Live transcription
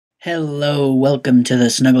Hello, welcome to the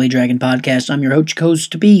Snuggly Dragon Podcast. I'm your host,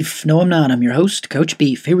 Coach Beef. No, I'm not. I'm your host, Coach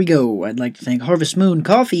Beef. Here we go. I'd like to thank Harvest Moon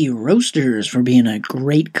Coffee Roasters for being a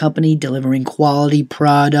great company, delivering quality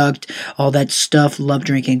product, all that stuff. Love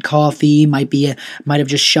drinking coffee. Might have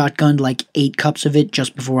just shotgunned like 8 cups of it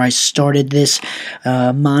just before I started this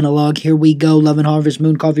monologue. Here we go. Loving Harvest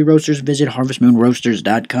Moon Coffee Roasters. Visit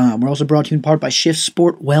harvestmoonroasters.com. We're also brought to you in part by Shift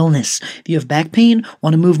Sport Wellness. If you have back pain,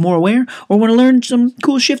 want to move more aware, or want to learn some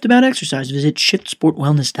cool shift about exercise, visit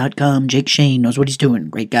shiftsportwellness.com. Jake Shane knows what he's doing.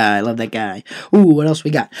 Great guy. Love that guy. Ooh, what else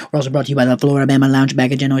we got? We're also brought to you by the Floribama Lounge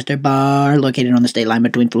Baggage and Oyster Bar, located on the state line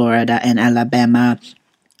between Florida and Alabama.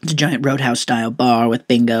 It's a giant Roadhouse-style bar with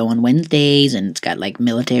bingo on Wednesdays, and it's got, like,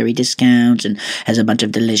 military discounts and has a bunch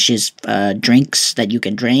of delicious drinks that you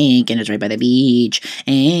can drink, and it's right by the beach.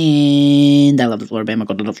 And I love the Floribama.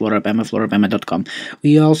 Go to the Floribama.com.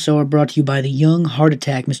 We also are brought to you by the Young Heart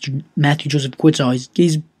Attack, Mr. Matthew Joseph Quitzel.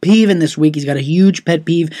 He's peeving this week. He's got a huge pet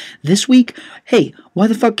peeve. This week, hey, why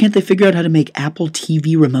the fuck can't they figure out how to make Apple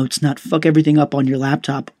TV remotes not fuck everything up on your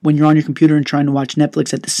laptop when you're on your computer and trying to watch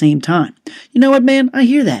Netflix at the same time? You know what, man? I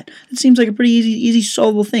hear that. It seems like a pretty easy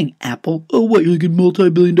solvable thing. Apple, oh, what, you're like a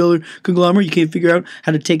multi-billion-dollar conglomerate? You can't figure out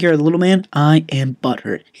how to take care of the little man? I am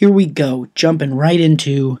butthurt. Here we go, jumping right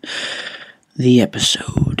into the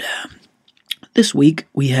episode. This week,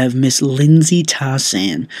 we have Miss Lindsey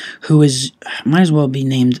Tassin, who might as well be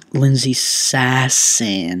named Lindsey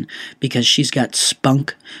Tassin, because she's got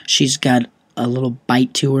spunk, she's got a little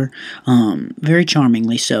bite to her, very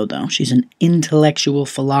charmingly so, though. She's an intellectual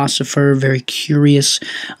philosopher, very curious.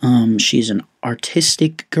 She's an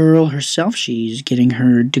artistic girl herself. She's getting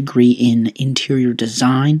her degree in interior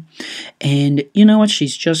design, and you know what?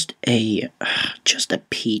 She's just a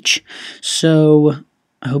peach. So,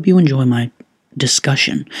 I hope you enjoy my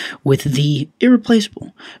discussion with the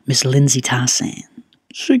irreplaceable Miss Lindsey Tassin.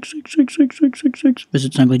 6666666.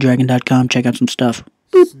 Visit snugglydragon.com. Check out some stuff.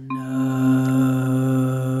 Snuggly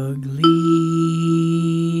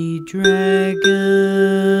Dragon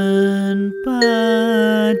Podcast.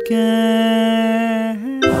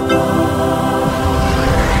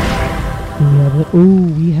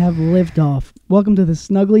 We have liftoff. Welcome to the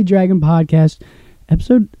Snuggly Dragon Podcast.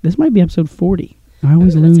 This might be episode 40. I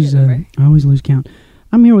always lose count.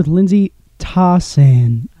 I'm here with Lindsey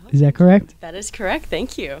Tassin. Is that correct? That is correct.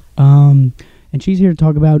 Thank you. And she's here to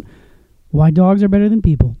talk about why dogs are better than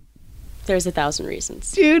people. There's 1,000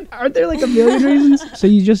 reasons. Dude, aren't there like a million reasons? So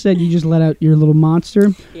you just said you just let out your little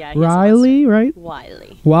monster. Yeah. Riley, right?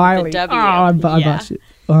 Wiley. Wiley. The W. Oh, I busted.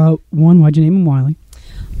 Why'd you name him Wiley?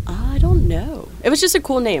 I don't know. It was just a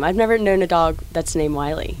cool name. I've never known a dog that's named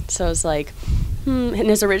Wiley. So I was like, and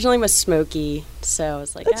his original name was Smokey. So I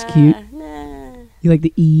was like, that's cute. Nah. You like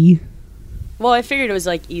the E? Well, I figured it was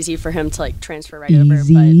like easy for him to like transfer right Easy. over,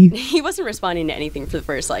 but he wasn't responding to anything for the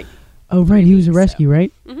first like. Oh right, he was a rescue, so.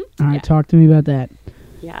 right? Mm-hmm. All right, Talk to me about that.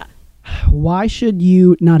 Yeah. Why should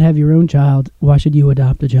you not have your own child? Why should you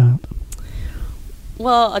adopt a child?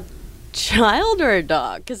 Well, a child or a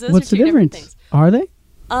dog? Because those What's are two the difference? Different things. Are they?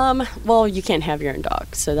 Well, you can't have your own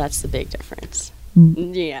dog, so that's the big difference.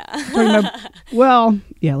 Yeah. Well,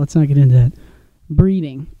 yeah, let's not get into that.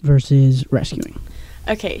 Breeding versus rescuing.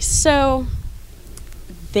 Okay, so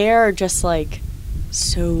there are just like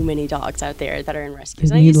so many dogs out there that are in rescues.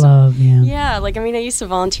 They need love, yeah. Yeah, like I used to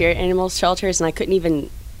volunteer at animal shelters, and I couldn't even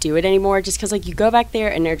do it anymore just because like you go back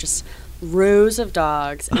there and they're just rows of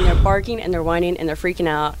dogs, and they're barking and they're whining and they're freaking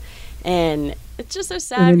out, and it's just so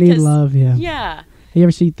sad. And they need love, yeah. Yeah. Have you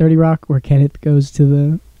ever seen 30 Rock where Kenneth goes to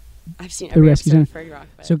the I've seen every rescue episode center? of 30 Rock.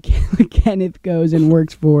 But. So Kenneth goes and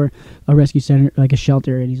works for a rescue center, like a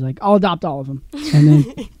shelter, and he's like, I'll adopt all of them. And then,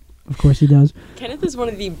 of course, he does. Kenneth is one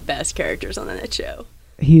of the best characters on that show.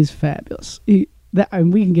 He is fabulous. We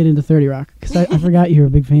can get into 30 Rock, because I forgot you're a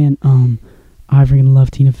big fan. I freaking love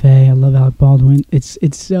Tina Fey. I love Alec Baldwin. It's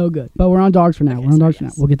so good. But we're on dogs for now. Okay, for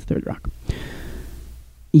now. We'll get to 30 Rock.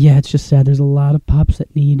 Yeah, it's just sad. There's a lot of pups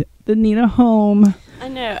that need a home. I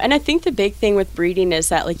know. And I think the big thing with breeding is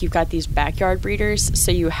that, like, you've got these backyard breeders.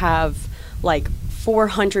 So you have, like,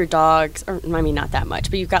 400 dogs. Or, not that much.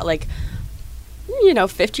 But you've got, like,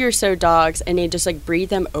 50 or so dogs. And they just, like, breed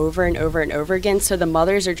them over and over and over again. So the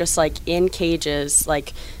mothers are just, like, in cages,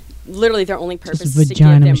 like, literally their only purpose is to give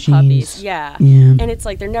them machines. puppies. Yeah. And it's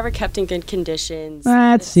like they're never kept in good conditions.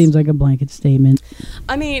 That seems like a blanket statement.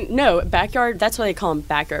 No, backyard, that's why they call them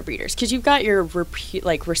backyard breeders, because you've got your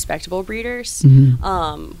respectable breeders,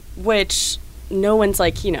 which no one's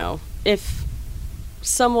like, if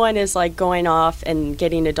someone is like going off and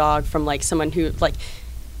getting a dog from like someone who like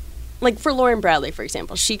like for Lauren Bradley, for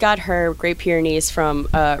example, she got her Great Pyrenees from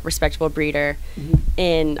a respectable breeder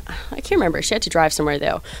in, I can't remember, she had to drive somewhere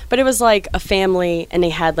though, but it was like a family and they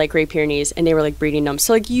had like Great Pyrenees and they were like breeding them.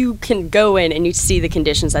 So like you can go in and you see the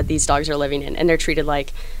conditions that these dogs are living in, and they're treated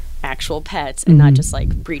like actual pets and not just like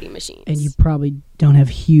breeding machines. And you probably don't have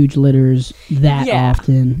huge litters that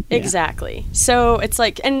often. Exactly. So it's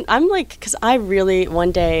like, and I'm like, because I really,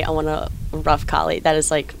 one day I want a rough collie. That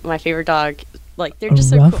is like my favorite dog. Like they're just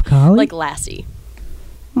so cool. Collie? Like Lassie.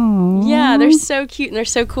 Aww. Yeah, they're so cute and they're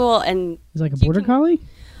so cool. And it's like a border collie?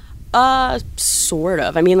 Sort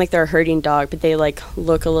of. I mean, like they're a herding dog, but they like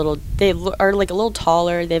look a little, are like a little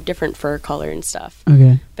taller. They have different fur color and stuff.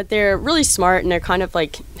 Okay. But they're really smart and they're kind of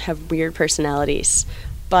like have weird personalities.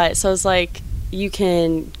 But so it's like you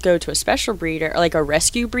can go to a special breeder or like a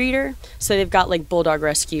rescue breeder. So they've got like bulldog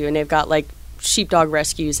rescue and they've got like sheepdog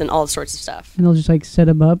rescues and all sorts of stuff. And they'll just like set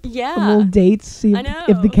them up. Yeah. Little dates, see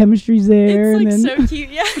if the chemistry's there. It's like and then so cute.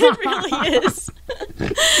 Yeah, it really is.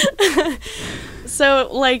 So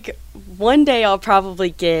like one day I'll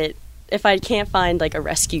probably get, if I can't find like a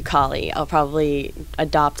rescue collie, I'll probably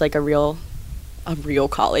adopt like a real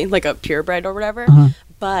collie, like a purebred or whatever.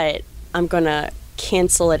 But I'm gonna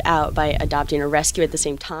cancel it out by adopting a rescue at the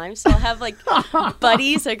same time. So I'll have like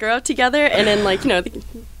buddies that grow up together, and then like, you know,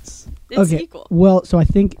 it's equal. Well, so I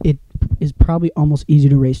think it is probably almost easier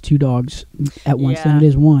to raise two dogs at once than it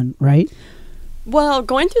is one, right? Well,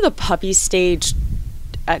 going through the puppy stage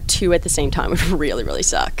at two at the same time would really, really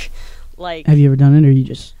suck. Like, have you ever done it, or you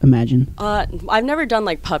just imagine? I've never done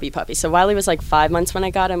like puppy. So Wiley was like 5 months when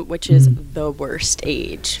I got him, which is the worst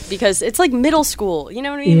age because it's like middle school. You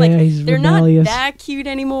know what I mean? Yeah, like he's they're rebellious. not that cute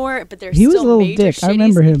anymore, but they're he still was a little major dick. shitties. I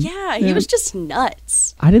remember him. Yeah, he was just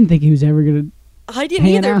nuts. I didn't think he was ever gonna. I didn't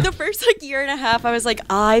either. The first like year and a half, I was like,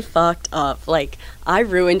 I fucked up. Like, I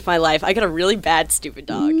ruined my life. I got a really bad, stupid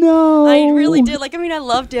dog. No, I really did. Like, I mean, I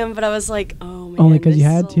loved him, but I was like, oh man, only because you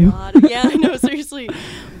had to. Yeah, I know, seriously.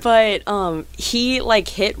 But he like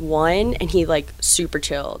hit one, and he like super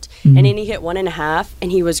chilled, and then he hit 1.5,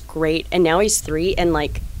 and he was great. And now he's 3, and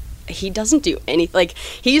like he doesn't do anything. Like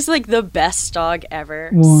he's like the best dog ever.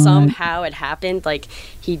 What? Somehow it happened. Like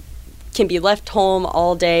he can be left home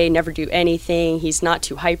all day, never do anything. He's not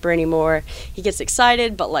too hyper anymore. He gets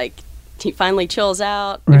excited, but like he finally chills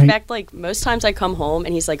out. Right. In fact, like most times I come home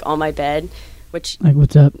and he's like on my bed, which like,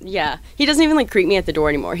 what's up? Yeah, he doesn't even like greet me at the door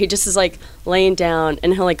anymore. He just is like laying down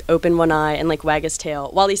and he'll like open one eye and like wag his tail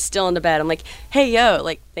while he's still in the bed. I'm like, hey yo,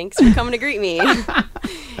 like thanks for coming to greet me.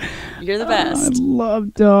 You're the best. I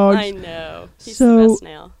love dogs. I know. He's the best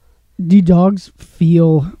now. Do dogs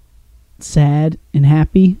feel sad and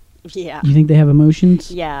happy? Yeah. You think they have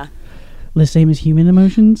emotions? Yeah. The same as human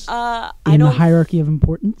emotions? In the hierarchy of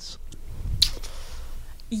importance?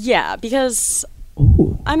 Yeah, because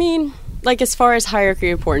Ooh. I mean, like as far as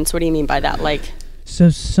hierarchy of importance, what do you mean by that? Like,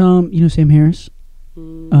 so you know Sam Harris?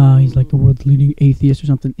 He's like the world's leading atheist or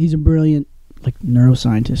something. He's a brilliant like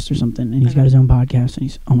neuroscientist or something, and he's got his own podcast, and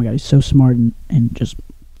he's so smart and just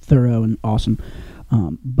thorough and awesome.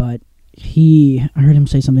 But I heard him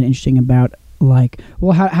say something interesting about like,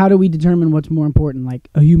 well, how do we determine what's more important, like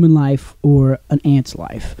a human life or an ant's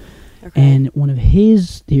life? Okay. And one of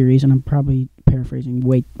his theories, and I'm probably paraphrasing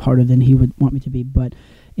way harder than he would want me to be, but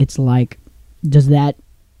it's like, does that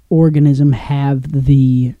organism have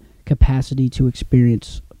the capacity to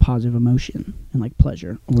experience positive emotion and like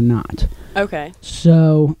pleasure or not? Okay.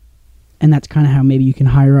 So, and that's kind of how maybe you can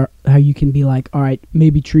how you can be like, all right,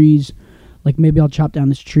 maybe trees, like maybe I'll chop down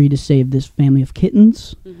this tree to save this family of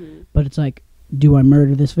kittens, but it's like, do I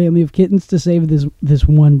murder this family of kittens to save this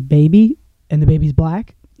one baby, and the baby's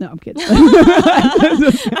black? No, I'm kidding.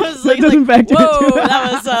 I was like, whoa,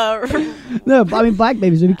 that was no, I mean black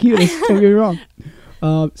babies are the cutest. Don't get me wrong.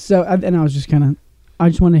 So I was just I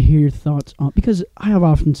just want to hear your thoughts on, because I have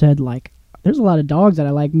often said like there's a lot of dogs that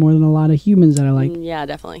I like more than a lot of humans that I like. Yeah,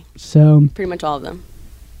 definitely. So pretty much all of them.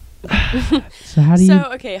 So how do you?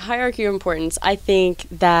 So okay, hierarchy of importance. I think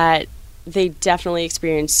that they definitely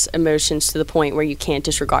experience emotions to the point where you can't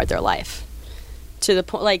disregard their life. To the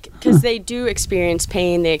point, like, because they do experience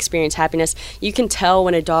pain, they experience happiness. You can tell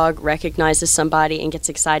when a dog recognizes somebody and gets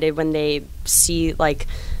excited when they see like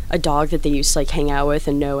a dog that they used to like hang out with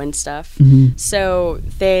and know and stuff. So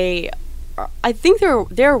I think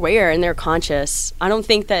they're aware and they're conscious. I don't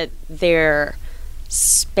think that their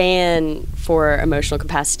span for emotional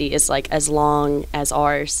capacity is like as long as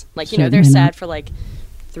ours. Like, you know, they're sad for like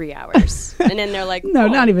 3 hours and then they're like, no,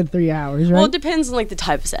 not even 3 hours, right? Well, it depends on like the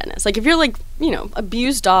type of sadness. Like if you're like, you know,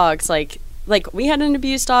 abused dogs, like we had an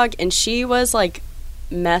abused dog and she was like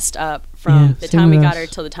messed up from the time we got her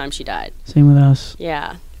till the time she died. Same with us.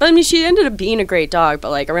 Yeah, But I mean, she ended up being a great dog, but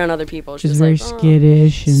like around other people, she's was very like,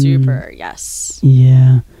 skittish and super. Yes.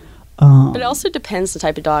 Yeah. But it also depends the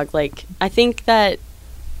type of dog. Like, I think that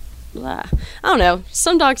I don't know.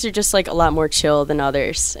 Some dogs are just like a lot more chill than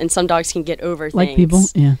others, and some dogs can get over things. Like people,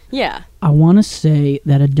 yeah. Yeah. I want to say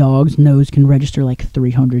that a dog's nose can register like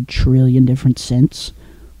 300 trillion different scents,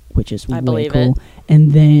 which is way believe cool. it.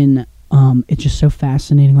 And then it's just so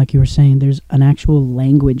fascinating, like you were saying, there's an actual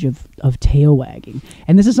language of tail wagging.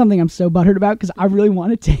 And this is something I'm so butthurt about because I really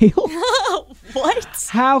want a tail. What?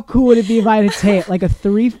 How cool would it be if I had a tail, like a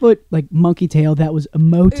 3-foot like monkey tail that was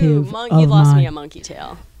emotive? You lost me a monkey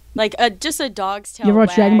tail. Like just a dog's tail. You ever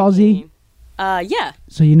watch Dragon Ball Z? Yeah.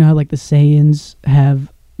 So you know how like the Saiyans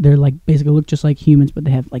they're like basically look just like humans, but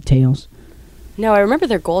they have like tails. No, I remember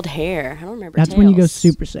their gold hair. I don't remember. That's tails. when you go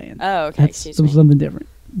Super Saiyan. Oh, okay. That's something different.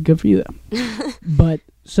 Good for you though. But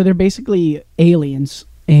so they're basically aliens,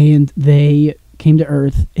 and they came to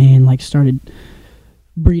Earth and like started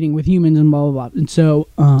breeding with humans and blah blah blah. And so,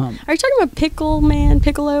 are you talking about Piccolo?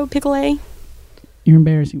 You're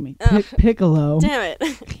embarrassing me. Piccolo. Damn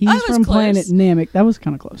it. He's from planet Namek. That was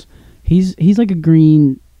kind of close. He's like a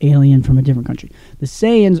green alien from a different country. The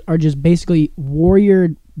Saiyans are just basically warrior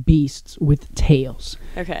beasts with tails.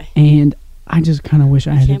 Okay. And I just kind of wish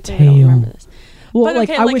I had a tail. I don't remember this. Well, But like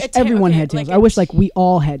okay, I like wish a tail- everyone okay, had tails. like I wish like we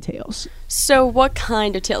all had tails. So what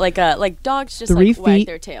kind of tail? Like dogs just 3 like wag feet.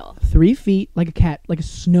 their tail. 3 feet, like a cat, like a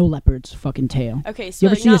snow leopard's fucking tail. Okay, so You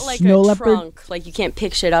ever like see a not like snow a leopard? trunk. Like you can't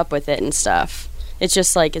pick shit up with it and stuff. It's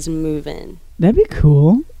just like it's moving. That'd be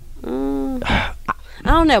cool. I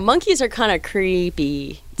don't know. Monkeys are kind of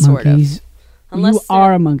creepy, sort Monkeys. of. Unless You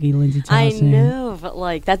are a monkey, Lindsey I Tassin. know, but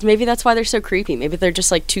like that's why they're so creepy. Maybe they're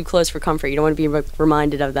just like too close for comfort. You don't want to be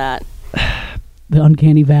reminded of that. The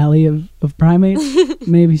uncanny valley of primates.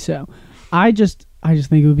 Maybe so. I just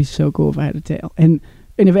think it would be so cool if I had a tail, and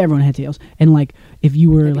if everyone had tails, and like if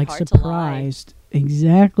you were It'd be like hard to lie. surprised.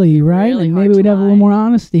 Exactly right, Really and hard maybe to we'd have a little lie. more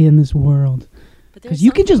honesty in this world. But Because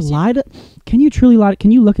you can just lie to. Can you truly lie?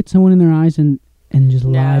 Can you look at someone in their eyes and just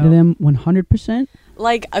lie to No. them 100%?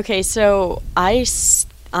 Like, okay, so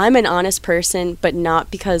I'm an honest person, but not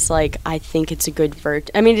because like I think it's a good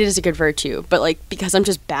virtue. I mean, it is a good virtue, but like because I'm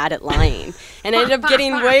just bad at lying, and I end up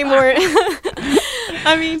getting way more.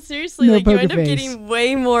 I mean, seriously, No like you poker end up face. getting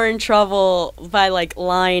way more in trouble by like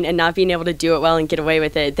lying and not being able to do it well and get away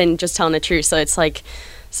with it than just telling the truth. So it's like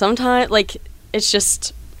sometimes like it's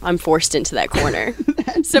just I'm forced into that corner.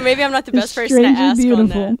 So maybe I'm not the best person to ask on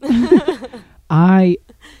that.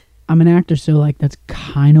 I'm an actor, so like that's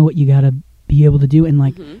kind of what you gotta be able to do. And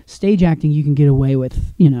like stage acting, you can get away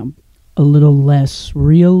with, a little less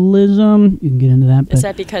realism. You can get into that. But Is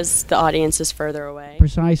that because the audience is further away?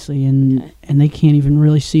 precisely, and they can't even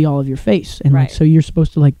really see all of your face, and like Right. so you're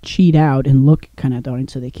supposed to like cheat out and look kind of at the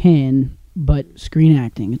audience so they can. But screen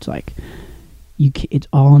acting, it's like it's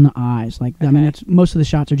all in the eyes. Like I mean, Okay. that's most of the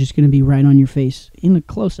shots are just going to be right on your face in a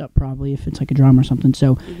close up, probably if it's like a drama or something.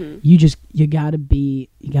 So you gotta be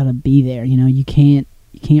there. You can't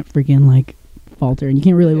freaking like falter, and you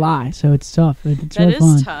can't really lie. So it's tough. It's That really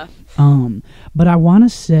fun. is tough. But I want to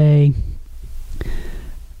say,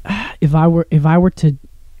 if I were to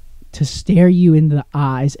stare you in the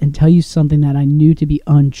eyes and tell you something that I knew to be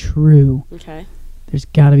untrue, Okay. there's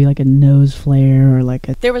got to be like a nose flare or like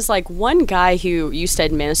a. There was like one guy who used to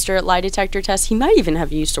administer lie detector tests. He might even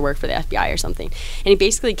have used to work for the FBI or something. And he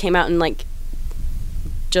basically came out and like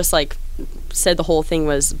just like said the whole thing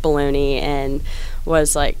was baloney, and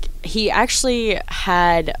was like he actually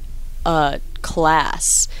had a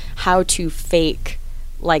class how to fake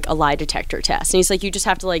like a lie detector test. And he's like, you just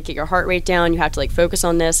have to like get your heart rate down, you have to like focus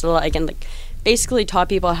on this, again, like basically taught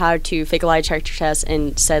people how to fake a lie detector test,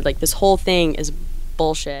 and said like this whole thing is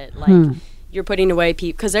bullshit. Like you're putting away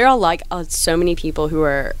people, because there are like so many people who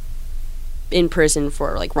are in prison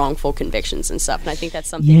for like wrongful convictions and stuff, and I think that's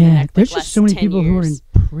something in the next, there's like, just so many 10 people who are in years.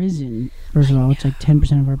 prison. First of all, it's like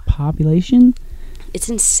 10% of our population, It's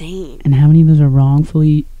insane. and how many of those are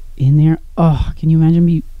wrongfully in there? Oh, can you imagine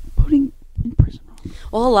me putting in prison?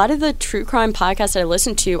 Well, a lot of the true crime podcasts I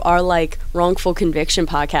listen to are like wrongful conviction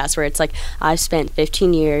podcasts, where it's like, I've spent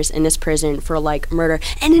 15 years in this prison for like murder.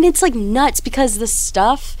 And then it's like nuts because the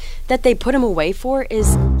stuff that they put him away for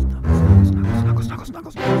is.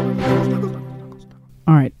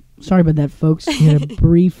 All right. Sorry about that, folks. We had a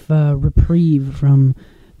brief reprieve from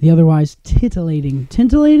the otherwise titillating,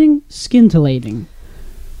 scintillating.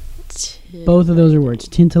 Both of those are words.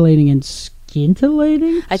 Tintillating and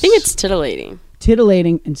scintillating? I think it's titillating.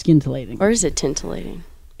 Titillating and scintillating. Or is it tintillating?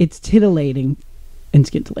 It's titillating and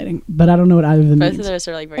scintillating. But I don't know what either of them Both means. of those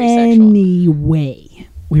are like very sexual. Anyway.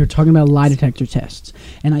 we were talking about lie detector tests,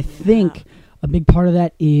 and I think a big part of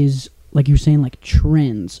that is, like you were saying, like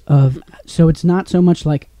trends of. So it's not so much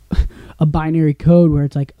like a binary code where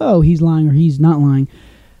it's like, oh, he's lying or he's not lying.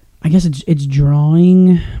 I guess it's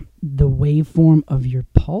drawing the waveform of your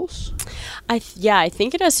pulse. I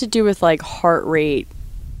think it has to do with like heart rate.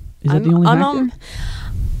 Is that the only factor?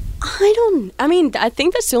 I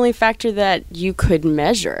think that's the only factor that you could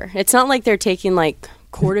measure. It's not like they're taking like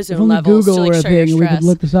cortisone if only levels Google to like were a show your thing, stress. we could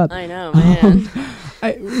look this up. I know, man.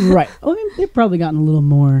 Right. Well, they've probably gotten a little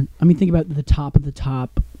more. I mean, think about the top of the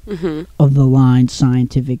top of the line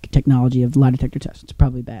scientific technology of lie detector tests. It's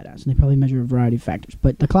probably badass, and they probably measure a variety of factors.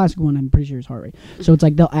 But the classic one, I'm pretty sure, is heart rate. So it's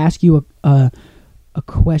like they'll ask you a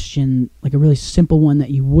question, like a really simple one that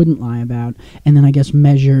you wouldn't lie about, and then I guess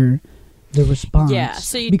measure the response. Yeah,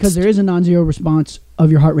 so because there is a non-zero response of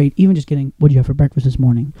your heart rate, even just getting, what did you have for breakfast this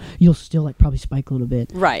morning? You'll still like probably spike a little bit.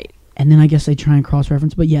 Right. And then I guess they try and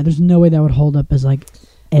cross-reference. But yeah, there's no way that would hold up as like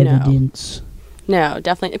evidence. No,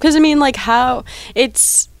 definitely. Because I mean, like how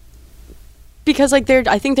it's... Because like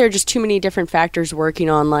I think there are just too many different factors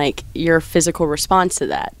working on like your physical response to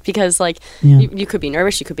that. Because like you could be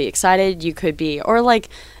nervous, you could be excited, you could be, or like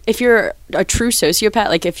if you're a true sociopath,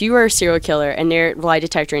 like if you are a serial killer and they're lie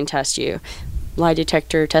detector testing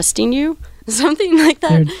you, something like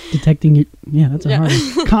that. They're detecting you. Yeah, that's a hard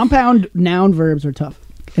one. Compound noun verbs are tough.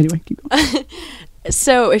 Anyway, keep going.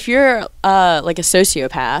 So if you're like a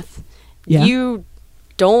sociopath, you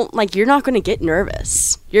don't like, you're not going to get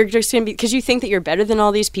nervous. You're just going to be, because you think that you're better than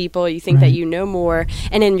all these people. You think that you know more.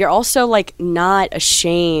 And then you're also like not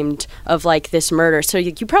ashamed of like this murder. So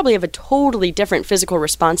you probably have a totally different physical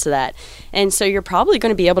response to that. And so you're probably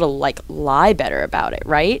going to be able to like lie better about it,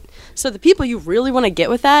 right? So the people you really want to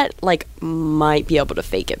get with that like might be able to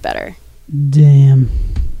fake it better. Damn.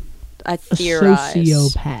 I theorize. A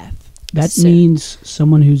sociopath. That means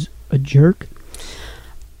someone who's a jerk?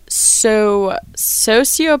 So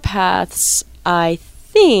sociopaths, I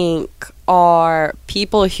think, are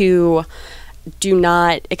people who do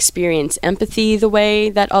not experience empathy the way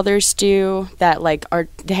that others do, that like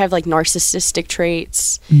they have like narcissistic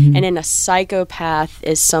traits. And then a psychopath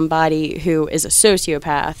is somebody who is a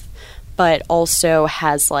sociopath but also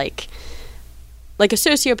has like a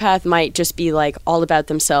sociopath might just be like all about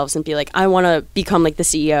themselves and be like, I want to become like the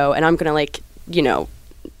CEO and I'm going to like, you know,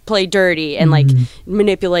 play dirty and like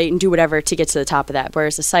manipulate and do whatever to get to the top of that.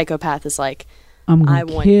 Whereas a psychopath is like, I want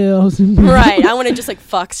to kill some people. Right. I want to just like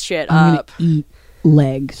fuck shit I'm up. Gonna eat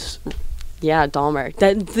legs. Yeah, Dahmer.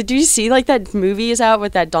 Did you see like that movie is out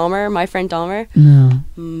with that Dahmer, My Friend Dahmer?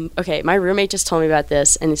 No. Okay, my roommate just told me about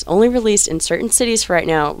this, and it's only released in certain cities for right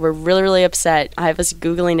now. We're really, really upset. I was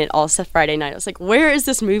Googling it all Friday night. I was like, where is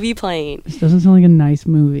this movie playing? This doesn't sound like a nice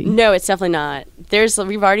movie. No, it's definitely not.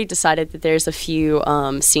 We've already decided that there's a few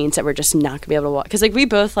scenes that we're just not going to be able to watch. Because like we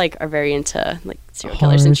both like are very into like serial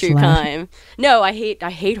killers and true crime. No, I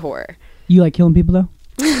hate horror. You like killing people though?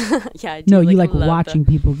 Yeah, I do. No, you like watching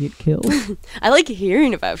people get killed. I like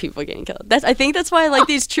hearing about people getting killed. I think that's why I like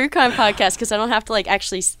these true crime podcasts, because I don't have to like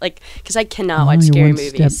actually like, because I cannot watch scary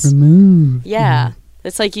movies. Step removed. Yeah,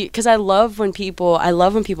 it's like because I love when people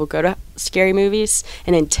go to scary movies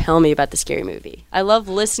and then tell me about the scary movie. I love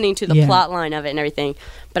listening to the plot line of it and everything,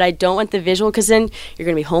 but I don't want the visual, because then you're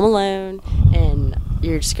gonna be home alone and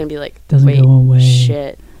you're just gonna be like, doesn't go away.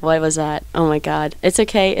 Shit. What was that? Oh my god. It's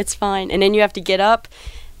okay. It's fine. And then you have to get up,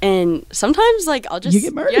 and sometimes like I'll just you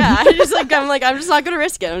get murdered. Yeah, I'm just not gonna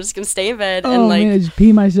risk it. I'm just gonna stay in bed and like man, just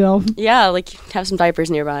pee myself. Yeah, like have some diapers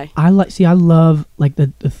nearby. I love like the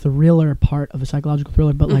thriller part of a psychological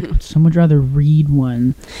thriller, but like I'd so much rather read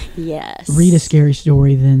one. Yes. Read a scary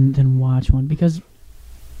story than watch one, because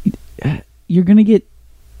you're gonna get.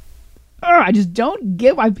 I just don't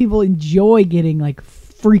get why people enjoy getting like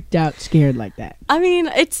freaked out, scared like that. I mean,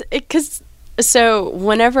 because so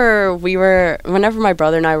whenever my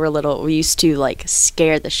brother and I were little, we used to like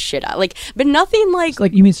scare the shit out, like, but nothing like.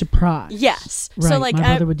 Like, you mean surprise? Yes. Right. So like my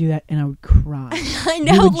brother would do that, and I would cry. I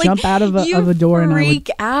know. He would like, jump out of a door, and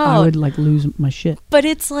I would like lose my shit. But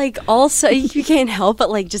it's like also you can't help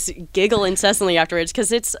but like just giggle incessantly afterwards,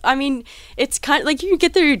 because it's kind of like you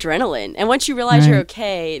get their adrenaline, and once you realize you're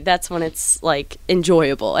okay, that's when it's like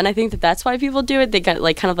enjoyable. And I think that's why people do it. They got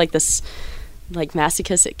like kind of like this like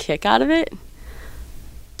masochistic kick out of it.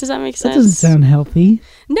 Does that make sense? That doesn't sound healthy.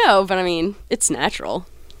 No, but I mean, it's natural.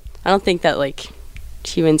 I don't think that like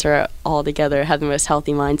humans are all together have the most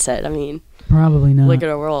healthy mindset. I mean, probably not. Look at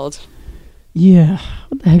our world. Yeah,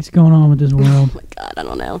 what the heck's going on with this world? Oh my god, I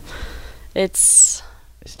don't know. There's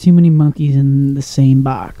too many monkeys in the same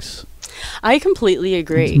box. I completely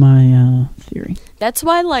agree. That's my theory. That's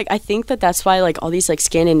why, like, I think that's why, like, all these, like,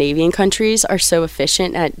 Scandinavian countries are so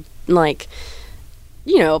efficient at, like,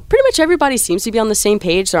 you know, pretty much everybody seems to be on the same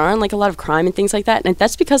page. There aren't, like, a lot of crime and things like that. And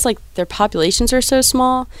that's because, like, their populations are so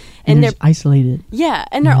small. And they're isolated. Yeah.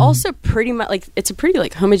 And they're also pretty much, like, it's a pretty,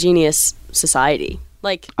 like, homogeneous society.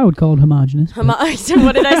 Like, I would call it homogenous.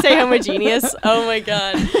 What did I say? Homogeneous? Oh, my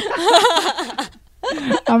God.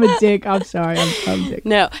 I'm a dick. I'm sorry. I'm a dick.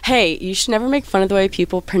 No. Hey, you should never make fun of the way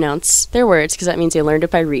people pronounce their words because that means they learned it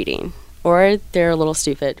by reading. Or they're a little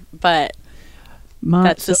stupid. But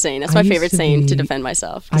that's the saying. That's my favorite saying to defend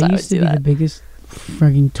myself. I used to be the biggest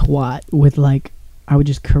frigging twat with, like, I would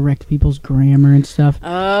just correct people's grammar and stuff.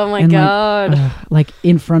 Oh, my God. Like,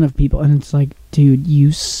 in front of people. And it's like, dude,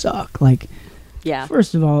 you suck. Like, yeah.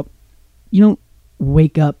 First of all, you don't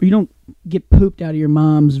wake up, you don't get pooped out of your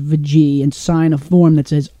mom's vajay and sign a form that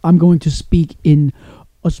says, I'm going to speak in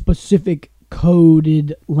a specific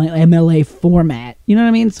coded MLA format. You know what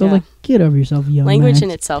I mean? So, like, get over yourself, young Language man.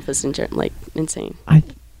 in itself is, like, insane.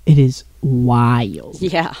 It is wild.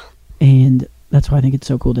 Yeah. And that's why I think it's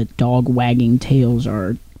so cool that dog wagging tails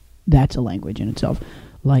that's a language in itself.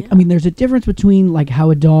 Like, I mean, there's a difference between, like, how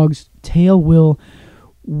a dog's tail will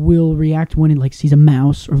react when it, like, sees a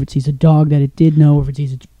mouse, or if it sees a dog that it did know, or if it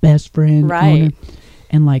sees its best friend. Right.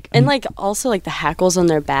 And, like... like, also, like, the hackles on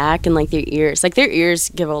their back and, like, their ears. Like, their ears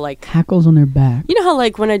give a, like... Hackles on their back. You know how,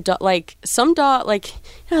 like, when a dog... Like, some dog... Like, you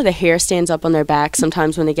know how the hair stands up on their back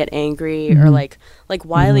sometimes when they get angry? Or, like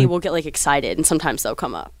Wiley will get, like, excited, and sometimes they'll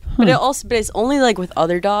come up. Huh. But it's only, like, with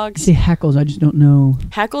other dogs. I say hackles, I just don't know.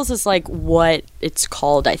 Hackles is, like, what it's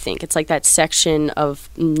called, I think. It's, like, that section of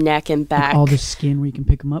neck and back. Like all the skin where you can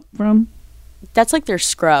pick them up from? That's, like, their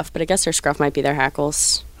scruff, but I guess their scruff might be their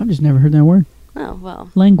hackles. I've just never heard that word. Oh,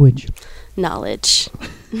 well. Language. Knowledge.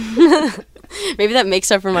 Maybe that makes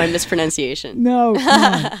up for my mispronunciation. No.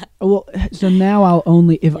 Well, so now I'll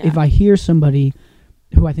only... If I hear somebody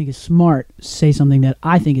who I think is smart say something that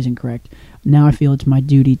I think is incorrect, now I feel it's my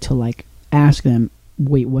duty to, like, ask them,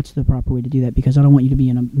 wait, what's the proper way to do that? Because I don't want you to be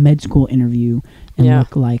in a med school interview and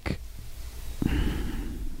look like...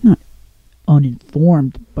 not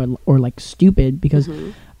uninformed, or, like, stupid. Because,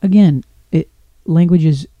 again... language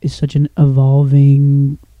is such an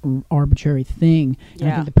evolving, arbitrary thing. And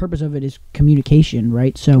I think the purpose of it is communication,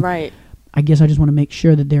 right? So I guess I just want to make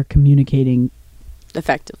sure that they're communicating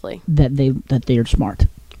effectively, that they're smart,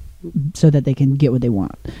 so that they can get what they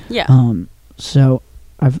want. Yeah. So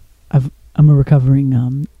I'm a recovering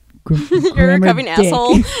you're a recovering dick.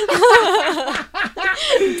 asshole.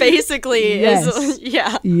 Basically, yes.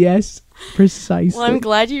 Yes. Precisely. Well, I'm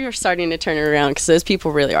glad you're starting to turn it around, because those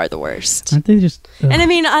people really are the worst. Aren't they just... And I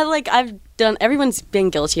mean, everyone's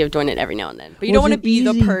been guilty of doing it every now and then. But you don't want to be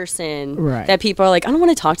the person that people are like, I don't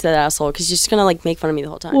want to talk to that asshole, because you're just going to, like, make fun of me the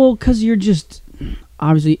whole time. Well, because you're just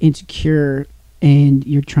obviously insecure, and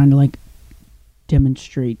you're trying to, like,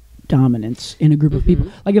 demonstrate dominance in a group of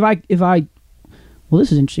people. Like, if I well,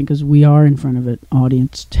 this is interesting, because we are in front of an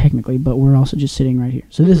audience technically, but we're also just sitting right here.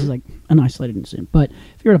 So this is like an isolated incident. But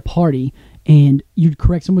if you're at a party and you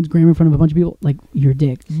correct someone's grammar in front of a bunch of people, like, you're a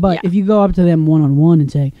dick. But if you go up to them one-on-one and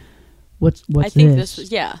say, what's I think this was,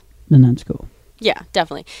 then that's cool. Yeah,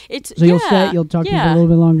 definitely. So you'll stay, you'll talk to me for a little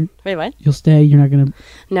bit longer? Wait, what? You'll stay, you're not going to...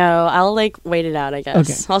 No, I'll, like, wait it out, I guess.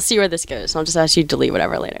 Okay. I'll see where this goes. I'll just ask you to delete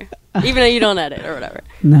whatever later. Even though you don't edit or whatever.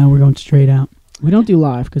 No, we're going straight out. We don't do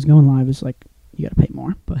live, because going live is, like, you gotta pay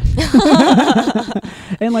more, but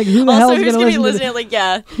and, like, who the hell is gonna listen to like,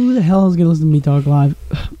 who the hell is gonna listen to me talk live?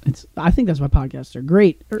 I think that's why podcasts are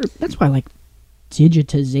great. That's why, like,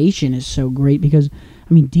 digitization is so great, because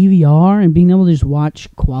I mean, DVR and being able to just watch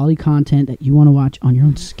quality content that you want to watch on your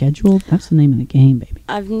own schedule, that's the name of the game, baby.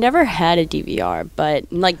 I've never had a DVR,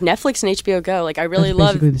 but, like, Netflix and HBO Go, like, I really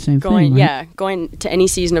love the same going thing, right? Going to any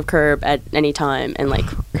season of Curb at any time and, like,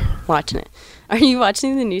 watching it. Are you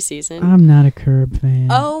watching the new season? I'm not a Curb fan.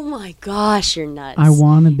 Oh my gosh, you're nuts. I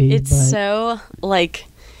want to be, It's but so, like,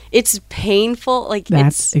 it's painful. Like,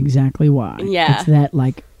 that's exactly why. Yeah. It's that,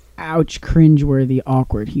 like, ouch, cringeworthy,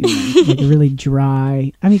 awkward humor. Like, really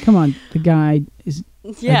dry. I mean, come on. The guy is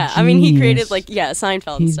I mean, he created, like,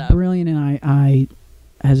 Seinfeld and stuff. He's brilliant, and I,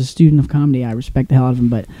 as a student of comedy, I respect the hell out of him,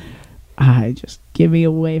 but I just give me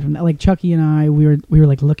away from that. Like, Chucky and I, we were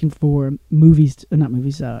like looking for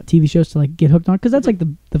TV shows to, like, get hooked on, because that's like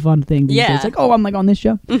the fun thing these days. It's like, oh, I'm, like, on this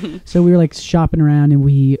show. So we were, like, shopping around, and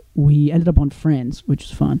we ended up on Friends, which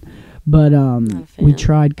was fun. But we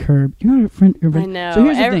tried Curb. You're not a friend. I know. So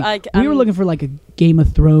here's the thing: we were looking for, like, a Game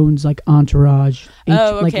of Thrones, like, Entourage,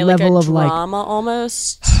 like level a of, like, drama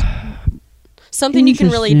almost. something you can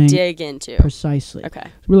really interesting. dig into. Precisely. Okay. So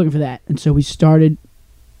we're looking for that, and so we started.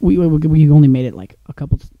 We only made it like a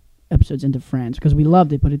couple episodes into Friends because we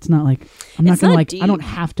loved it, but it's not like I'm not It's gonna not like deep. I don't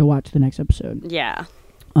have to watch the next episode. Yeah.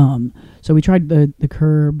 So we tried the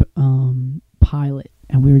Curb pilot,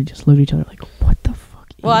 and we were just looking at each other like, what the fuck?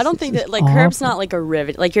 Well, I don't think that like Curb's not like a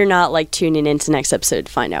rivet. Like you're not like tuning into the next episode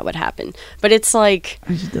to find out what happened. But it's like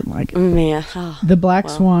I just didn't like it. man, The Black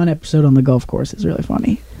Swan episode on the golf course is really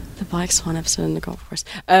funny. the Black Swan episode in the golf course.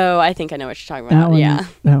 Oh, I think I know what you're talking about.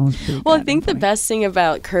 That one's pretty Well, I bad think and the funny. best thing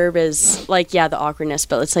about Curb is like the awkwardness,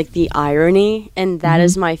 but it's like the irony, and that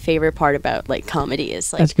is my favorite part about like comedy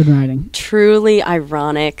is like That's good writing. truly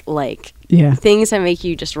ironic, like Yeah. things that make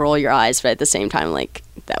you just roll your eyes, but at the same time, like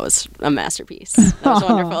that was a masterpiece. That was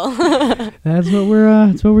wonderful. That's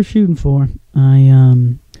what we're shooting for.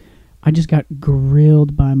 I just got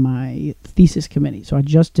grilled by my thesis committee. So I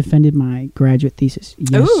just defended my graduate thesis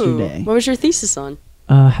yesterday. Ooh, what was your thesis on?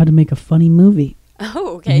 How to make a funny movie.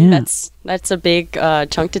 Oh, okay. Yeah. That's a big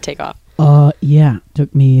chunk to take off. Yeah,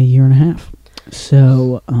 took me a year and a half.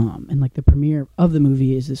 So, and like the premiere of the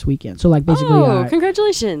movie is this weekend. So like basically,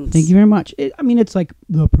 Congratulations! thank you very much. It's like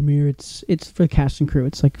the premiere. It's for the cast and crew.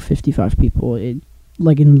 It's like 55 people.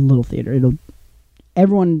 Like in a little theater.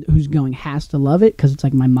 Everyone who's going has to love it because it's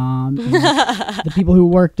like my mom and the people who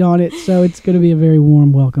worked on it. So it's going to be a very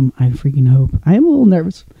warm welcome. I freaking hope. I am a little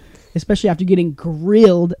nervous, especially after getting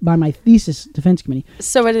grilled by my thesis defense committee.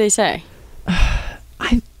 So what did they say?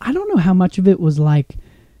 I don't know how much of it was like,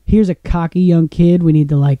 here's a cocky young kid. We need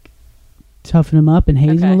to like toughen him up and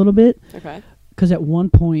haze him a little bit. Okay. Because at one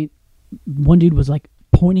point, one dude was like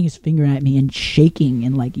pointing his finger at me and shaking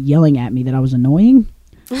and like yelling at me that I was annoying.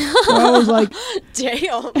 So I was like,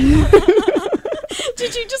 damn.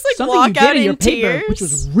 Did you just like something walk you did out in your in paper, tears? which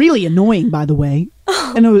was really annoying, by the way.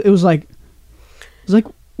 And it was like,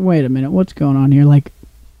 wait a minute, what's going on here? Like,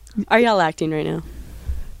 Are y'all acting right now?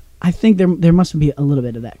 I think there must be a little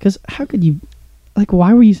bit of that. Because how could you, like,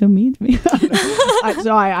 why were you so mean to me?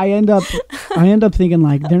 I end up thinking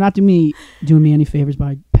like they're not doing me any favors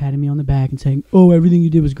by patting me on the back and saying, "Oh, everything you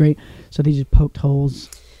did was great." So they just poked holes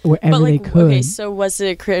wherever But like, they could. okay, so was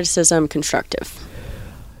the criticism constructive?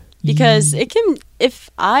 Because it can,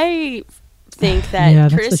 if I think that Yeah,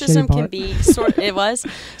 that's the criticism shitty can part. be sort it was.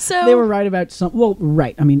 So They were right about some. Well,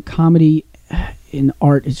 right. I mean, comedy in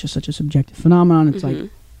art is just such a subjective phenomenon. It's like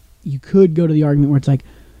you could go to the argument where it's like,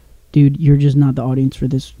 dude, you're just not the audience for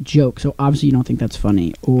this joke, so obviously you don't think that's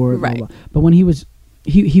funny, or blah, Right. blah. But when he's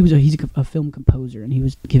a film composer, and he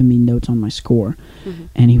was giving me notes on my score,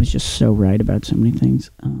 and he was just so right about so many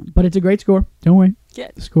things. But it's a great score. Don't worry,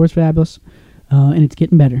 Yeah. the score's fabulous, and it's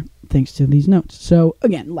getting better thanks to these notes. So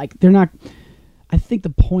again, like they're not. I think the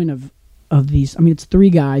point of these, I mean, it's three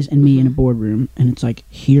guys and me in a boardroom, and it's like,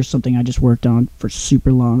 here's something I just worked on for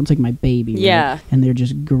super long. It's like my baby, right? Yeah. And they're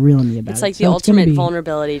just grilling me about it. it's like So the it's gonna ultimate be-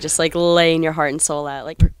 vulnerability, just like laying your heart and soul out.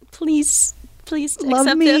 Like, please Love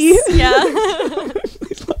accept me. this. Yeah.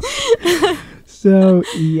 So,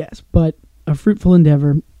 yes, but a fruitful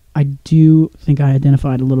endeavor. I do think I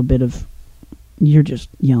identified a little bit of, you're just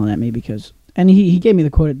yelling at me because, and he gave me the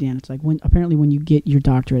quote at the end. It's like, when you get your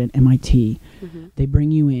doctorate at MIT, they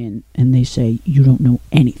bring you in and they say, you don't know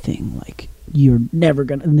anything. Like, you're never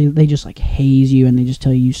going to, and they just like haze you and they just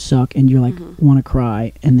tell you suck and you're like, want to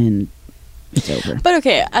cry, and then it's over. But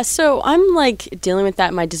okay, so I'm like dealing with that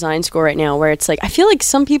in my design school right now, where it's like I feel like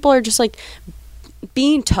some people are just like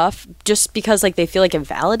being tough just because like they feel like it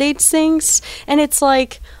validates things, and it's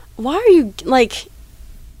like, why are you like?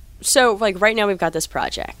 So like right now we've got this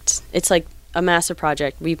project. It's like a massive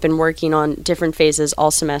project. We've been working on different phases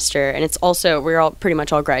all semester, and it's also we're all pretty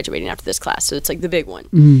much all graduating after this class, so it's like the big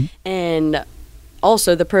one. And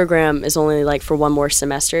also the program is only like for one more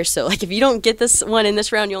semester, so like if you don't get this one in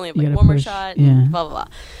this round, you only have You like gotta one more push, shot, yeah. and blah blah blah.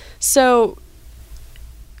 So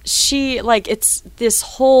she like, it's this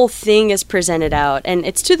whole thing is presented out, and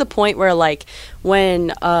it's to the point where like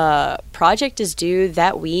when a project is due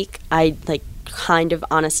that week, I like kind of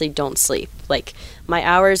honestly don't sleep. Like my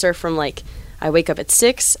hours are from like I wake up at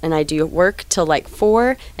 6 and I do work till like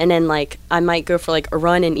 4, and then like I might go for like a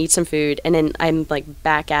run and eat some food, and then I'm like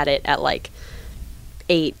back at it at like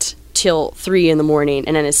 8 till 3 in the morning,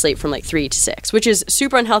 and then I sleep from like 3 to 6, which is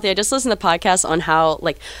super unhealthy. I just listened to podcasts on how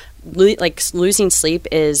like losing sleep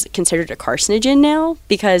is considered a carcinogen now,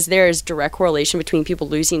 because there is direct correlation between people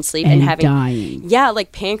losing sleep and having dying. Yeah,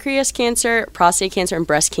 like pancreas cancer, prostate cancer, and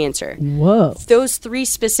breast cancer. Whoa. Those 3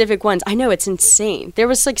 specific ones. I know, it's insane. There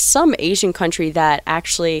was like some Asian country that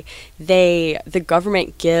actually the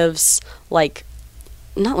government gives like,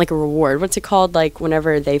 not like a reward. What's it called? Like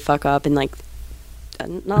whenever they fuck up and like,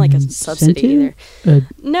 not like a subsidy either.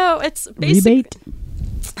 No, it's basically rebate?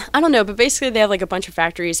 I don't know, but basically they have like a bunch of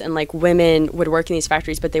factories, and like women would work in these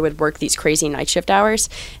factories, but they would work these crazy night shift hours.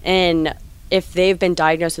 And if they've been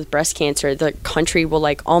diagnosed with breast cancer, the country will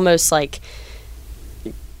like almost like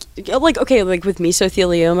okay, like with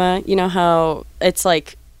mesothelioma, you know how it's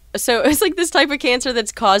like, so it's like this type of cancer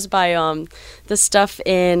that's caused by the stuff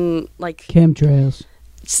in like chemtrails.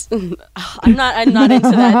 I'm not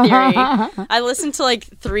into that theory. I listened to like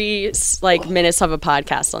 3 like minutes of a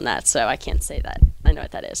podcast on that, so I can't say that I know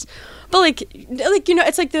what that is. But like you know,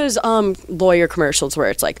 it's like those lawyer commercials where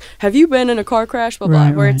it's like, have you been in a car crash, blah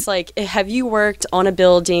blah, where it's like, have you worked on a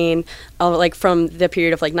building like from the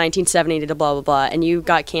period of like 1970 to blah blah blah, and you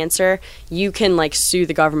got cancer, you can like sue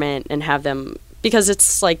the government and have them, because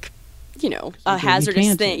it's like, you know, a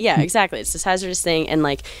hazardous thing. Yeah, exactly. It's this hazardous thing, and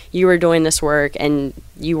like you were doing this work and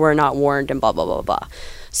you were not warned and blah blah blah blah.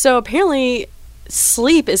 So apparently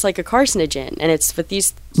sleep is like a carcinogen, and it's with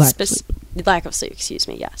these lack of sleep, excuse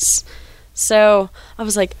me. Yes. So I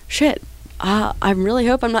was like, shit, I really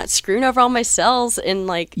hope I'm not screwing over all my cells in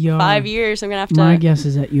like 5 years. I'm gonna have to. My guess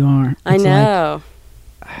is that you are. I know.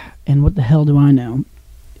 Like, and what the hell do I know?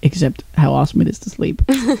 Except how awesome it is to sleep.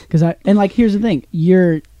 Because here's the thing.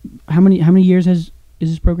 How many years is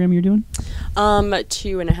this program you're doing?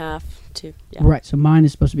 2.5. Yeah. Right. So mine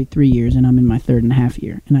is supposed to be 3 years, and I'm in my 3.5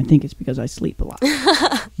 year, and I think it's because I sleep a lot.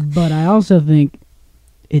 But I also think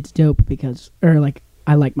it's dope because,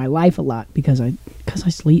 I like my life a lot because I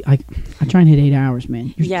sleep. I try and hit 8 hours,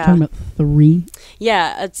 man. You're talking about 3.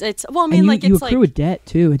 Yeah, it's well, I mean, like you it's accrue like a debt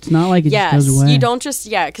too. It's not like it just goes away. You don't just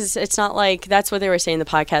because it's not like, that's what they were saying in the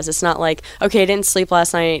podcast. It's not like, okay, I didn't sleep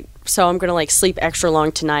last night, so I'm gonna like sleep extra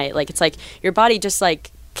long tonight. Like it's like your body just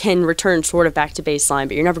like can return sort of back to baseline,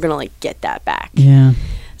 but you're never gonna like get that back. Yeah.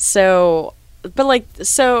 So, but like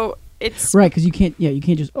so. It's right, because you can't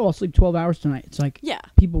just, I'll sleep 12 hours tonight. It's like,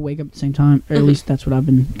 people wake up at the same time, or at least that's what I've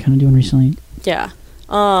been kind of doing recently. Yeah.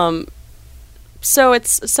 So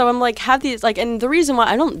I'm like, have these, like, and the reason why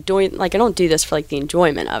I don't do this for like the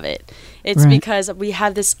enjoyment of it. It's because we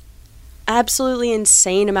have this absolutely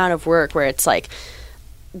insane amount of work where it's like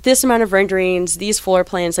this amount of renderings, these floor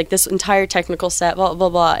plans, like this entire technical set, blah, blah,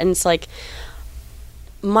 blah. And it's like,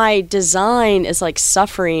 my design is like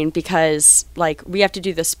suffering because like we have to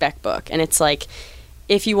do the spec book, and it's like,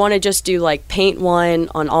 if you want to just do like paint 1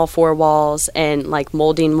 on all 4 walls and like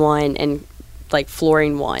molding 1 and like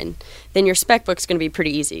flooring 1, then your spec book's going to be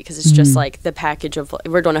pretty easy because it's just like the package of,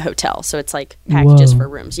 we're doing a hotel, so it's like packages for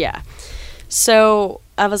rooms. Yeah. So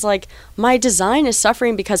I was like, my design is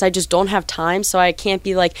suffering because I just don't have time, so I can't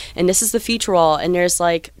be like, and this is the feature wall, and there's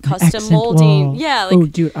like custom molding. Wall. Yeah. Like, oh,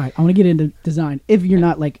 dude, all right, I want to get into design. If you're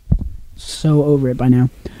not like so over it by now,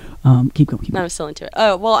 keep going. I'm still into it.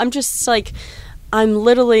 Oh, well, I'm just like, I'm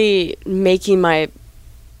literally making my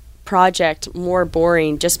project more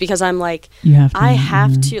boring just because I'm like, I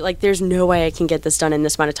have to, like, there's no way I can get this done in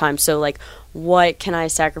this amount of time. So like, what can I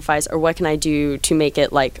sacrifice, or what can I do to make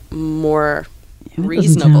it like more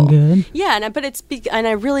reasonable? Yeah, and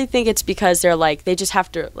I really think it's because they're like, they just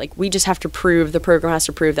have to, like, we just have to prove, the program has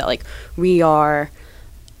to prove that like we are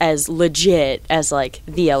as legit as like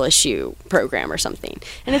the LSU program or something.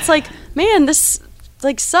 And it's like, man, this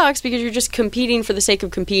like sucks because you're just competing for the sake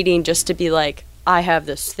of competing just to be like, I have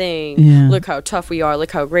this thing. Yeah. Look how tough we are.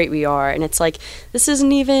 Look how great we are. And it's like, this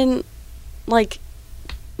isn't even like,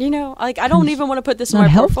 you know, like I don't even want to put this in my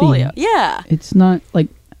portfolio. Yeah. It's not like,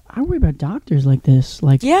 I worry about doctors like this.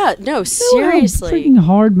 Like, yeah, no, seriously. Freaking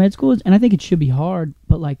hard med school is, and I think it should be hard,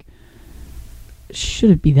 but like, should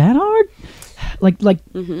it be that hard? Like,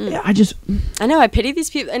 I know, I pity these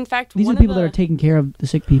people. In fact, these are people that are taking care of the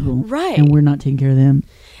sick people. Right. And we're not taking care of them.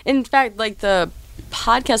 In fact, like the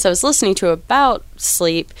podcast I was listening to about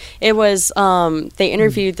sleep, it was they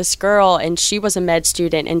interviewed this girl, and she was a med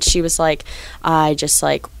student, and she was like, I just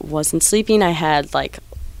like wasn't sleeping. I had like,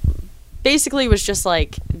 basically was just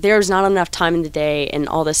like, there's not enough time in the day and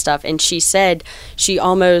all this stuff. And she said she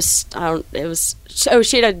almost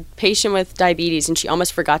she had a patient with diabetes, and she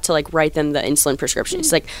almost forgot to like write them the insulin prescription.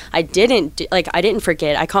 It's like, I didn't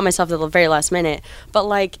forget. I caught myself at the very last minute, but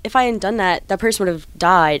like if I hadn't done that, that person would have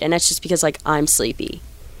died. And that's just because like I'm sleepy.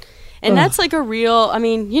 And that's like a real, I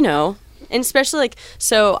mean, you know, and especially like,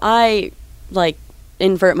 so I like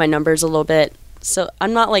invert my numbers a little bit. So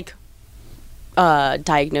I'm not like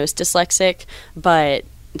diagnosed dyslexic, but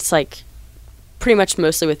it's like pretty much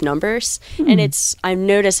mostly with numbers. And I've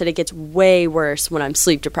noticed that it gets way worse when I'm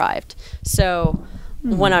sleep deprived. So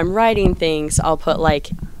when I'm writing things, I'll put like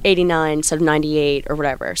 89 instead of 98 or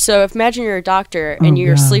whatever. So if imagine you're a doctor and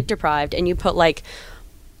you're sleep deprived and you put like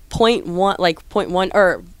 0.1, like 0.1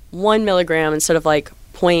 or 1 milligram instead of like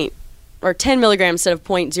 10 milligrams instead of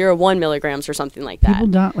 0.01 milligrams or something like that.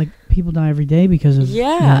 People die every day because of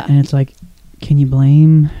yeah. And it's like, can you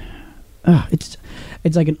blame? It's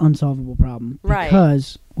like an unsolvable problem, right?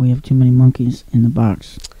 Because we have too many monkeys in the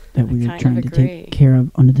box that we are trying to take care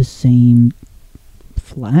of under the same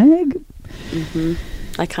flag. Mm-hmm.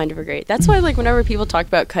 I kind of agree. That's why, like, whenever people talk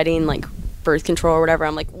about cutting like birth control or whatever,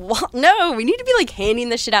 I'm like, well, no, we need to be like handing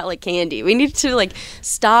this shit out like candy. We need to like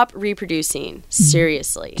stop reproducing.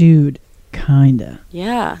 Seriously, dude. Kinda.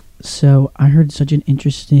 Yeah. So I heard such an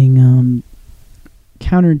interesting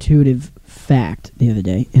counterintuitive fact the other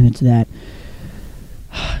day, and it's that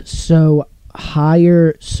so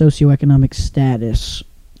higher socioeconomic status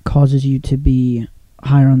causes you to be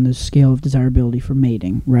higher on the scale of desirability for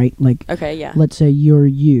mating, right? Like, okay, yeah. Let's say you're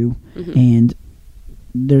you, and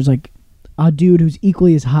there's like a dude who's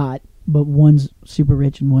equally as hot, but one's super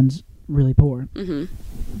rich and one's really poor. Mm-hmm.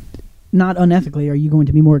 Not unethically, are you going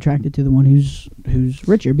to be more attracted to the one who's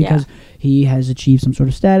richer because he has achieved some sort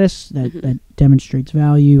of status that demonstrates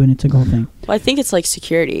value, and it's a whole thing. Well, I think it's like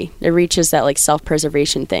security. It reaches that like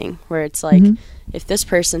self-preservation thing where it's like, if this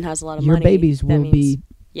person has a lot of your money, babies will be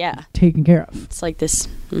taken care of. It's like this.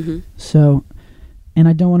 Mm-hmm. So, and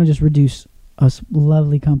I don't want to just reduce us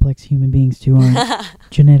lovely, complex human beings to our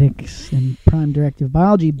genetics and prime directive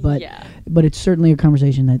biology, but it's certainly a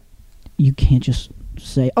conversation that you can't just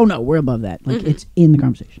say, oh no, we're above that. Like, it's in the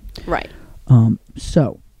conversation. Right.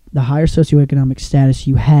 So the higher socioeconomic status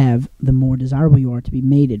you have, the more desirable you are to be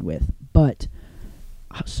mated with. But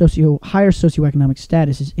higher socioeconomic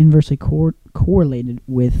status is inversely correlated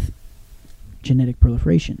with genetic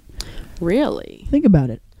proliferation. Really? Think about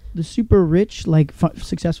it. The super rich, like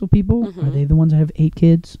successful people, are they the ones that have 8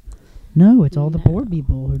 kids? No, it's all the poor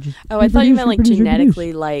people who just. Oh, I thought you meant like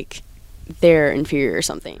genetically, like they're inferior or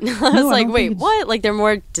something. I was like, wait, what? Like they're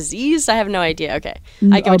more diseased? I have no idea. Okay,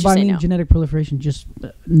 I get what you're saying now. Genetic proliferation, just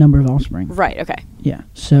number of offspring. Right. Okay. Yeah.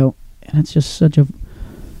 So, and it's just such a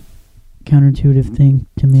counterintuitive thing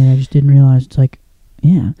to me. I just didn't realize. It's like,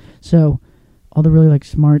 yeah. So, all the really like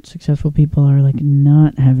smart, successful people are like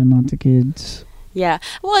not having lots of kids. Yeah.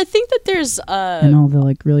 Well, I think that there's and all the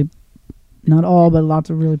like really, not all, but lots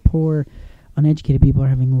of really poor, uneducated people are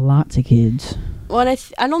having lots of kids. Well,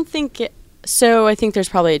 I don't think so. I think there's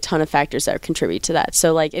probably a ton of factors that contribute to that.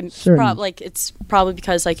 So like it's probably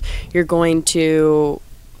because like you're going to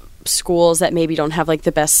schools that maybe don't have like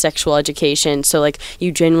the best sexual education, so like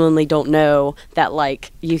you genuinely don't know that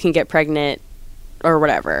like you can get pregnant or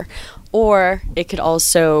whatever. Or it could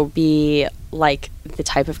also be like the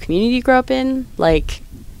type of community you grew up in, like,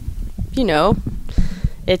 you know,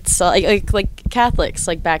 it's like Catholics,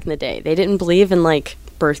 like back in the day, they didn't believe in like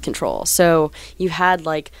birth control, so you had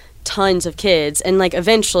like tons of kids, and like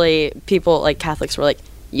eventually people like Catholics were like,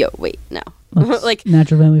 yo, wait, no. Like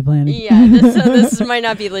natural family planning. Yeah, this might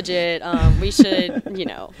not be legit. We should,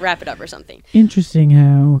 wrap it up or something. Interesting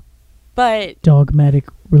how dogmatic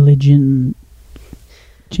religion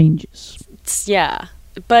changes. Yeah,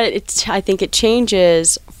 but I think it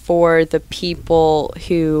changes for the people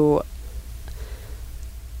who.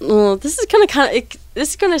 Well, this is gonna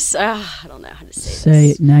I don't know how to say this. Say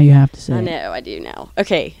it now. You have to say it. I know, I do now.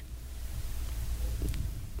 Okay.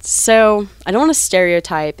 So, I don't want to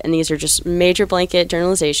stereotype, and these are just major blanket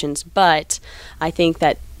generalizations, but I think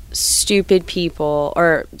that stupid people,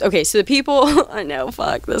 so the people, I know,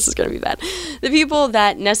 fuck, this is going to be bad. The people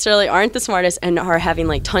that necessarily aren't the smartest and are having,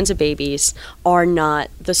 like, tons of babies are not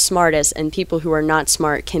the smartest, and people who are not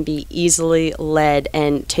smart can be easily led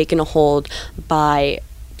and taken a hold by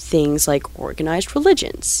things like organized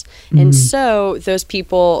religions. And so those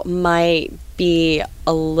people might be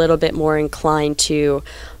a little bit more inclined to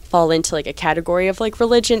fall into like a category of like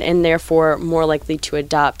religion, and therefore more likely to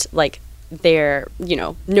adopt like their,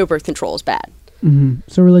 no birth control is bad.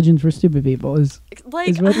 So religion for stupid people is what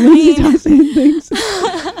Lindsey Tassin thinks.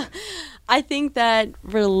 I think that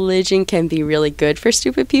religion can be really good for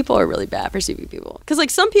stupid people or really bad for stupid people. Because like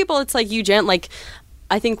some people, it's like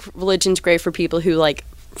I think religion's great for people who like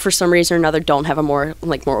for some reason or another don't have a more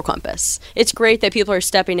like moral compass. It's great that people are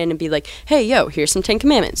stepping in and be like, hey, yo, here's some 10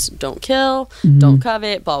 commandments. Don't kill, don't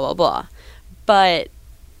covet, blah, blah, blah. But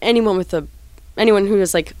anyone who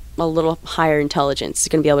has like a little higher intelligence is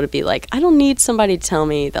going to be able to be like, I don't need somebody to tell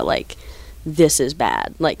me that like this is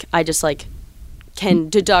bad. Like I just like can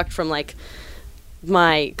deduct from like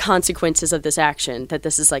my consequences of this action that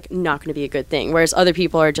this is like not going to be a good thing. Whereas other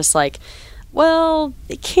people are just like, well,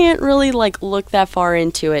 they can't really like look that far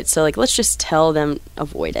into it, so like let's just tell them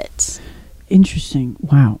avoid it. Interesting.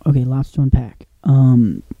 Wow. Okay, lots to unpack.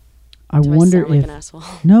 I Do wonder I sound like if an asshole?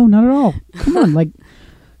 no, not at all. Come on, like,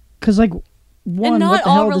 because like one, not what the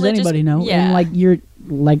all hell does religious- anybody know? yeah. And like you're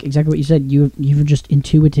like exactly what you said. You're just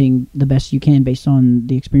intuiting the best you can based on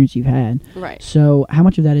the experience you've had. Right. So how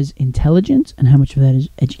much of that is intelligence and how much of that is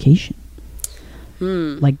education?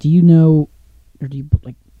 Like, do you know, or do you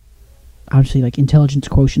like? Obviously, like intelligence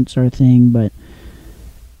quotients are a thing, but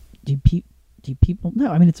do people?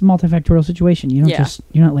 No, I mean it's a multifactorial situation. You don't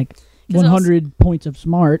you're not like 100 points of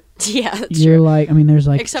smart. Yeah, that's You're true. like, I mean, there's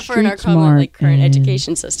like Except for in our street smart like current and-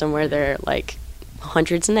 education system where they're like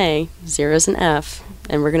hundreds an A, zeros an F,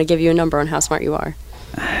 and we're going to give you a number on how smart you are.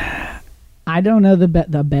 I don't know the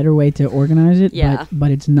better way to organize it, Yeah.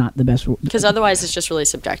 but it's not the best. Because otherwise it's just really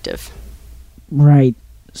subjective. Right.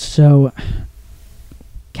 So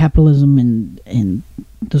capitalism and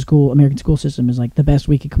the American school system is like the best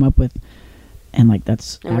we could come up with, and like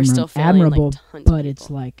that's And we're still failing, like, admirable, tons of but it's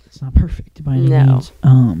people. like it's not perfect by any No.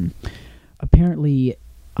 means. Apparently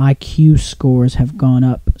IQ scores have gone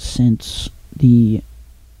up since the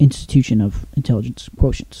institution of intelligence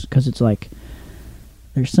quotients, because it's like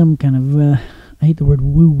there's some kind of I hate the word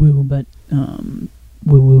woo-woo, but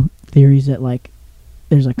woo-woo theories that like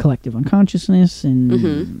there's a collective unconsciousness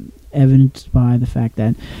and evidenced by the fact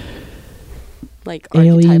that Like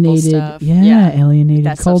archetypal alienated stuff. alienated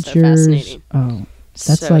That stuff's so cultures. fascinating. Oh,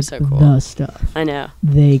 that's like so cool. the stuff. I know.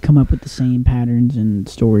 They come up with the same patterns and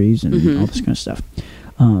stories and all this kind of stuff.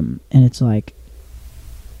 And it's like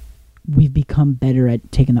we've become better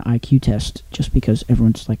at taking the IQ test just because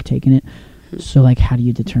everyone's like taking it. So like how do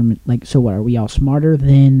you determine, like, so what, are we all smarter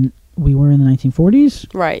than we were in the 1940s?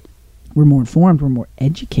 Right. We're more informed, we're more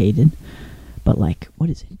educated, but like what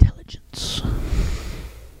is intelligence?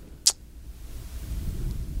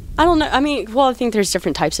 I don't know. I mean, well, I think there's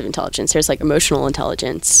different types of intelligence. There's like emotional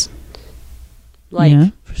intelligence. Like, yeah,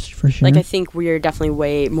 for sure. like I think we're definitely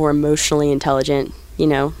way more emotionally intelligent. You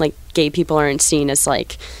know, like gay people aren't seen as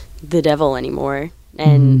like the devil anymore,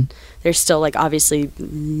 and there's still like obviously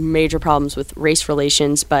major problems with race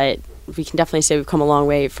relations, but we can definitely say we've come a long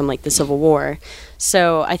way from like the Civil War.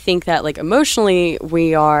 So I think that like emotionally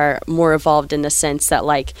we are more evolved in the sense that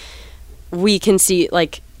like we can see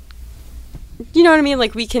like, you know what I mean?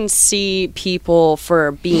 Like we can see people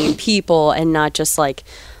for being people and not just like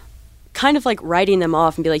kind of like writing them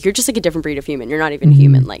off and be like, you're just like a different breed of human. You're not even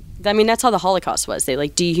human. Like, I mean, that's how the Holocaust was. They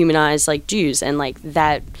like dehumanized like Jews, and like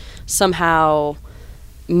that somehow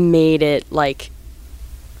made it like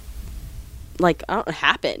I don't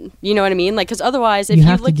happen. You know what I mean? Like, because otherwise, if you you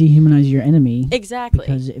have like, to dehumanize your enemy. exactly.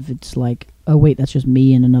 Because if it's like, oh wait, that's just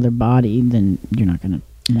me in another body, then you're not gonna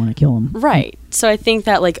want to kill him. Right. So I think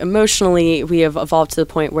that like emotionally we have evolved to the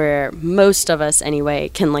point where most of us anyway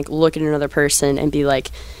can like look at another person and be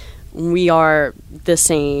like, we are the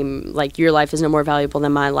same, like your life is no more valuable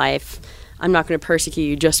than my life. I'm not going to persecute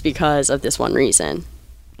you just because of this one reason.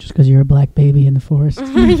 Just because you're a black baby in the forest. In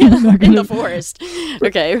the forest.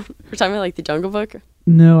 Okay. We're talking about like the Jungle Book.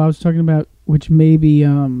 No, I was talking about which maybe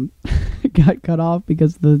got cut off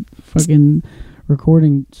because the fucking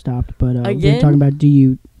recording stopped. But we were Again? talking about do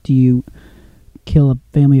you kill a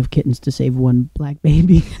family of kittens to save one black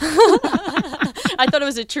baby? I thought it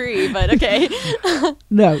was a tree, but okay.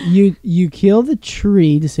 No, you kill the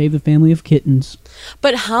tree to save the family of kittens.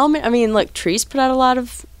 But how many, I mean, look, trees put out a lot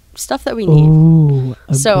of stuff that we need. Oh,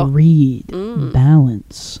 So- agreed.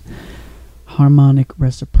 Balance, harmonic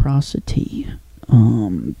reciprocity,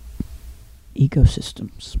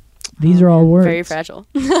 ecosystems. These are all words. Very fragile.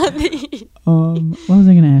 What was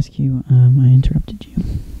I going to ask you? I interrupted you.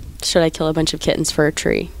 Should I kill a bunch of kittens for a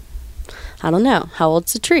tree? I don't know. How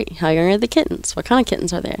old's the tree? How young are the kittens? What kind of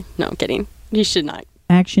kittens are there? No, I'm kidding. You should not.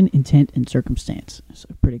 Action, intent, and circumstance. It's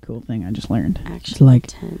a pretty cool thing I just learned. Action, It's like,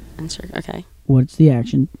 intent, and okay. what's the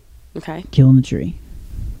action? Okay. Killing the tree.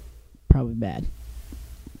 Probably bad.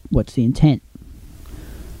 What's the intent?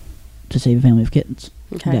 To save a family of kittens.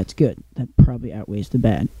 Okay. That's good. That probably outweighs the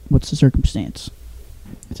bad. What's the circumstance?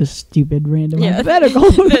 It's a stupid random hypothetical.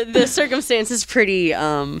 the circumstance is pretty,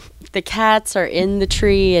 the cats are in the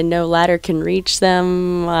tree and no ladder can reach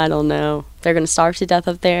them. I don't know. They're going to starve to death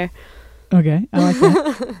up there. Okay, I like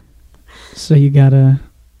that. So you gotta...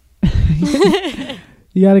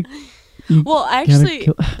 Well, actually,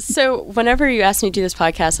 kill- so whenever you asked me to do this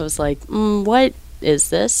podcast, I was like, what is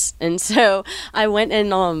this? And so I went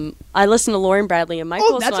and I listened to Lauren Bradley and Michael.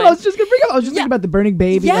 Oh, that's what I was just gonna bring up. I was just thinking about the burning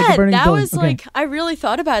baby. Yeah, like the burning that building. was Okay. like, I really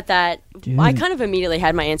thought about that. Dude. I kind of immediately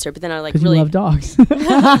had my answer, but then I like 'Cause really you love dogs.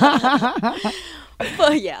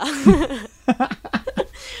 Well, yeah.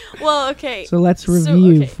 Well, okay. So let's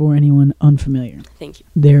review okay. for anyone unfamiliar. Thank you.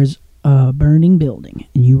 There's a burning building,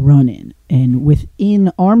 and you run in, and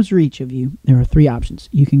within arm's reach of you, there are 3 options.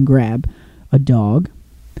 You can grab a dog,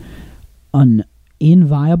 an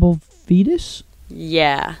inviable fetus,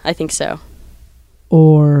 Yeah, I think so.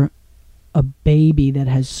 or a baby that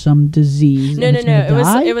has some disease. No. and it's gonna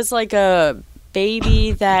die? It was like a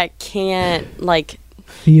baby that can't like.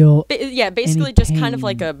 Feel Basically any just kind of pain.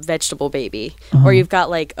 like a vegetable baby, Uh-huh. or you've got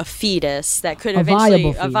like a fetus that could A eventually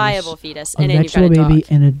viable a viable fetus, a and then you've got vegetable a baby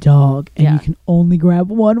dog. and a dog, and Yeah. you can only grab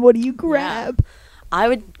one. What do you grab? I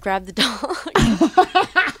would grab the dog.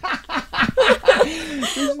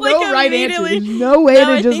 There's Like, no right answer. immediately. There's no way to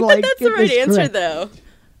I just think like that's get the right this answer, correct. though.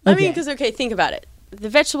 I mean, Okay. because think about it. The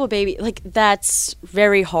vegetable baby, like that's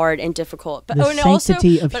very hard and difficult. But The and also,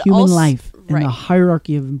 sanctity of but human also- life and right, the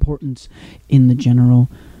hierarchy of importance in the general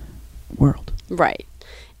world. right,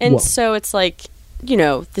 and Whoa. so it's like.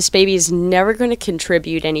 This baby is never going to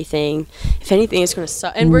contribute anything. If anything, it's going to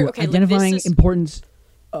suck. And Ooh, we're okay. identifying Like, this is, importance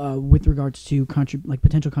with regards to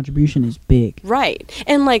potential contribution is big. right,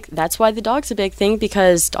 and like that's why the dog's a big thing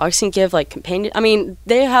because dogs can give like companion. I mean,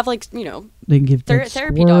 they have like They can give dead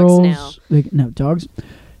therapy dogs squirrels. No, dogs.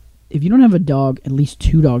 If you don't have a dog, at least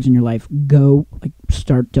 2 dogs in your life, go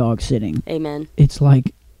start dog sitting. amen. It's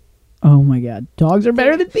like, oh my god, dogs are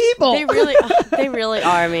better than people. They really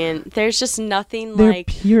are, man. There's just nothing They're like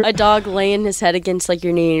pure- a dog laying his head against like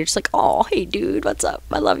your knee and you're just like, oh, hey dude, what's up?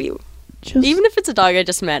 I love you. Just, Even if it's a dog I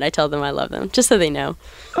just met, I tell them I love them, just so they know.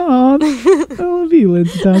 oh, I love you,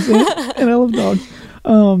 Lindsey Tassin, and I love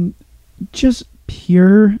dogs. Just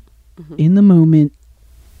pure, in the moment,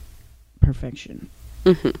 perfection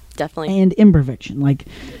Definitely. and imperfection. Like,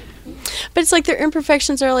 But it's like their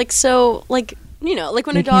imperfections are like so like like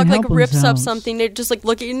when They a dog can't like help rips up themselves. something, they just like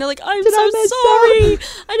look at you and they're like, I'm Did I so mess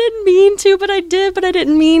sorry. I didn't mean to, but I did, but I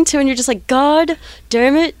didn't mean to. And you're just like, God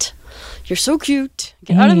damn it. You're so cute.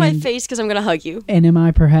 Get out of my And- face because I'm going to hug you. and am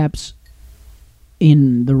I perhaps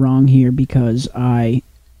in the wrong here because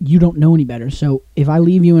you don't know any better? So if I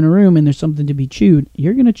leave you in a room and there's something to be chewed,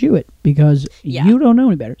 you're gonna chew it because Yeah. you don't know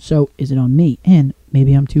any better. So is it on me? And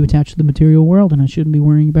maybe I'm too attached to the material world and I shouldn't be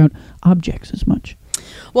worrying about objects as much.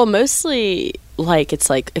 Well, mostly like it's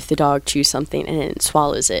like if the dog chews something and then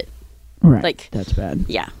swallows it. Right. Like- That's bad.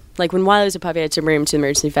 Yeah. Like when Wiley was a puppy, I had to bring him to the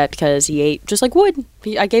emergency vet because he ate just like wood.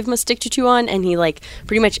 I gave him a stick to chew on and he like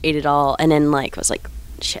pretty much ate it all and then like was like,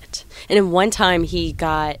 shit. And then one time he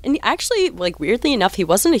got, and actually like weirdly enough, he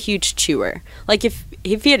wasn't a huge chewer. Like if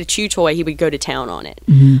he had a chew toy, he would go to town on it.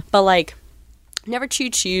 But like never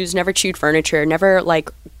chewed shoes, never chewed furniture, never like,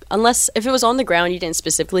 unless if it was on the ground, you didn't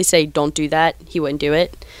specifically say don't do that, he wouldn't do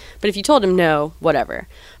it. But if you told him no, whatever.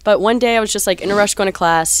 But one day I was just like in a rush going to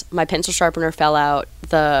class, my pencil sharpener fell out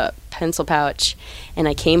the pencil pouch, and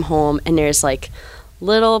I came home and there's like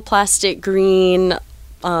little plastic green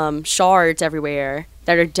shards everywhere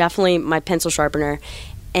that are definitely my pencil sharpener,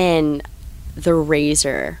 and the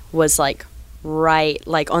razor was like right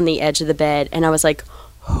like on the edge of the bed, and I was like,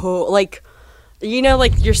 oh, like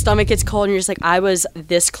like your stomach gets cold and you're just like, I was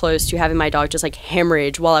this close to having my dog just like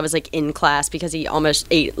hemorrhage while I was like in class because he almost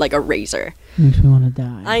ate like a razor. Makes me want to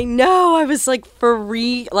die. I know. I was like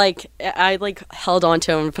like I like held on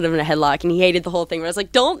to him and put him in a headlock and he hated the whole thing. But I was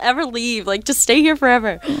like, don't ever leave. Like just stay here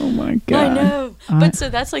forever. Oh my god. I know. But so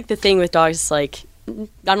that's like the thing with dogs. It's like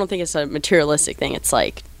I don't think it's a materialistic thing. It's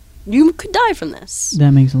like you could die from this. That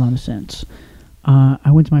makes a lot of sense. I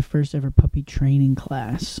went to my first ever puppy training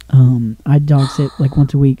class. I dog sit like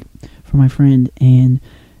once a week for my friend, and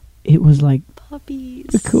it was like Puppies.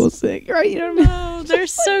 the coolest thing, right? You know what I mean? Oh, they're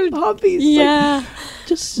so Puppies. yeah.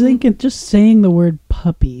 Like, just saying the word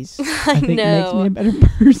puppies, I think makes me a better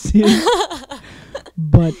person.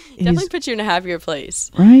 But it Definitely is, put you in a happier place.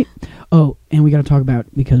 right? Oh, and we got to talk about,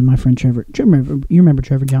 because my friend Trevor, you remember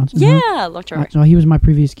Trevor Johnson? Yeah, huh? I love Trevor. So he was my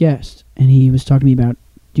previous guest, and he was talking to me about,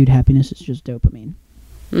 dude, happiness is just dopamine.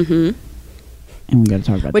 Mm-hmm. And we got to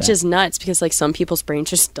talk about Which that. is nuts because like some people's brain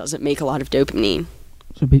just doesn't make a lot of dopamine.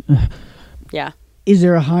 So, Yeah. is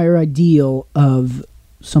there a higher ideal of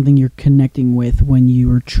something you're connecting with when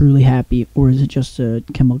you are truly happy, or is it just a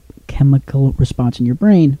chemical response in your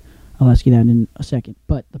brain? I'll ask you that in a second.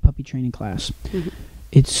 But the puppy training class,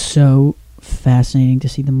 it's so fascinating to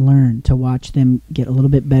see them learn, to watch them get a little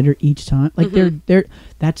bit better each time. Like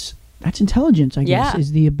that's intelligence, I guess, Yeah.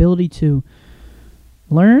 is the ability to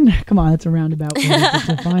learn. Come on, that's a roundabout way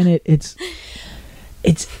to define it. It's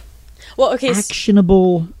Well, okay.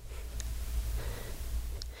 actionable.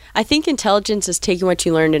 I think intelligence is taking what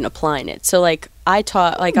you learned and applying it. So like I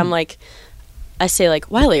taught, like I say like,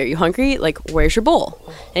 Wiley, are you hungry? Like, where's your bowl?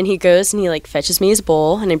 And he goes and he like fetches me his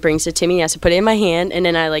bowl and he brings it to me. He has to put it in my hand and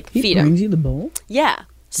then I like He feed him. brings you the bowl. Yeah.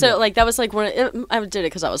 So, like, that was, like, I did it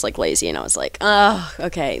because I was, like, lazy, and I was like, oh,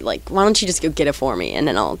 okay, like, why don't you just go get it for me, and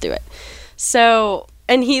then I'll do it. So,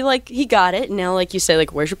 and he got it, and now, like, you say,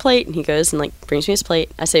 like, where's your plate? And he goes and, like, brings me his plate.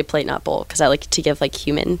 I say plate, not bowl, because I like to give, like,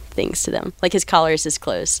 human things to them. Like, his collar is his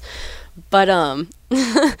clothes. But,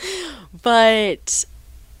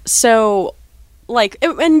 so, like,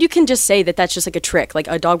 and you can just say that that's just, like, a trick. Like,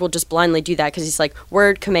 a dog will just blindly do that because he's like,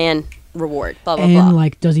 word, command, reward, blah blah blah. And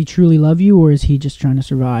like, does he truly love you, or is he just trying to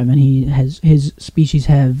survive? And his species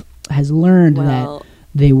has learned that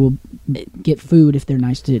they will get food if they're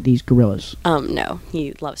nice to these gorillas. No,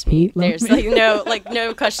 he loves me. There's like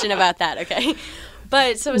no question about that. Okay,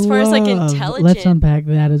 but so as far as like intelligence, let's unpack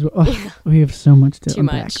that as well. Oh, we have so much to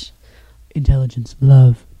unpack. Much Intelligence,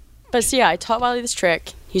 love. But so yeah, I taught Wiley this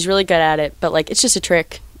trick. He's really good at it, but like it's just a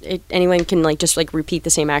trick. Anyone can like just like repeat the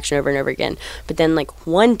same action over and over again. But then like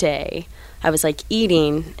one day I was like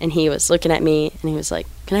eating and he was looking at me and he was like,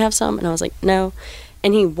 can I have some? And I was like, no.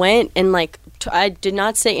 And he went and like I did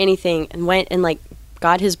not say anything and went and like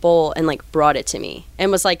got his bowl and like brought it to me and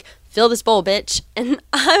was like, fill this bowl, bitch. And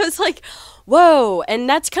I was like, whoa. And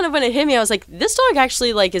that's kind of when it hit me. I was like, this dog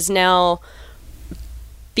actually like is now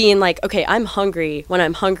being like, okay, I'm hungry. When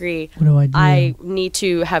I'm hungry, what do I do? I need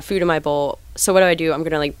to have food in my bowl. So what do? I'm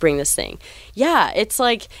going to like bring this thing. Yeah, it's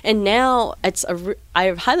like, and now I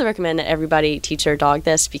highly recommend that everybody teach their dog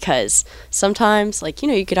this because sometimes like, you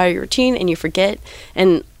know, you get out of your routine and you forget.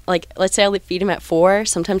 And like, let's say I feed him at 4,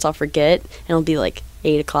 sometimes I'll forget and it'll be like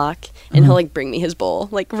 8 o'clock and he'll like bring me his bowl,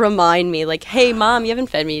 like remind me like, hey mom, you haven't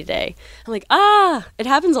fed me today. I'm like, it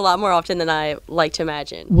happens a lot more often than I like to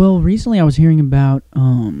imagine. Well, recently I was hearing about,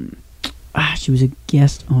 she was a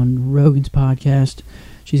guest on Rogan's podcast.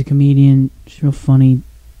 She's a comedian. She's real funny.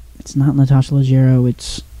 It's not Natasha Leggero.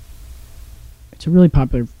 It's a really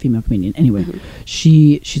popular female comedian. Anyway,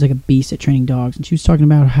 she's like a beast at training dogs, and she was talking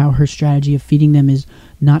about how her strategy of feeding them is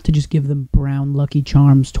not to just give them brown Lucky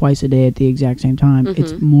Charms twice a day at the exact same time.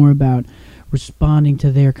 It's more about responding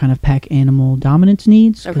to their kind of pack animal dominance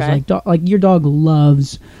needs. Because like your dog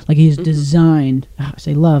loves, like he is designed. I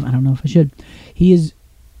say love. I don't know if I should. He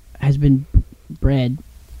has been bred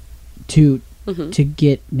to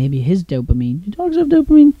get maybe his dopamine. Do dogs have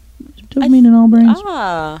dopamine? Dopamine in all brains?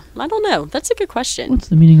 I don't know. That's a good question. What's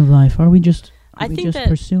the meaning of life? Are we just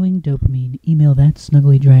pursuing dopamine? Email that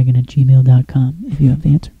snugglydragon@gmail.com if you have the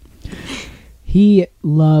answer. He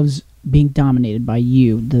loves being dominated by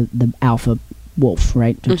you, the alpha wolf,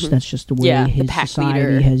 right? That's just the way his the pack society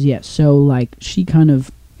leader has. Yeah. So like she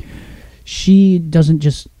doesn't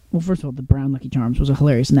just. Well, first of all, the brown Lucky Charms was a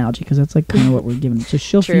hilarious analogy because that's like kind of what we're giving them. So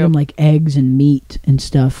she'll feed them like eggs and meat and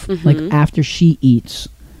stuff like after she eats.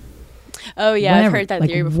 Oh yeah, whenever, I've heard that like,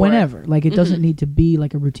 theory before. Whenever, like it doesn't need to be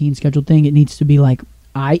like a routine scheduled thing. It needs to be like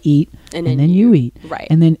I eat and then you eat, right?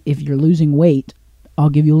 And then if you're losing weight, I'll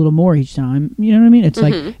give you a little more each time. You know what I mean? It's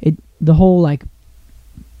like the whole like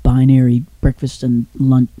binary breakfast and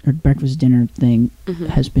lunch or breakfast dinner thing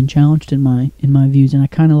has been challenged in my views, and I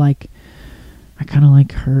kind of like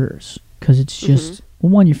hers because it's just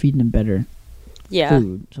well, one, you're feeding them better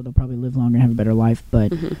food, so they'll probably live longer and have a better life.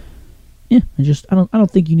 But yeah, I don't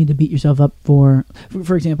think you need to beat yourself up for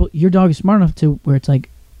example, your dog is smart enough to where it's like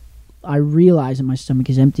I realize that my stomach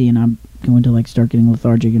is empty and I'm going to like start getting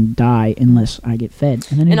lethargic and die unless I get fed.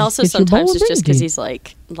 And also sometimes it's just because he's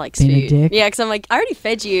like likes food. Yeah, because I'm like, I already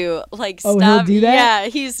fed you. Like, stop. He'll do that? Yeah,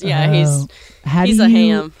 he's a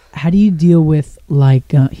ham. How do you deal with like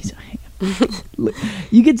he's a ham?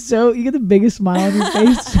 you get the biggest smile on your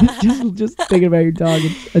face just thinking about your dog.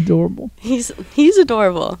 It's adorable. He's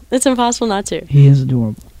adorable. It's impossible not to. He is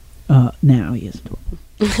adorable. Now he is adorable.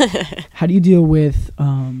 How do you deal with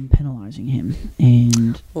penalizing him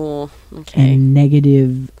and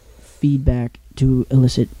negative feedback to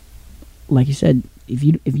elicit, like you said, if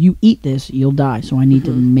you eat this, you'll die. So I need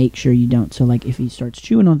to make sure you don't. So like if he starts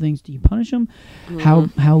chewing on things, do you punish him?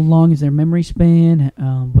 How long is their memory span?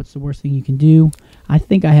 What's the worst thing you can do? I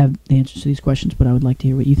think I have the answers to these questions, but I would like to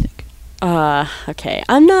hear what you think. Okay.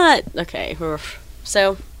 I'm not okay.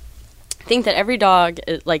 So I think that every dog's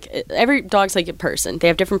like a person. They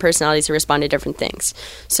have different personalities that respond to different things.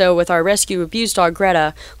 So with our rescue abused dog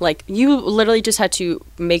Greta, like you literally just had to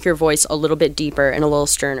make your voice a little bit deeper and a little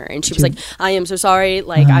sterner. And she was like, I am so sorry.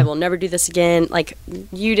 Like I will never do this again. Like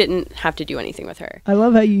you didn't have to do anything with her. I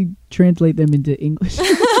love how you translate them into English.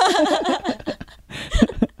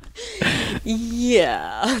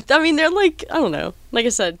 Yeah. I mean, they're like, I don't know. Like I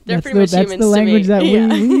said, they're pretty much humans to me. That's the language that we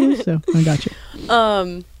use. So I got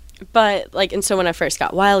you. But like, and so when I first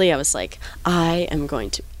got Wiley, I was like, I am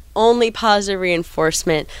going to only positive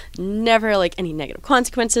reinforcement, never like any negative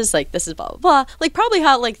consequences, like this is blah blah blah, like probably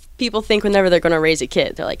how like people think whenever they're gonna raise a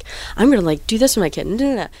kid, they're like, I'm gonna like do this with my kid, and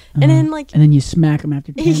then like, and then you smack them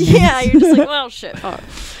after 10 minutes. yeah, you're just like, well, shit. Oh.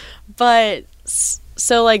 But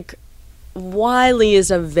so like Wiley is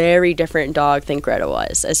a very different dog than Greta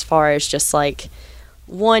was, as far as just like,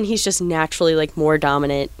 one, he's just naturally like more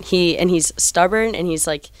dominant, he's stubborn, and he's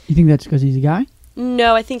like, you think that's because he's a guy?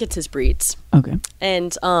 No, I think it's his breeds. Okay.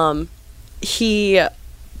 And he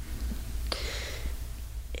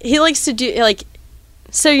likes to do like,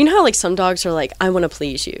 so you know how like some dogs are like, I want to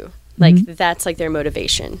please you, like that's like their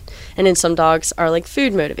motivation, and then some dogs are like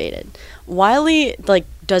food motivated. Wiley like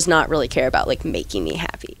does not really care about like making me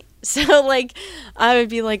happy. So like I would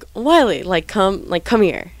be like, Wiley, like come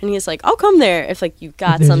here, and he's like, I'll come there if like you've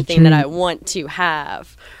got something that I want to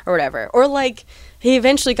have or whatever. Or like he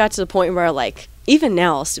eventually got to the point where like, even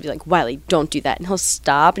now I'll still be like, Wiley, don't do that, and he'll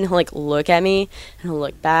stop and he'll like look at me and he'll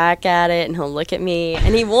look back at it and he'll look at me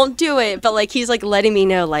and he won't do it, but like he's like letting me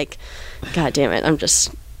know like, God damn it,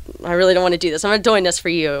 I really don't want to do this. I'm not doing this for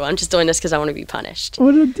you. I'm just doing this because I want to be punished.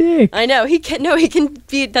 What a dick. I know. He can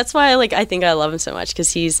be. That's why I think I love him so much,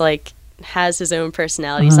 because he's like has his own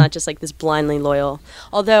personality. He's not just like this blindly loyal.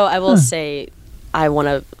 Although I will say, I want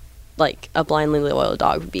to like a blindly loyal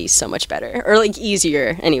dog would be so much better, or like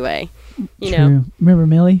easier anyway. You know. Remember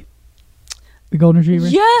Millie, the golden retriever?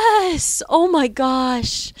 Yes. Oh my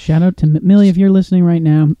gosh. Shout out to Millie if you're listening right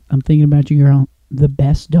now. I'm thinking about you, girl. The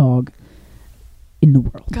best dog in the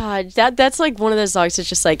world. God, that's like one of those dogs that's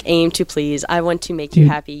just like aim to please. I want to make you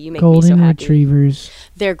happy. You make me so golden happy. retrievers.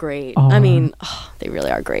 They're great. I mean, they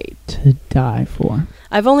really are great. To die for.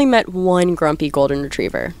 I've only met one grumpy golden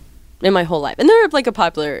retriever in my whole life, and they're like a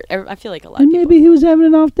popular. I feel like a lot. And of people. maybe he was having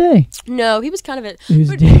an off day. No, he was kind of a. He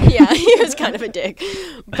was a dick. Yeah, he was kind of a dick.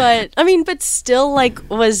 But I mean, but still, like,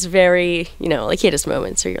 was very. You know, like he had his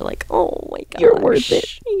moments where you're like, oh my god, you're worth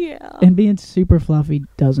it. Yeah. And being super fluffy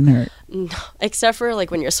doesn't hurt. No, except for like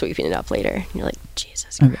when you're sweeping it up later, you're like,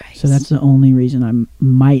 Jesus Christ. Okay, so that's the only reason I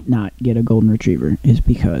might not get a golden retriever, is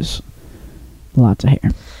because lots of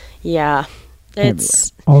hair. Yeah,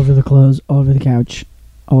 it's everywhere. All over the clothes, all over the couch,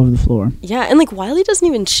 all over the floor. Yeah, and like Wiley doesn't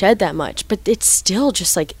even shed that much, but it's still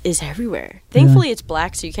just like is everywhere. Thankfully, it's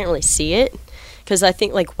black, so you can't really see it. Because I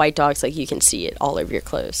think like white dogs, like you can see it all over your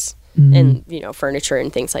clothes and furniture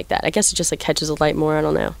and things like that. I guess it just like catches the light more. I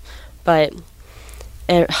don't know, but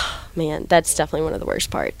man, that's definitely one of the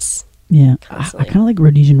worst parts. Yeah, I kind of like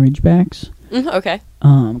Rhodesian Ridgebacks. Okay.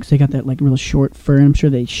 Because they got that like real short fur, and I'm sure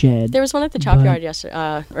they shed. There was one at the chop yard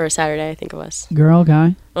yesterday, or Saturday, I think it was. Girl,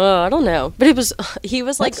 guy? Oh, I don't know, but he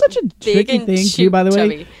was like such a big tricky and thing too. By the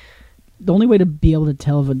way, the only way to be able to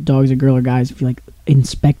tell if a dog's a girl or guy is if you like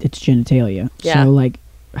inspect its genitalia. Yeah. So like,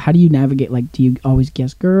 how do you navigate? Like, do you always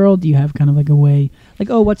guess girl? Do you have kind of like a way? Like,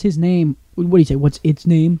 oh, what's his name? What do you say? What's its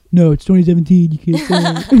name? No, it's 2017. You can't say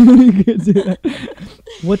that. You can't say that.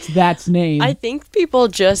 What's that's name? I think people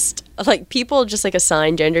just like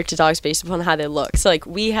assign gender to dogs based upon how they look. So like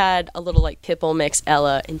we had a little like pit bull mix,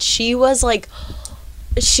 Ella, and she was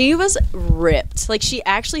ripped. Like she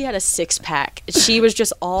actually had a 6-pack. She was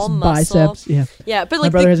just all muscle. Biceps, yeah. Yeah, but my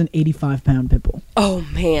like brother has an 85-pound pit bull. Oh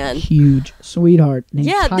man. Huge sweetheart named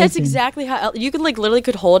Yeah, Tyson. that's exactly how you could like literally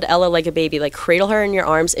could hold Ella like a baby, like cradle her in your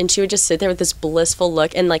arms, and she would just sit there with this blissful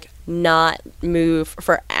look and like not move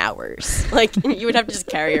for hours. Like you would have to just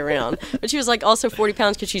carry her around. But she was like also 40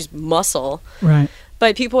 pounds because she's muscle. Right.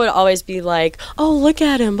 But people would always be like, "Oh, look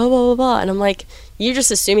at him," blah blah blah blah, and I'm like, "You're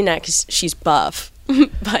just assuming that because she's buff."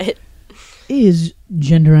 But is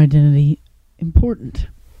gender identity important?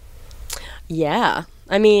 Yeah,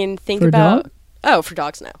 I mean, think for about a dog? Oh, for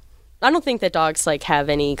dogs, no. I don't think that dogs like have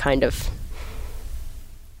any kind of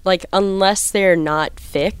like unless they're not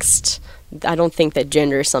fixed. I don't think that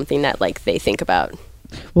gender is something that like they think about.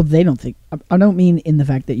 Well, they don't think. I don't mean in the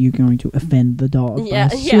fact that you're going to offend the dog. Yeah,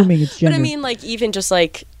 by assuming it's gender. But I mean, like even just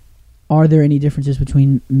like, are there any differences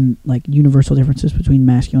between like universal differences between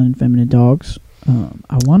masculine and feminine dogs?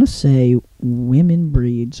 I want to say women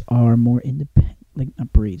breeds are more independent. Like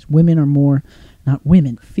not breeds. Women are more, not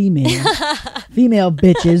women. Female. Female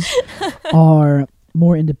bitches are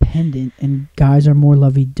more independent, and guys are more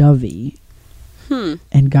lovey-dovey.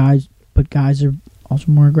 And guys are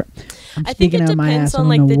also more aggressive. I think it depends on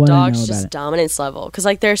like the dog's just dominance level, because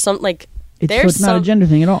like there's some like so it's not a gender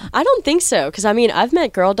thing at all. I don't think so, because I mean I've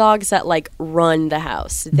met girl dogs that like run the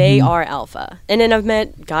house. They are alpha, and then I've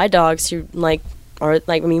met guy dogs who like are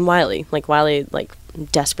like Wiley like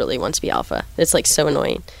desperately wants to be alpha. It's like so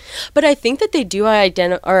annoying, but I think that they do I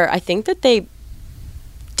think that they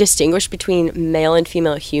distinguish between male and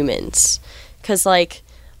female humans, because like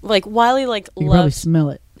like Wiley like You probably loves. smell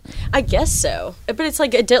it. I guess so, but it's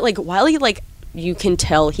like like Wiley like. You can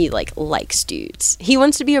tell he like likes dudes. He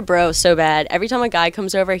wants to be a bro so bad. Every time a guy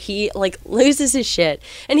comes over, he like loses his shit.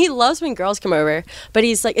 And he loves when girls come over, but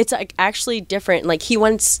he's like, it's like actually different. Like he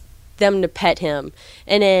wants them to pet him.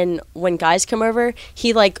 And then when guys come over,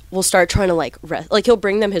 he like will start trying to like like he'll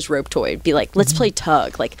bring them his rope toy, be like, let's play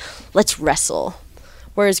tug, like let's wrestle.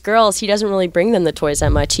 Whereas girls, he doesn't really bring them the toys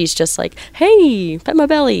that much. He's just like, hey, pet my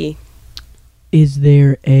belly. Is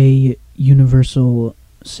there a universal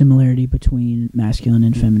similarity between masculine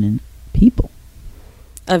and feminine people?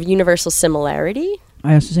 Of universal similarity?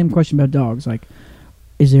 I asked the same question about dogs. Like,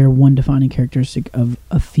 is there one defining characteristic of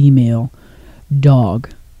a female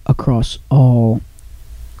dog across all,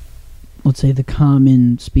 let's say, the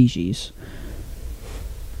common species?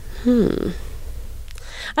 I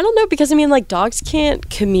don't know, because I mean, like, dogs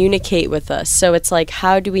can't communicate with us. So it's like,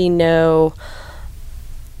 how do we know,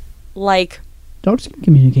 like... Dogs can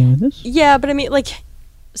communicate with us. Yeah, but I mean, like...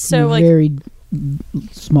 So like very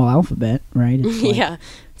small alphabet, right? It's like, yeah,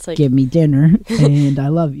 it's like give me dinner and I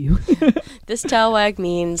love you. This tail wag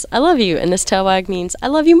means I love you, and this tail wag means I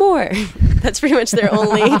love you more. That's pretty much their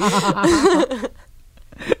only.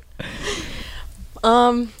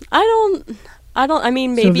 I don't. I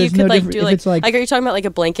mean, maybe So you could like different- do if like, it's like are you talking about like a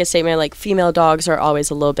blanket statement? Like female dogs are always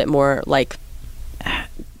a little bit more like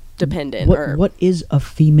dependent. What is a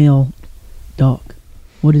female dog?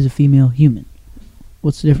 What is a female human?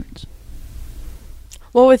 What's the difference?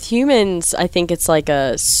 Well, with humans, I think it's like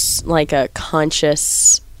a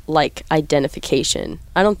conscious like identification.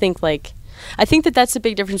 I don't think like I think that's the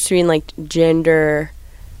big difference between like gender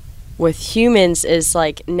with humans is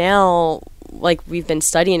like now like we've been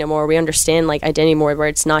studying it more, we understand like identity more, where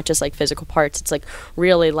it's not just like physical parts, it's like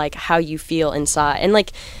really like how you feel inside. And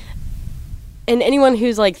like and anyone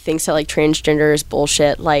who's like thinks that like transgender is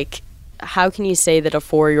bullshit, like how can you say that a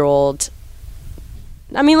 4-year-old,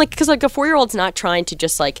 I mean, like, because, like, a 4-year-old's not trying to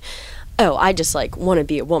just, like, oh, I just, like, want to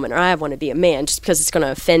be a woman or I want to be a man just because it's going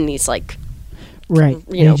to offend these, like, right,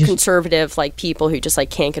 you know, conservative, like, people who just, like,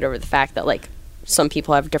 can't get over the fact that, like, some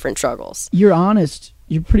people have different struggles. You're honest.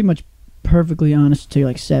 You're pretty much perfectly honest until you're,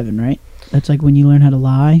 like, 7, right? That's, like, when you learn how to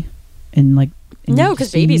lie and, like... And no,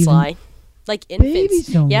 because babies lie. Like, infants. Babies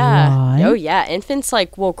don't lie. Oh, yeah. Infants,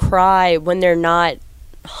 like, will cry when they're not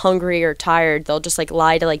hungry or tired. They'll just like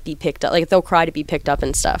lie to like be picked up, like they'll cry to be picked up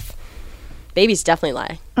and stuff. Babies definitely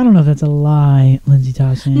lie. I don't know if that's a lie, Lindsey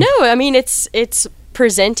Tassin. No, I mean it's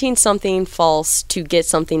presenting something false to get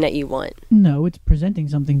something that you want. No, it's presenting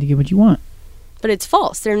something to get what you want. But it's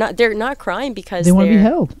false. They're not crying because they want to be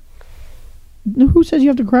held. No, who says you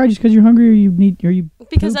have to cry just because you're hungry or you need or you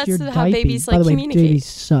because pooped that's your how diaper? babies like By the way, communicate. Babies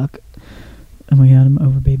suck. Oh my god, I'm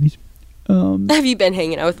over babies. Have you been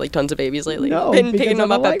hanging out with like tons of babies lately? No, been picking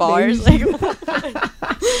them up at bars. I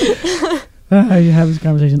have this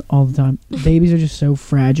conversation all the time. Babies are just so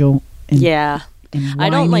fragile. And, yeah, and I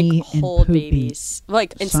don't like and hold poopy. babies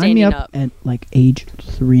like and Sign standing me up at like age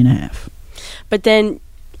 3.5. But then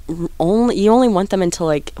you only want them until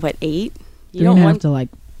like what 8? You 3.5 want to like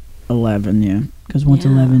 11, yeah. Because once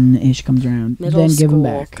 11-ish comes around, middle then school, give them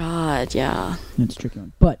back. God, yeah. That's a tricky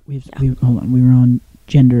one. But hold on. We were on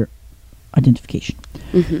gender identification.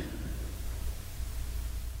 Mm-hmm.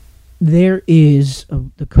 There is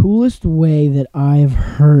the coolest way that I've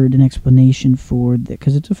heard an explanation for that,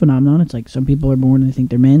 because it's a phenomenon. It's like some people are born and they think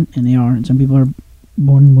they're men, and they are, and some people are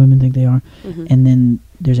born and women think they are, and then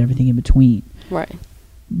there's everything in between. Right.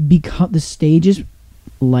 Because the stages,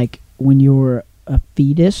 like when you're a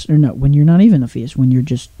fetus, or no, when you're not even a fetus, when you're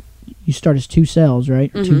just, you start as 2 cells, right?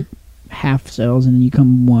 Or 2 half cells, and then you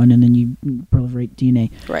come 1, and then you proliferate DNA.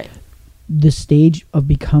 Right. The stage of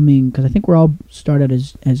becoming, because I think we're all started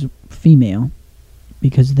as female,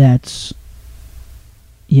 because that's,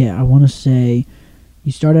 I want to say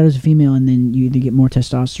you start out as a female and then you either get more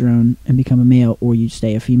testosterone and become a male, or you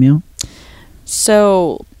stay a female.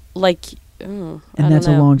 So like and that's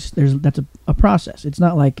a process. It's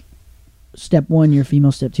not like step 1 you're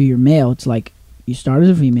female, step 2 you're male. It's like you start as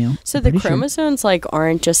a female. So the chromosomes like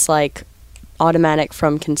aren't just like automatic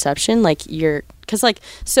from conception, like you're, because like,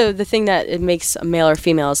 so the thing that it makes a male or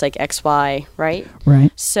female is like XY, right?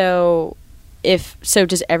 Right. So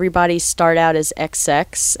does everybody start out as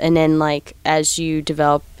XX, and then like as you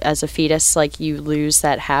develop as a fetus, like you lose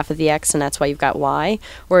that half of the X and that's why you've got Y?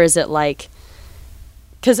 Or is it like,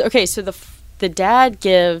 because okay, so the dad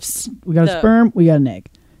gives, we got a sperm, we got an egg.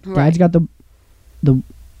 Right. Dad's got the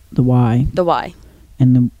Y. The Y.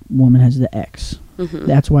 And the woman has the X. Mm-hmm.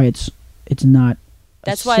 That's why it's not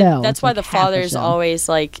that's a why cell. that's it's why like the fathers always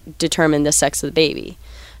like determine the sex of the baby.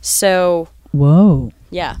 So whoa.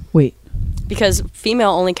 Yeah. Wait. Because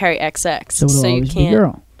female only carry XX. So it'll you always can't. be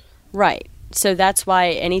girl. Right. So that's why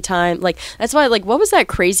anytime, like, that's why, like, what was that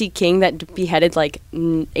crazy king that beheaded, like,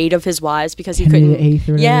 8 of his wives because he Henry couldn't. the Eighth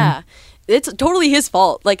or whatever? Yeah. It's totally his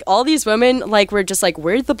fault. Like, all these women, like, were just like,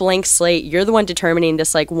 we're the blank slate. You're the one determining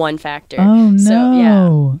this, like, one factor. Oh, no. So,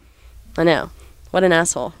 yeah. I know. What an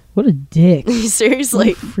asshole. What a dick.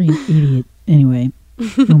 Seriously. What a freaking idiot. Anyway.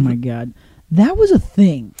 Oh, my God. That was a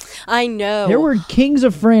thing. I know. There were kings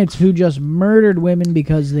of France who just murdered women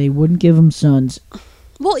because they wouldn't give them sons.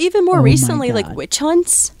 Well, even more Oh, my recently, like, God. witch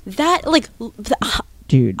hunts. That, like,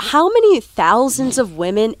 Dude. how many thousands of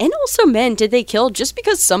women and also men did they kill just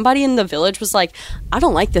because somebody in the village was like, I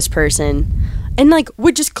don't like this person, and like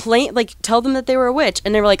would just claim, like, tell them that they were a witch,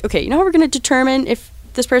 and they were like, okay, you know how we're going to determine if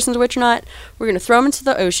this person's a witch or not? We're going to throw them into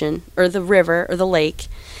the ocean or the river or the lake,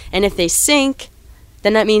 and if they sink,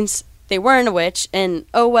 then that means they weren't a witch, and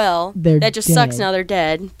oh well, They're that just sucks, dead. now they're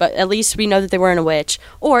dead, but at least we know that they weren't a witch.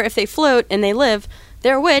 Or if they float and they live,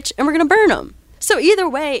 they're a witch, and we're going to burn them. So either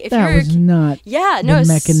way, if That you're was not yeah, the no,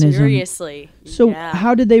 mechanism. seriously. So yeah.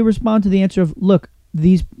 how did they respond to the answer of, look,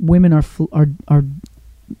 these women are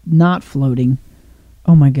not floating?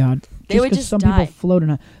 Oh my God! They would 'cause just some die. people float or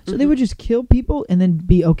not. So they would just kill people and then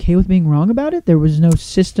be okay with being wrong about it. There was no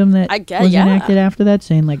system that I guess, was yeah. enacted after that,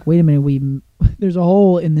 saying like, wait a minute, there's a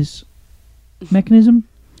hole in this mechanism.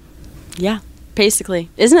 Yeah, basically.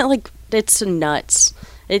 Isn't it like, it's nuts?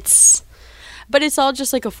 But it's all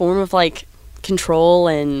just like a form of like control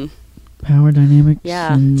and Power dynamics.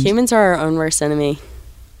 yeah. and- Humans are our own worst enemy.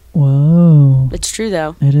 Whoa. It's true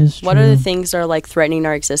though. It is true. What are the things that are like threatening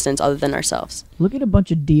our existence other than ourselves? Look at a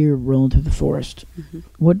bunch of deer rolling through the forest. Mm-hmm.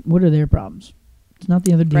 What are their problems? It's not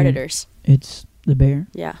the other deer. Predators. It's the bear.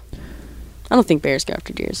 Yeah. I don't think bears go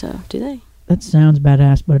after deer, so do they? That sounds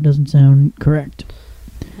badass, but it doesn't sound correct.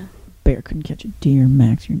 Yeah. Bear couldn't catch a deer,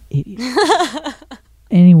 Max. You're an idiot.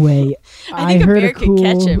 Anyway, I think a heard bear cool. could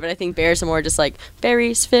catch it, but I think bears are more just like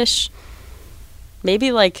berries, fish.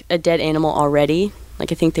 Maybe like a dead animal already.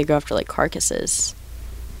 Like I think they go after like carcasses.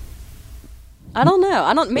 I don't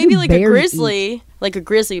know. Maybe do like a bears grizzly. Like a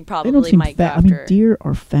grizzly They don't probably seem might go fast. I mean, after. deer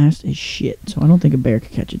are fast as shit, so I don't think a bear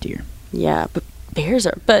could catch a deer. Yeah, but bears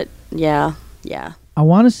are. But yeah. I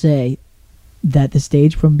want to say that the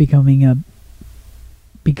stage from becoming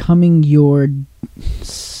your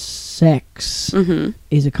sex Mm-hmm.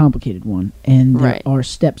 is a complicated one, and there Right. are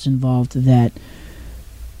steps involved that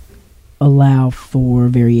allow for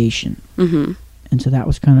variation. Mm-hmm. And so that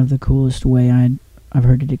was kind of the coolest way I've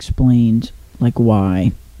heard it explained, like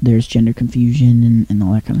why there's gender confusion and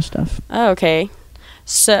all that kind of stuff. Oh, okay.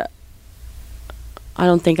 So I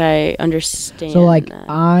don't think I understand. So like that.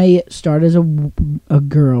 I started as a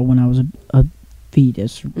girl when I was a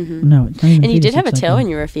fetus. Mhm. No, it's not even And you did have a it's like tail when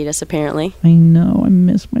you were a fetus, apparently. I know, I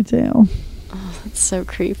miss my tail. That's so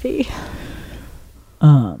creepy.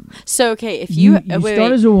 So okay, if You wait, start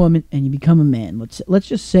wait. as a woman and you become a man. Let's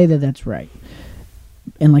just say that that's right.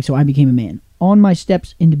 And like so, I became a man. On my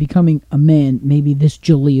steps into becoming a man, maybe this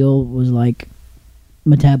jaleel was like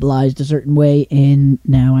metabolized a certain way, and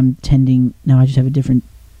now I just have a different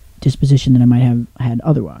disposition than I might have had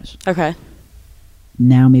otherwise. Okay.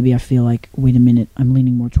 Now maybe I feel like, wait a minute, I'm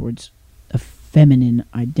leaning more towards a feminine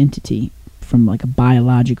identity from like a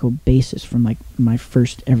biological basis from like my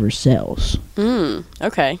first ever cells.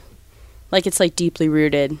 Okay. Like it's like deeply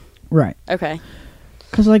rooted. Right. Okay.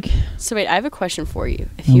 Because like, So wait, I have a question for you.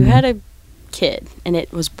 If you had a kid and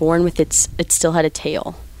it was born with it still had a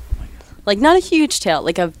tail, like not a huge tail,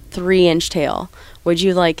 like a 3-inch tail, would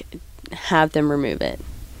you like have them remove it?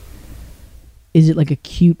 is it like a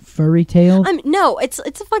cute furry tail? No, it's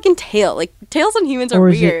a fucking tail. Like tails on humans are or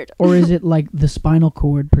is weird. or is it like the spinal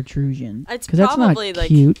cord protrusion? It's Because that's not probably, like-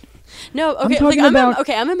 cute. No, I'm okay, talking like about-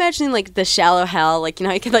 I'm imagining like the shallow Hal, like you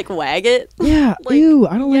know, you could like wag it. Yeah, Like, ew.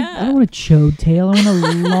 I don't want a chode tail. I want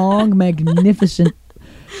a long, magnificent,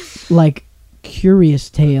 like curious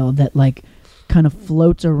tail that like kind of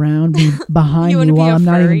floats around me behind You me want to be while a I'm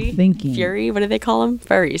not furry? even thinking. Fury? What do they call them?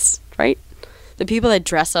 Furries, right? The people that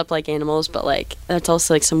dress up like animals, but like that's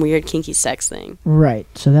also like some weird kinky sex thing. Right.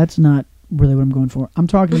 So that's not really what I'm going for. I'm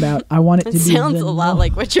talking about I want it It to be sounds a lot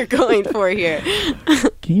like what you're going for here.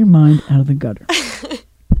 Get your mind out of the gutter.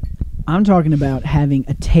 I'm talking about having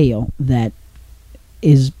a tail that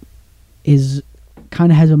is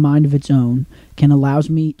kind of has a mind of its own, can allows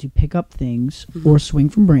me to pick up things or swing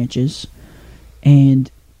from branches, and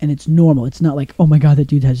it's normal. It's not like, oh my god, that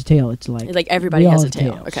dude has a tail. It's like Everybody we all has a have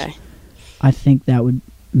tail. tails. Okay. I think that would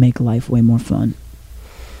make life way more fun.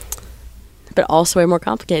 But also way more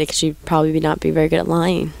complicated because you'd probably not be very good at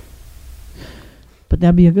lying. But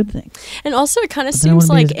that'd be a good thing. And also, it kind of But then I seems wouldn't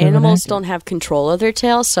be like as good of an animals actor. don't have control of their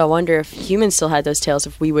tails. So I wonder if humans still had those tails,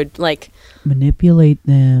 if we would like, Manipulate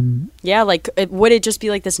them. yeah, like would it just be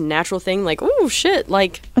like this natural thing? Like, oh shit,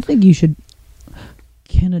 like I think you should.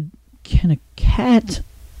 Can a cat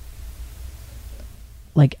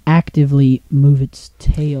like actively move its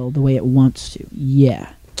tail the way it wants to?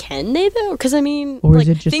 Yeah. can they though? Because I mean, Or like, is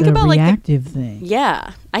it just think a about reactive thing?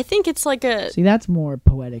 yeah, I think it's like a See, that's more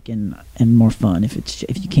poetic and more fun if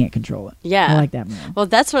you can't control it. yeah. I like that more. Well,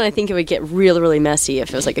 that's when I think it would get really, really messy if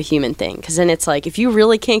it was like a human thing. Because then it's like, if you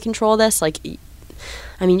really can't control this, like,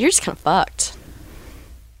 I mean, you're just kind of fucked.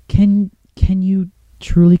 Can you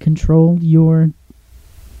truly control your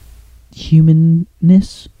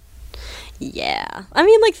humanness? Yeah. I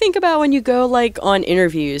mean, like, think about when you go, like, on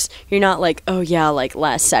interviews, you're not like, oh, yeah, like,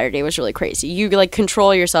 last Saturday was really crazy. You, like,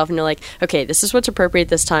 control yourself and you're like, okay, this is what's appropriate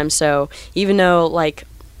this time. So even though, like,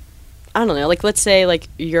 I don't know, like, let's say, like,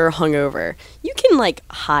 you're hungover, you can, like,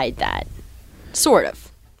 hide that. Sort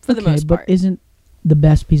of. For the most part. But isn't the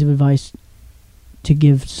best piece of advice to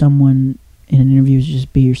give someone in an interview is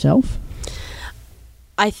just be yourself?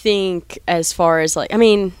 I think as far as like, I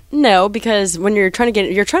mean, no, because when you're trying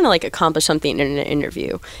to like accomplish something in an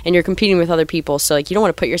interview and you're competing with other people. So like, you don't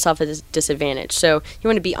want to put yourself at a disadvantage. So you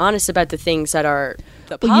want to be honest about the things that are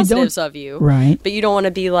the positives of you. Right. But you don't want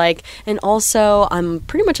to be like, and also I'm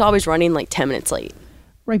pretty much always running like 10 minutes late.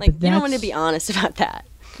 Right. Like, but you don't want to be honest about that.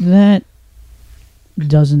 That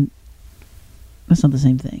doesn't. That's not the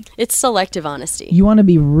same thing. It's selective honesty. You want to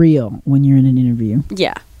be real when you're in an interview.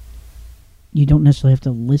 Yeah. You don't necessarily have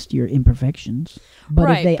to list your imperfections. But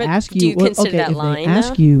Right, if they but ask do you, you consider okay, that if lying, they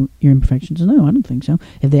ask though? you your imperfections, no, I don't think so.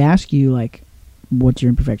 If they ask you like, what's your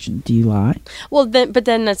imperfection? Do you lie? Well, but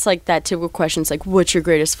then that's like that typical question. It's like, what's your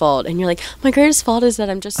greatest fault? And you're like, my greatest fault is that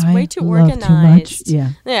I'm just way too love organized. Too much. Yeah.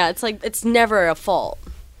 Yeah, it's like, it's never a fault.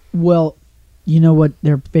 Well, you know what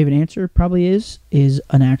their favorite answer probably is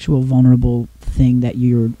an actual vulnerable thing that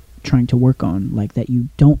you're trying to work on, like that you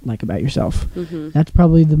don't like about yourself. Mm-hmm. That's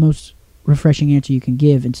probably the most refreshing answer you can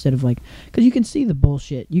give, instead of like, because you can see the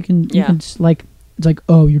bullshit. You can like, it's like,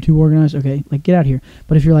 oh, you're too organized. Okay, like get out here.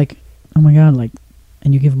 But if you're like, oh my god, like,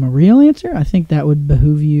 and you give them a real answer, I think that would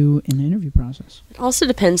behoove you in the interview process. It also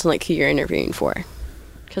depends on like who you're interviewing for,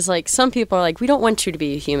 because like some people are like, we don't want you to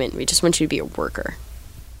be a human, we just want you to be a worker.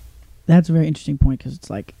 That's a very interesting point, because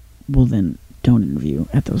it's like, well then don't interview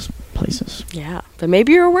at those places. Yeah, but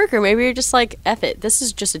maybe you're a worker. Maybe you're just like, F it. This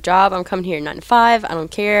is just a job. I'm coming here 9 to 5. I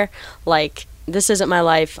don't care. Like, this isn't my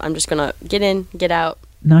life. I'm just gonna get in, get out.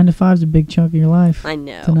 9 to 5 is a big chunk of your life. I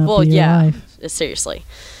know. To not Well, be your yeah, life. seriously.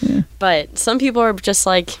 Yeah. But some people are just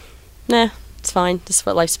like, nah, it's fine. This is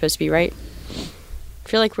what life's supposed to be, right? I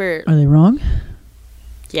feel like we're, Are they wrong?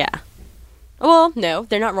 yeah. Well, no,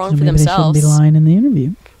 they're not wrong So for maybe themselves. They shouldn't be lying in the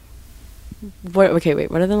interview. What? Okay,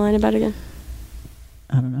 wait. What are they lying about again?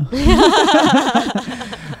 I don't know.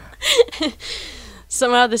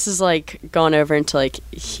 Somehow this is like gone over into like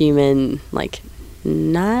human like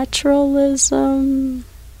naturalism.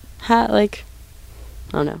 Like,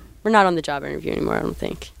 I don't know. We're not on the job interview anymore, I don't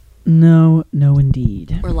think. No,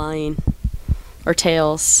 indeed. We're lying. Or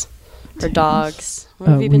tails. Or dogs. What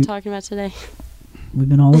have you been talking about today? We've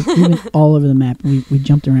been all over the map. We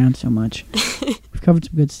jumped around so much. We've covered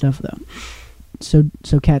some good stuff though. So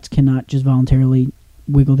cats cannot just voluntarily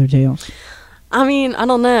wiggle their tails. I mean, I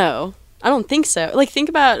don't know. I don't think so. Like, think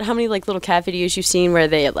about how many like little cat videos you've seen where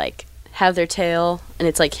they like have their tail and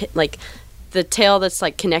it's like like the tail that's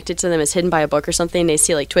like connected to them is hidden by a book or something. They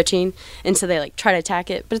see like twitching, and so they like try to attack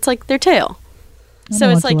it, but it's like their tail. So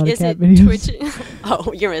it's like, is it twitching?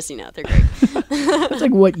 Oh, you're missing out. They're great. That's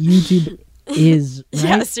like what YouTube is. Right?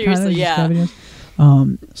 Yeah, seriously, yeah.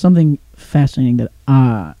 Something fascinating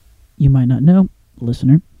that you might not know,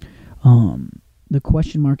 listener. The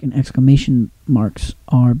question mark and exclamation marks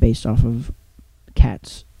are based off of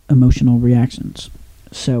cats' emotional reactions.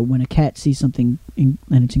 So when a cat sees something and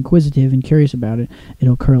it's inquisitive and curious about it,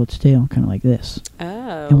 it'll curl its tail kind of like this.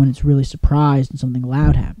 Oh. And when it's really surprised and something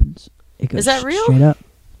loud happens, it goes Is that real? straight up.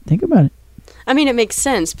 Think about it. I mean, it makes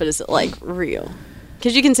sense, but is it like real?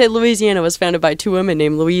 Because you can say Louisiana was founded by 2 women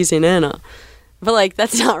named Louise and Anna. But like,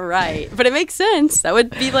 that's not right. But it makes sense. That would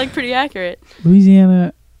be like pretty accurate.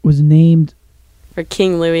 Louisiana was named... For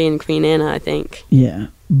King Louis and Queen Anna, I think. Yeah.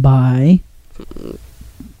 By...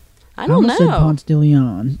 I don't know. I said Ponce de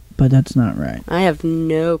Leon, but that's not right. I have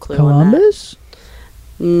no clue Columbus?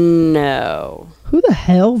 on that. No. Who the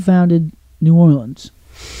hell founded New Orleans?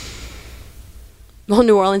 Well,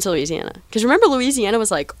 New Orleans, Louisiana. Because remember, Louisiana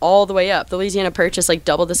was like all the way up. The Louisiana Purchase is like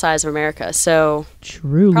double the size of America. So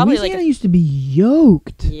True. Probably Louisiana like used to be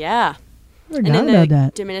yoked. yeah. forgot and then about it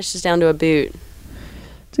that. diminishes down to a boot.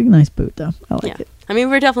 It's a nice boot, though. I like it. I mean,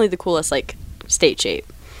 we're definitely the coolest, like, state shape.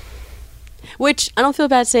 Which I don't feel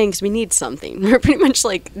bad saying because we need something. We're pretty much,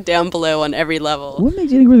 like, down below on every level. What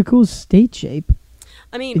makes you think we're the coolest state shape?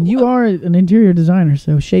 I mean... And you are an interior designer,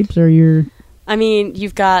 so shapes are your... I mean,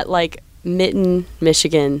 you've got, like, Mitten,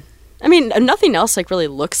 Michigan. I mean, nothing else, like, really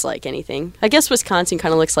looks like anything. I guess Wisconsin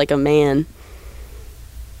kind of looks like a man.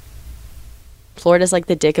 Florida's, like,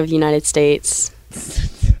 the dick of the United States.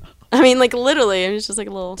 I mean, like, literally, it's just, like,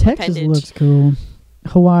 a little Texas appendage. looks cool.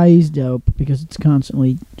 Hawaii's dope because it's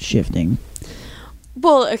constantly shifting.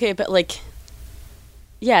 Well, okay, but, like,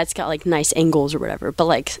 yeah, it's got, like, nice angles or whatever. But,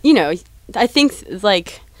 like, you know, I think,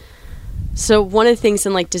 like, so one of the things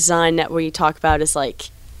in, like, design that we talk about is, like,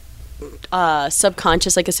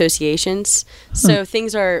 subconscious, like, associations. So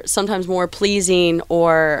things are sometimes more pleasing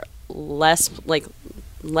or less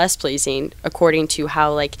pleasing according to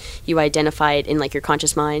how, like, you identify it in, like, your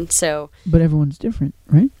conscious mind. So, but everyone's different,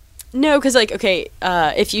 right? No, because, like, okay,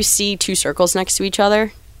 if you see two circles next to each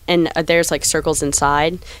other and there's, like, circles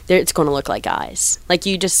inside, it's going to look like eyes. Like,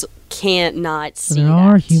 you just can't not see there that.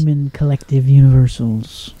 are human collective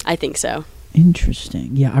universals. I think so.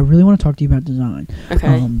 Interesting. Yeah, I really want to talk to you about design.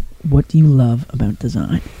 Okay. What do you love about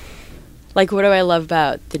design? Like, what do I love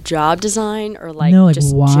about the job design or, like, no, like,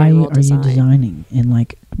 just why general are design? you designing? And,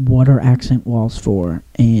 like, what are accent walls for?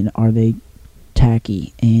 And are they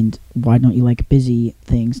tacky? And why don't you like busy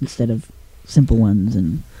things instead of simple ones?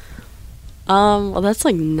 And well, that's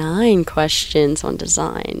like 9 questions on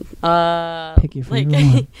design. pick your favorite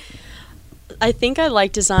one. I think I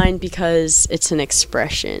like design because it's an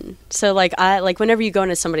expression. So, like, whenever you go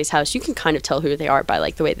into somebody's house, you can kind of tell who they are by,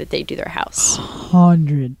 like, the way that they do their house.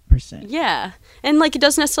 100%. Yeah. And, like, it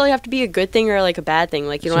doesn't necessarily have to be a good thing or, like, a bad thing.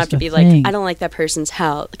 Like, you It's don't have just to a be thing. like, I don't like that person's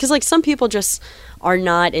house. Because, like, some people just are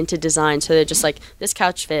not into design. So they're just like, this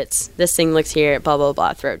couch fits. This thing looks here. Blah, blah,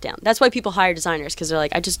 blah. Throw it down. That's why people hire designers. Because they're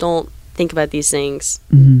like, I just don't think about these things.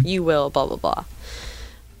 Mhm. You will. Blah, blah, blah.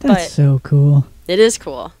 That's But so cool. it is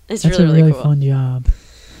cool. It's That's really, a really cool. fun job.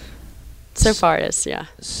 So far it is, yeah.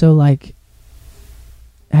 So, like,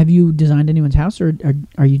 have you designed anyone's house, or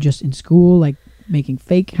are you just in school, like, making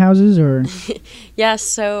fake houses, or Yeah,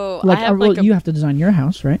 so like, I have, like, you have to design your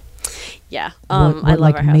house, right? yeah. What I love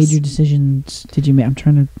like our house. major decisions did you make? I'm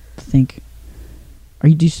trying to think. Do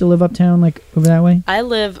you still live uptown, like, over that way? I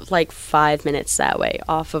live, like, 5 minutes that way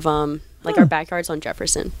off of, like, Huh. our backyard's on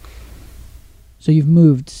Jefferson. So you've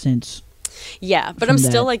moved since. Yeah, but from I'm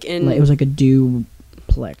still, that, like, in... it was like a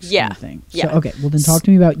duplex Yeah, kind of thing. yeah. So, okay, well then talk to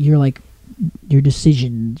me about your, like, your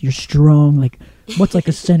decisions, your strong, like, what's like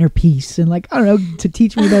a centerpiece, and, like, I don't know, to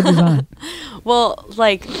teach me about design. Well,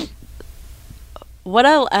 like, what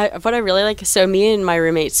I really like, so me and my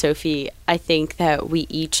roommate Sophie, I think that we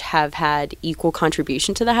each have had equal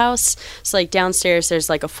contribution to the house. So, like, downstairs there's,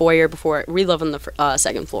 like, a foyer before we live on the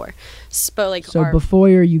second floor. But, like, So before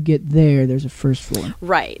you get there's a first floor.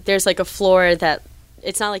 right, there's, like, a floor that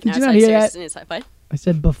it's not like an Did you not outside hear stairs, that? it's an inside. What? I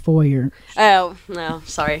said before Oh no,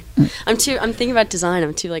 sorry. I'm thinking about design.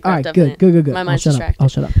 I'm too, like, All wrapped right, up in it. good. My mind's I'll distracted.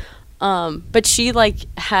 shut up. But she, like,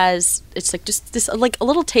 has, it's like just this, like, a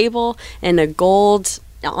little table and a gold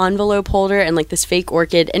envelope holder and, like, this fake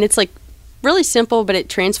orchid, and it's, like, really simple, but it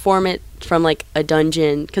transform it from, like, a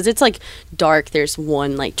dungeon because it's, like, dark. There's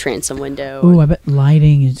one, like, transom window. Oh, I bet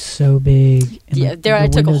lighting is so big. And, Yeah, like, there I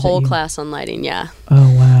the took a windows that whole you- class on lighting. Yeah,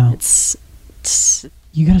 Oh wow. it's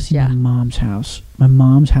You gotta see Yeah. my mom's house. My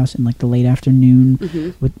mom's house in, like, the late afternoon,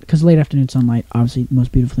 because late afternoon sunlight, obviously the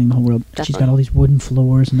most beautiful thing in the whole world. She's got Definitely. all these wooden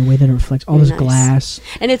floors and the way that it reflects all Very this nice. glass.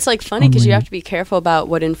 And it's, like, funny because you Unreal. have to be careful about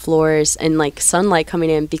wooden floors and, like, sunlight coming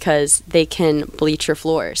in because they can bleach your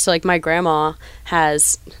floors. So, like, my grandma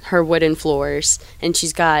has her wooden floors and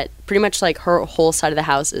she's got pretty much, like, her whole side of the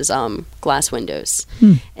house is glass windows.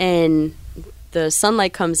 And the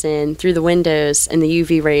sunlight comes in through the windows and the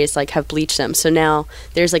UV rays, like, have bleached them. So now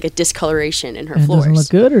there's, like, a discoloration in her And it floors. doesn't look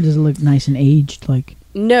good, or does it look nice and aged? Like,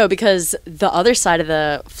 No, because the other side of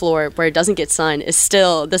the floor where it doesn't get sun is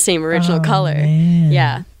still the same original oh, color. man.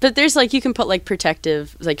 Yeah. But there's, like, you can put, like,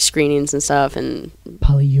 protective, like, screenings and stuff, and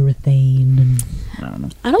Polyurethane and I don't know.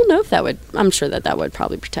 I don't know if that would, I'm sure that would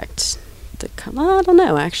probably protect the I don't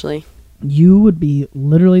know, actually. You would be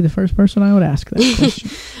literally the first person I would ask that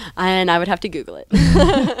question. And I would have to Google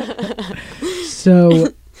it.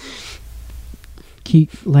 So,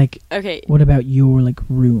 like, Okay. what about your, like,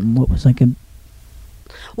 room? What was, like, a...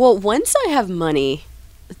 Well, once I have money,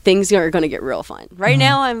 things are going to get real fun. Right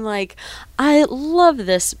now, I'm like, I love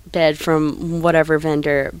this bed from whatever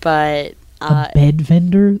vendor, but... a bed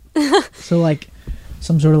vendor? So, like,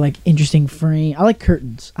 some sort of like interesting frame. I like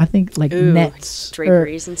curtains. I think like nets,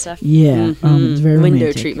 draperies and stuff. Yeah, it's very window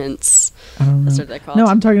romantic. treatments. I don't know. That's what they're called. No,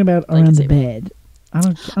 I'm talking about around the bed. I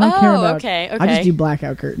don't care about. Okay. I just do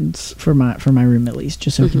blackout curtains for my room at least,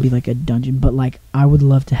 just so it can be like a dungeon. But like, I would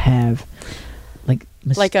love to have like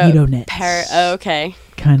mosquito nets. Okay.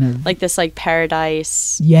 Kind of like this, like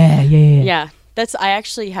paradise. Yeah. Yeah, I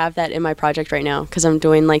actually have that in my project right now because I'm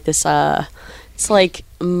doing like this. It's like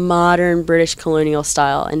modern British colonial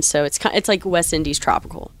style, and so it's like West Indies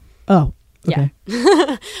tropical. Oh, okay.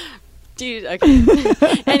 Yeah. Dude.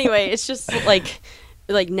 Okay. Anyway, it's just like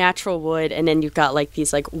natural wood, and then you've got like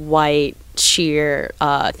these like white sheer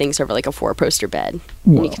things over like a 4-poster bed.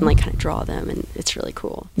 Whoa. And you can like kind of draw them, and it's really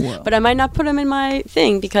cool. Whoa. But I might not put them in my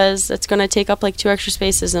thing because it's going to take up like 2 extra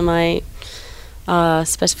spaces in my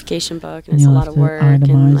specification book, and it's a lot of work,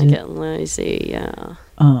 and I get lazy. Yeah.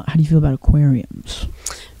 How do you feel about aquariums?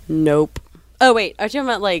 Nope. Oh wait, are you talking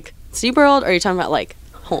about like SeaWorld, or are you talking about like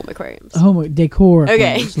home aquariums? Home decor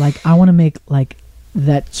aquariums. Okay. Like I want to make like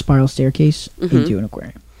that spiral staircase into an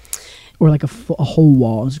aquarium, or like a whole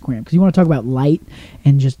wall is aquarium, because you want to talk about light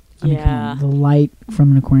and just I mean, come on, the light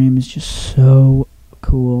from an aquarium is just so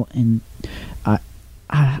cool. And I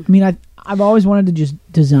mean I've always wanted to just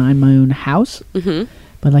design my own house, but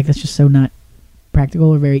like that's just so not practical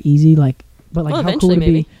or very easy. Like, but like how cool would it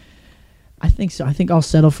be? I think so. I think I'll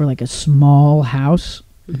settle for like a small house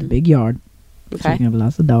with a big yard, so I can have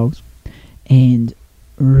lots of dogs, and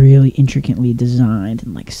really intricately designed,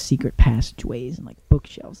 and like secret passageways, and like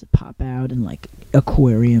bookshelves that pop out, and like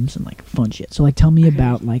aquariums and like fun shit. So like tell me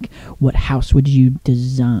about like what house would you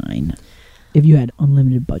design if you had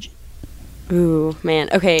unlimited budget? Ooh, man.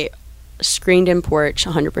 Okay. Screened in porch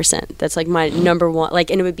 100%. That's like my number one,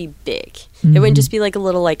 like, and it would be big. It wouldn't just be like a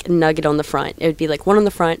little like nugget on the front. It would be like one on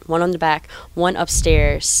the front, one on the back, one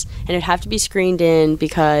upstairs, and it'd have to be screened in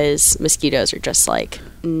because mosquitoes are just like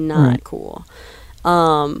not cool.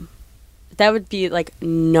 That would be like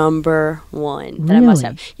number one that I must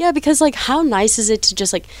have. Yeah, because like how nice is it to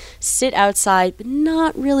just like sit outside but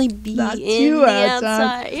not really be in the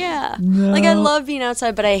outside? Yeah. No. Like I love being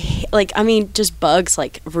outside, but I mean just bugs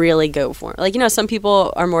like really go for it. Like, you know, some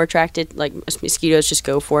people are more attracted, like mosquitoes just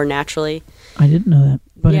go for naturally. I didn't know that,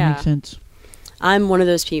 but it makes sense. I'm one of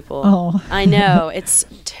those people. Oh. I know. It's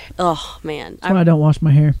oh man. That's why I don't wash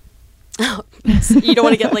my hair. You don't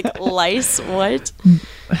want to get like lice? What?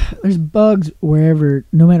 There's bugs wherever,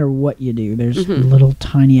 no matter what you do. There's little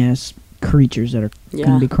tiny ass creatures that are going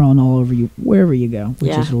to be crawling all over you wherever you go,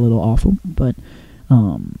 which is a little awful. But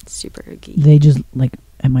super oogie. They just like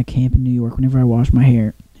at my camp in New York. Whenever I wash my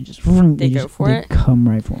hair, they come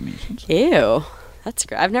right for me. Ew, that's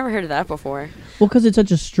great. I've never heard of that before. Well, because it's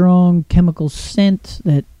such a strong chemical scent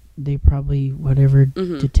that they probably, whatever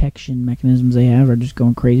detection mechanisms they have, are just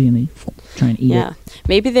going crazy, and they try and eat it.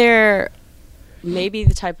 Maybe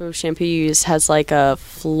the type of shampoo you use has like a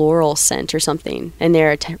floral scent or something, and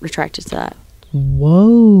they're attracted to that.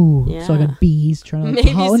 Whoa. Yeah. So I got bees trying to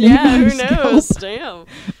pollinate. Yeah, who knows? Damn.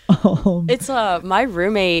 It's my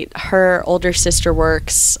roommate, her older sister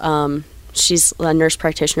works, she's a nurse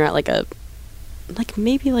practitioner at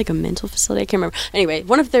maybe a mental facility. I can't remember. Anyway,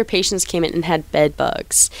 one of their patients came in and had bed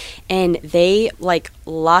bugs, and they like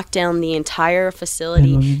locked down the entire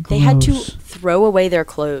facility. They had to throw away their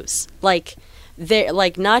clothes. Like they're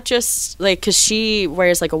like not just like because she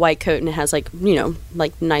wears like a white coat and it has like, you know,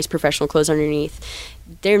 like nice professional clothes underneath.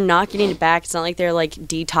 They're not getting it back. It's not like they're like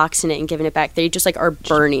detoxing it and giving it back. They just like are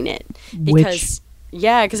burning it because.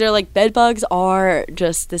 Yeah, because they're like, bed bugs are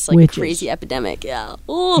just this like crazy epidemic. Yeah.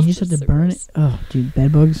 Ooh, and you just have to burn it? Oh, dude,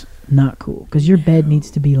 bed bugs, not cool. Because your bed needs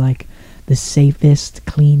to be like the safest,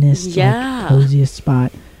 cleanest, like, coziest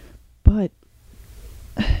spot. But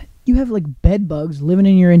you have like bed bugs living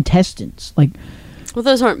in your intestines. Like, well,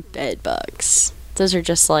 those aren't bed bugs. Those are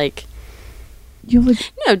just like. You have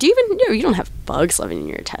like. No, do you even. No, you don't have bugs living in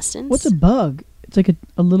your intestines. What's a bug? It's like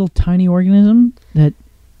a little tiny organism that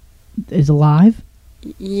is alive.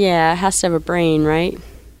 Yeah, it has to have a brain, right?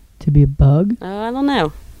 To be a bug? I don't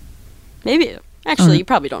know. Maybe. Actually, you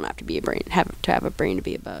probably don't have to be a brain. Have a brain to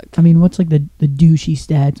be a bug. I mean, what's like the douchey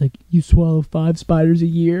stats? Like you swallow 5 spiders a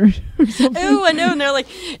year. Oh, I know. And they're like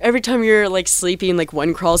every time you're like sleeping, like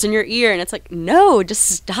one crawls in your ear, and it's like, no, just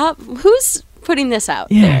stop. Who's putting this out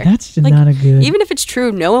there? Yeah, that's just like, not a good. Even if it's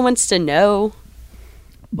true, no one wants to know.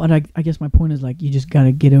 But I guess my point is like you just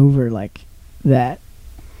gotta get over like that.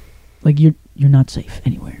 Like you're not safe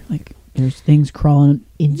anywhere. Like there's things crawling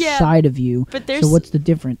inside of you. But there's, so what's the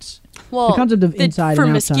difference? Well, the concept of inside and outside for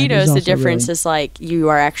mosquitoes, is the difference is like you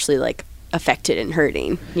are actually like affected and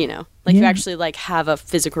hurting, you know, like you actually like have a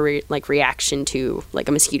physical reaction to like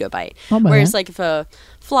a mosquito bite. Whereas like if a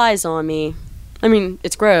fly's on me, I mean,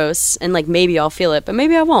 it's gross and like maybe I'll feel it, but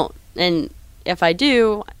maybe I won't. And if I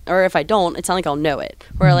do, or if I don't, it's not like I'll know it.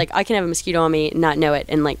 Where like I can have a mosquito on me and not know it,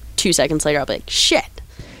 and like 2 seconds later I'll be like, shit,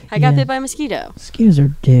 I got bit by a mosquito. Mosquitoes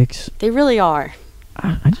are dicks. They really are.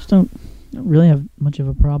 I just don't really have much of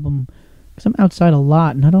a problem because I'm outside a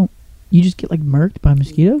lot, and you just get like murked by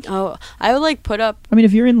mosquitoes? Oh, I would like put up. I mean,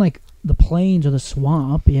 if you're in like the plains or the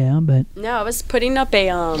swamp, yeah, but no, I was putting up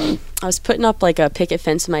like a picket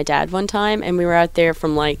fence with my dad one time, and we were out there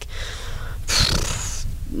from like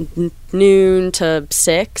noon to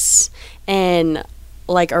 6, and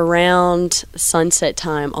like around sunset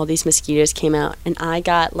time all these mosquitoes came out, and I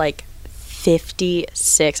got like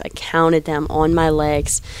 56. I counted them on my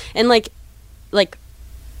legs, and like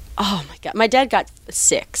oh my god, my dad got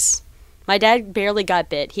 6. My dad barely got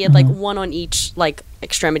bit. He had like one on each like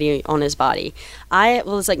extremity on his body. I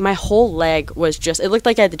was like, my whole leg was just, it looked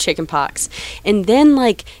like I had the chicken pox. And then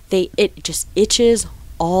like it just itches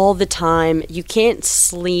all the time. You can't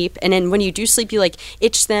sleep. And then when you do sleep, you like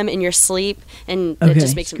itch them in your sleep, and it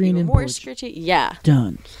just makes them even more scratchy. Yeah.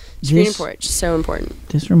 Done. Screen and porch, so important.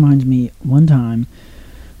 This reminds me one time,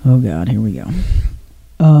 oh god, here we go.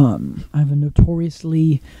 I have a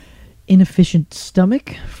notoriously inefficient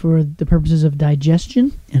stomach for the purposes of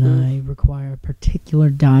digestion, and I require a particular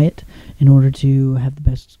diet in order to have the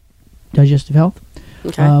best digestive health,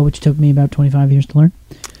 which took me about 25 years to learn.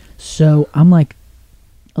 So I'm like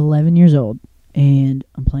 11 years old, and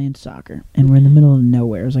I'm playing soccer, and we're in the middle of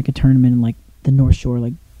nowhere. It was like a tournament in like the North Shore,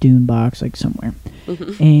 like Dune Box, like somewhere.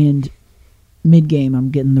 And mid-game,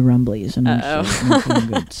 I'm getting the rumblies, and I'm feeling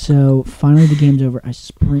good. So finally the game's over. I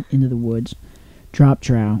sprint into the woods, drop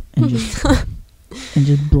trow, and just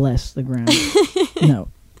bless the ground. No,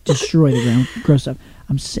 destroy the ground. Gross stuff.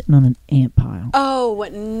 I'm sitting on an ant pile. Oh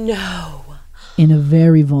no! In a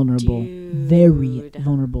very vulnerable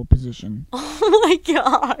position. Oh my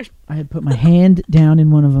god! I had put my hand down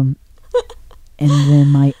in one of them, and then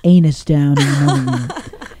my anus down in another one,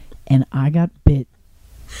 and I got bit.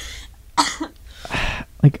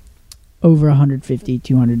 Like over 150,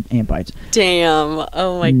 200 ant bites. Damn!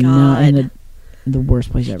 Oh my god! The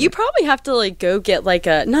worst place ever. You probably have to like go get like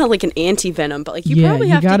not like an anti-venom, but like you probably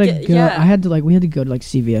have to get. Go, yeah, we had to go to like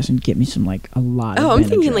CVS and get me some like a lot. Oh, of I'm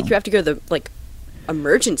thinking like you have to go to the like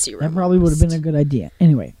emergency room. That probably would have been a good idea.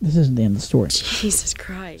 Anyway, this isn't the end of the story. Jesus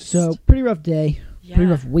Christ! So pretty rough day, pretty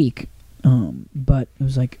rough week. But it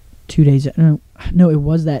was like 2 days. No, it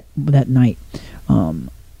was that night.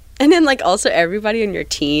 And then like also everybody on your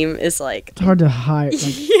team is like, it's hard to hide.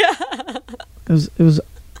 Like, yeah. It was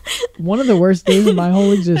one of the worst days of my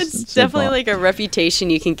whole existence. It's definitely like a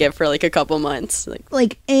reputation you can get for like a couple months.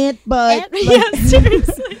 Like ant butt. Yeah,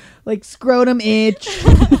 seriously. Like scrotum itch.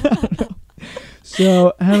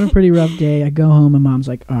 So having a pretty rough day. I go home and Mom's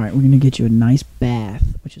like, all right, we're going to get you a nice bath,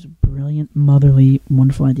 which is a brilliant, motherly,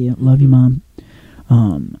 wonderful idea. Love you, Mom.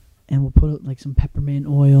 And we'll put like some peppermint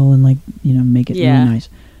oil and like, you know, make it really nice.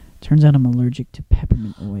 Turns out I'm allergic to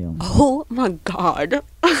peppermint oil. Oh my god!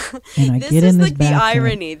 And I get in this like bathtub. the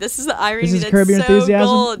irony. This is the irony. This is that's Curb Your so Enthusiasm?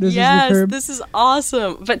 gold. Yes, this is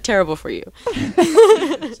awesome, but terrible for you.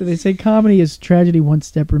 So they say comedy is tragedy one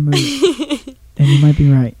step removed, and you might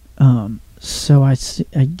be right. So I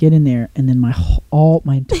get in there, and then my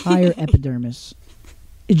entire epidermis,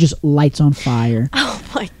 it just lights on fire. Oh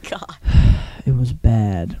my god! It was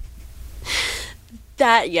bad.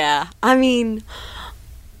 I mean,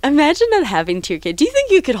 imagine that happening to your kid. Do you think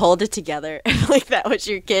you could hold it together if like that was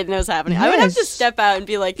your kid and it was happening? Yes. I would have to step out and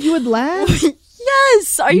be like, you would laugh.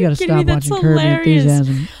 Yes. Are you kidding me? That's hilarious. Curb Your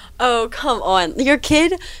Enthusiasm. Oh, come on. Your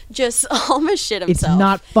kid just almost shit himself. It's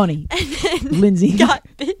not funny. And then Lindsay got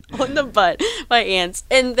bit on the butt by ants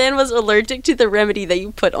and then was allergic to the remedy that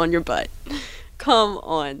you put on your butt. Come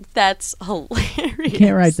on. That's hilarious. You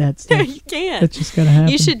can't write that stuff. No, you can't. That's just gotta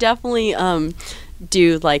happen. You should definitely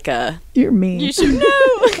do like a... You're mean. You should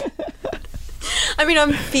know. I mean,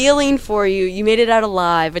 I'm feeling for you. You made it out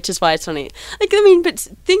alive, which is why it's funny. Like, I mean, but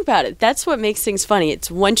think about it. That's what makes things funny.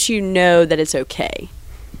 It's once you know that it's okay.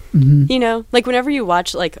 Mm-hmm. You know? Like, whenever you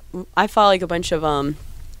watch, like, I follow, like, a bunch of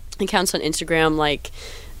accounts on Instagram, like,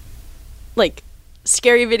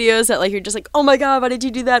 scary videos that, like, you're just like, oh my god, why did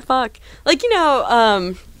you do that? Fuck. Like, you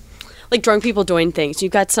know, like, drunk people doing things.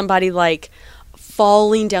 You've got somebody, like,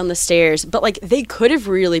 falling down the stairs, but like they could have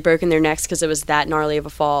really broken their necks because it was that gnarly of a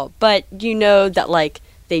fall, but you know that like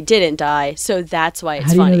they didn't die, so that's why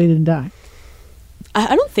it's funny. How do you know they didn't die?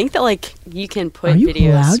 I don't think that like you can put Are you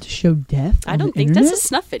videos. allowed to show death? I on don't the think internet? that's a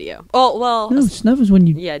snuff video. Oh well, No, snuff is when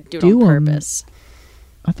you do it do on 'em. purpose.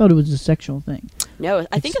 I thought it was a sexual thing. No, I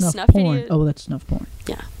It's think a snuff porn. video. Oh, that's snuff porn.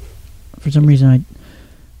 Yeah. For some reason, I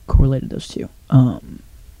correlated those two.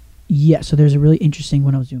 Yeah, so there's a really interesting,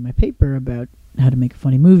 when I was doing my paper about how to make a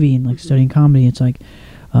funny movie and like studying comedy, it's like,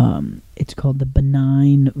 it's called the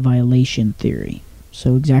benign violation theory.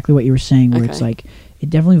 So exactly what you were saying, where it's like, it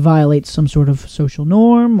definitely violates some sort of social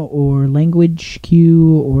norm or language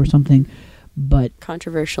cue or something, but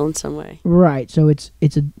Controversial in some way. right. So it's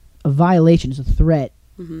a violation, it's a threat,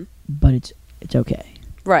 Mm-hmm. but it's okay.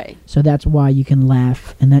 Right. So that's why you can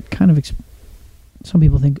laugh, and that kind of some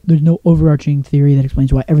people think there's no overarching theory that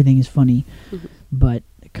explains why everything is funny, but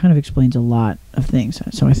it kind of explains a lot of things.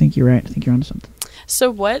 So I think you're right. I think you're onto something.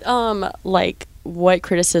 So what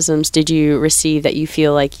criticisms did you receive that you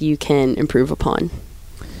feel like you can improve upon?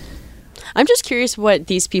 I'm just curious what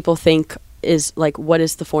these people think is like, what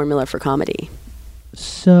is the formula for comedy?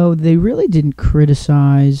 So they really didn't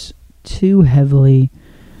criticize too heavily.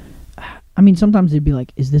 I mean, sometimes they'd be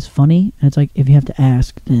like, is this funny? And it's like, if you have to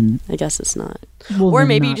ask, then I guess it's not. well, Or then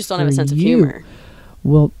maybe you not just don't have a for sense of you. humor.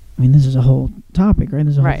 Well, I mean, this is a whole topic, right?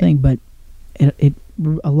 This is a whole Right. thing, but it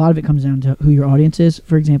a lot of it comes down to who your audience is.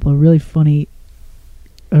 For example, a really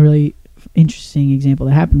interesting example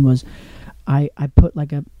that happened was I put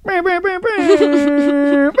like a like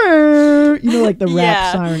the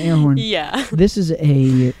rap siren air horn. Yeah. This is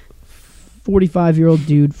a 45-year-old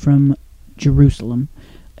dude from Jerusalem,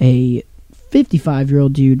 a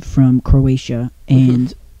 55-year-old dude from Croatia,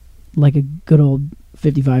 and like a good old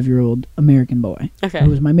 55-year-old American boy, Okay. who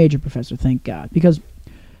was my major professor, thank God. Because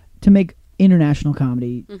to make international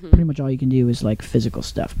comedy, pretty much all you can do is like physical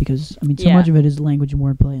stuff, because I mean, so Yeah. much of it is language and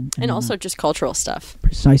wordplay, And also just cultural stuff.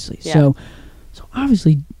 precisely. Yeah. So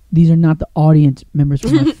obviously these are not the audience members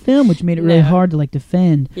from my film, which made it really No. hard to like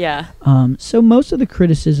defend. Yeah. So most of the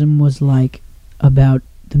criticism was like about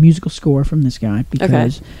the musical score from this guy,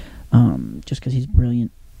 because just because he's brilliant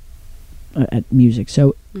at music.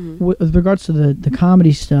 So with regards to the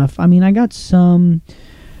comedy stuff, I mean, I got some,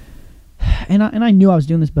 and I knew I was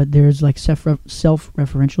doing this, but there's like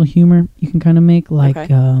self-referential humor you can kind of make, like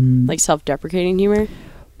Like self-deprecating humor.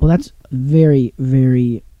 well, that's very,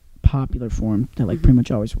 very popular form that like pretty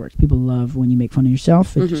much always works. People love when you make fun of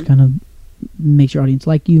yourself. It just kind of makes your audience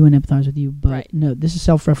like you and empathize with you. But no, this is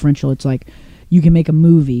self-referential. It's like you can make a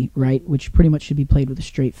movie, right, which pretty much should be played with a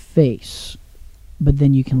straight face, but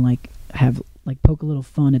then you can like have like poke a little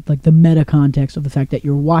fun at like the meta context of the fact that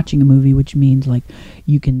you're watching a movie, which means like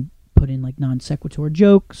you can put in like non sequitur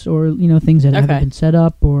jokes or things that haven't been set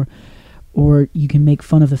up, or you can make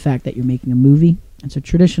fun of the fact that you're making a movie. And so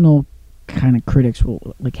traditional kind of critics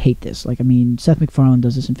will like hate this. Like, I mean, Seth MacFarlane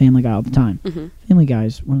does this in Family Guy all the time. Family Guy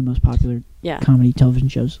is one of the most popular comedy television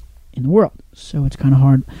shows in the world, so it's kind of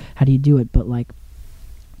hard. How do you do it? But like,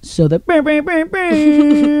 so that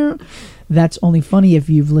that's only funny if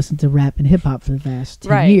you've listened to rap and hip hop for the past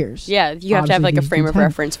 10 years. Yeah, you have to have like a frame of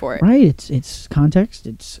reference for it. Right, it's context.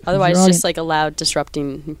 It's otherwise it's just like a loud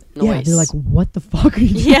disrupting noise. Yeah, they're like, what the fuck are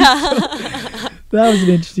you doing? Yeah. That was an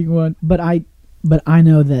interesting one. But I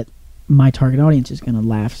know that my target audience is going to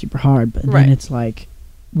laugh super hard. But then it's like,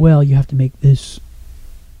 well, you have to make this.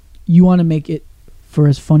 You want to make it for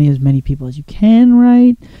as funny as many people as you can,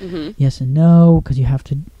 right? Yes and no, because you have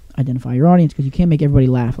to identify your audience, because you can't make everybody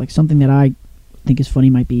laugh. Like, something that I think is funny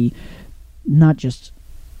might be not just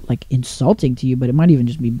like insulting to you, but it might even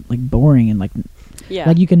just be like boring and like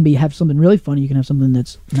like you can have something really funny, you can have something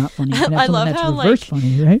that's not funny, you can have something that's reverse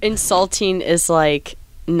funny, right? Insulting is like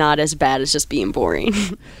not as bad as just being boring.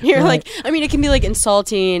 You're like, I mean, it can be like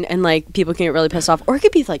insulting and like people can get really pissed off, or it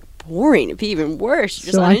could be like boring. It'd be even worse. You're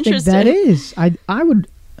just so uninterested. I think that is. I would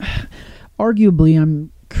arguably,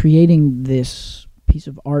 I'm creating this piece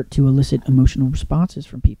of art to elicit emotional responses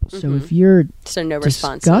from people. So if you're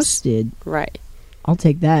disgusted, right, I'll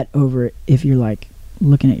take that over if you're like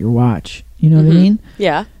looking at your watch. You know what I mean?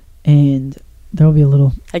 Yeah. And there'll be a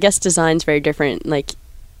little. I guess design's very different. Like,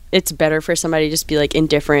 it's better for somebody to just be like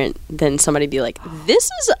indifferent than somebody be like, this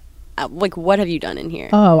is like, what have you done in here?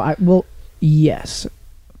 Oh, well, yes.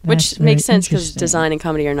 Which makes sense because design and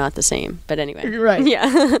comedy are not the same. But anyway. Right.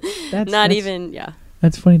 Yeah. That's even, yeah.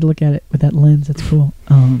 That's funny to look at it with that lens. That's cool.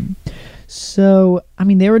 So, I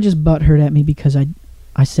mean, they were just butthurt at me because I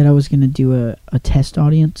said I was going to do a test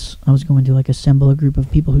audience. I was going to like assemble a group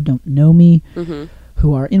of people who don't know me,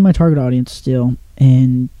 who are in my target audience still,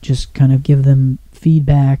 and just kind of give them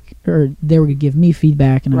feedback, or they were going to give me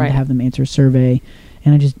feedback, and I would have them answer a survey.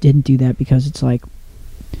 And I just didn't do that because it's like,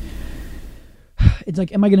 it's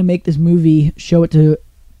like, am I going to make this movie, show it to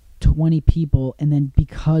 20 people, and then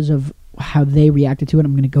because of how they reacted to it,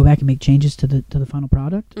 I'm going to go back and make changes to the final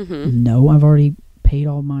product? No, I've already paid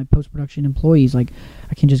all my post-production employees. Like,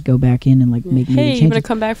 I can just go back in and like make hey, changes. you want to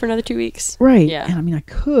come back for another 2 weeks? Right. Yeah. And I mean, I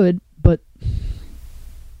could, but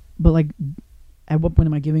like, at what point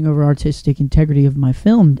am I giving over artistic integrity of my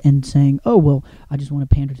film and saying, oh, well, I just want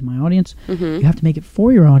to pander to my audience? You have to make it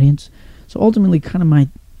for your audience. So ultimately, kind of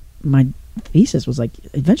my thesis was like,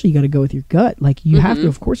 eventually you got to go with your gut. Like, you have to,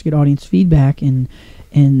 of course, get audience feedback and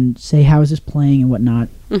say, how is this playing and whatnot.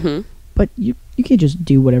 But you can't just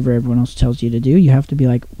do whatever everyone else tells you to do. You have to be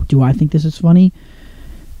like, do I think this is funny?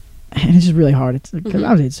 And it's just really hard. It's because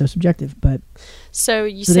obviously it's so subjective. But so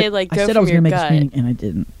you say like go I said from I was your going to make gut. a screening, and I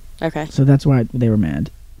didn't. Okay. So that's why they were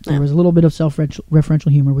mad. There was a little bit of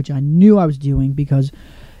self-referential humor, which I knew I was doing because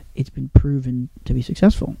it's been proven to be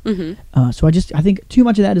successful. So I think too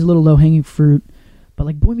much of that is a little low-hanging fruit. But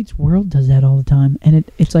like Boy Meets World does that all the time, and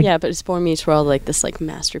it's like, yeah, but it's Boy Meets World, like this like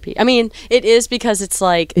masterpiece. I mean, it is because it's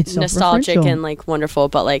like it's nostalgic and like wonderful.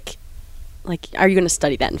 But like, are you going to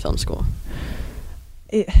study that in film school?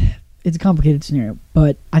 It's a complicated scenario,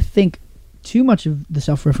 but I think too much of the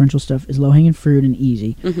self-referential stuff is low-hanging fruit and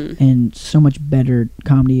easy, and so much better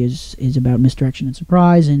comedy is about misdirection and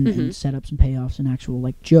surprise and setups and payoffs and actual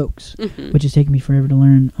like jokes, which has taken me forever to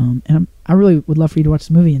learn. And I really would love for you to watch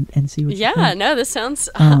the movie and see what you think. Yeah, no, this sounds.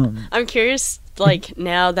 I'm curious. Like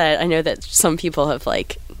now that I know that some people have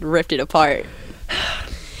like ripped it apart.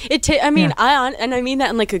 I mean that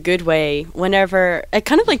in like a good way. Whenever it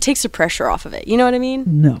kind of like takes the pressure off of it, you know what I mean?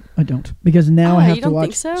 No, I don't, because now I have you to don't watch.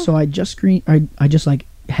 Think so? So I just I just like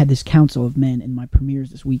had this council of men in my premieres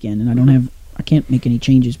this weekend, and I can't make any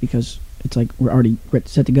changes because it's like we're already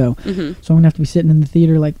set to go. So I'm gonna have to be sitting in the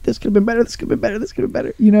theater like, this could have been better, this could have been better, this could have been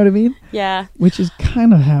better. You know what I mean? Yeah. Which is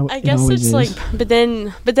kind of how I guess it's like, but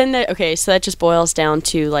then okay, so that just boils down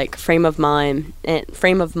to like frame of mind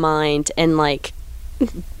and like.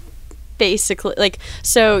 Basically, like,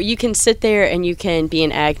 so you can sit there and you can be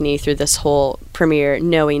in agony through this whole premiere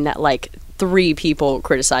knowing that like 3 people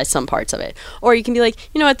criticize some parts of it, or you can be like,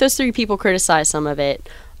 you know what, those 3 people criticize some of it,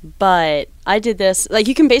 but I did this. Like,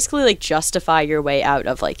 you can basically like justify your way out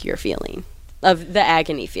of like your feeling of the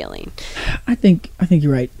agony feeling. I think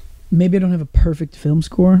you're right. Maybe I don't have a perfect film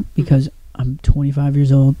score because I'm 25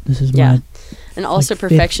 years old. This is my and also like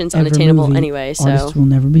perfection's unattainable movie. Anyway, so artists will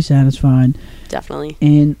never be satisfied. Definitely.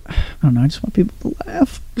 And I don't know, I just want people to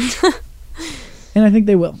laugh. And I think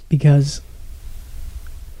they will, because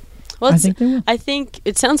I think they will. I think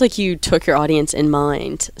it sounds like you took your audience in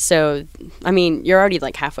mind. So I mean, you're already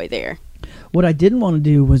like halfway there. What I didn't want to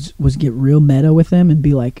do was get real meta with them and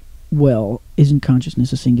be like, well, isn't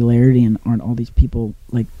consciousness a singularity, and aren't all these people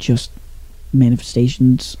like just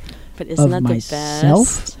manifestations but isn't of that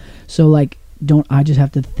myself? The best? So like, don't I just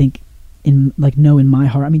have to think know in my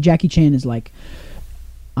heart? I mean, Jackie Chan is like,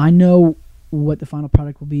 I know what the final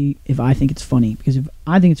product will be if I think it's funny, because if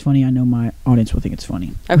I think it's funny, I know my audience will think it's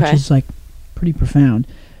funny. Okay. Which is like pretty profound.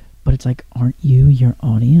 But it's like, aren't you your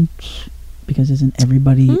audience? Because isn't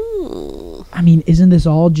everybody I mean, isn't this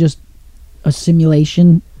all just a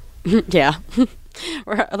simulation? Yeah.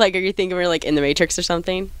 Or like, are you thinking we're like in the Matrix or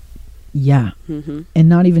something? Yeah. And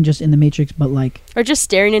not even just in the Matrix, but like, or just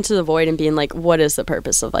staring into the void and being like, what is the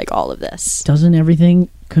purpose of like all of this? Doesn't everything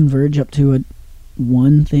converge up to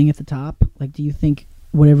one thing at the top? Like, do you think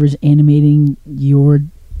whatever's animating you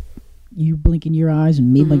blinking your eyes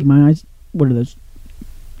and me blinking my eyes, what are those,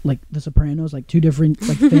 like The Sopranos, like 2 different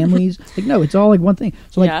like families? Like, no, it's all like one thing.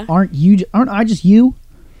 So like, aren't I just you?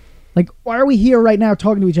 Like, why are we here right now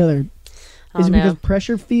talking to each other? Is it because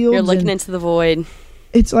pressure fields? You're looking into the void.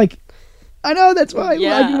 It's like, I know, that's why I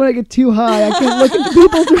like when I get too high, I can't look at the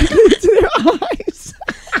people directly into their eyes.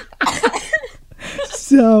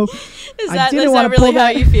 So is that really how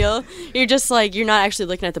you feel? You're just like, you're not actually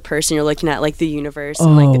looking at the person, you're looking at like the universe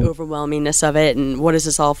and like the overwhelmingness of it, and what is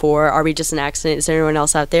this all for? Are we just an accident? Is there anyone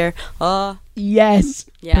else out there? Yes.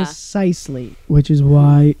 Yeah. Precisely. Which is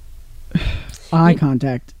why eye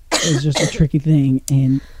contact is just a tricky thing,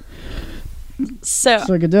 and so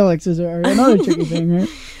psychedelics is another tricky thing, right?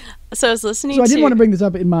 So I was listening I didn't want to bring this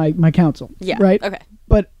up in my counsel. Yeah. Right? Okay.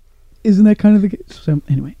 But isn't that kind of the case? So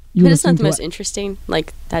anyway. But isn't that the most interesting?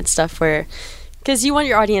 Like that stuff where, because you want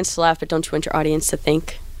your audience to laugh, but don't you want your audience to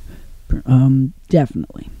think?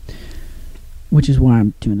 Definitely. Which is why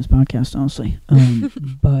I'm doing this podcast, honestly.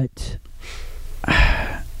 But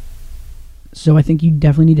so I think you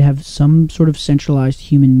definitely need to have some sort of centralized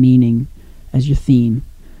human meaning as your theme.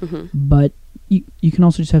 But you can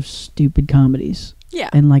also just have stupid comedies. Yeah.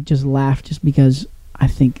 And like just laugh just because I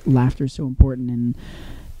think laughter is so important,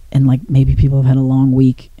 and like maybe people have had a long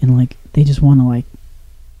week and like they just want to like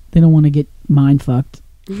they don't want to get mind fucked.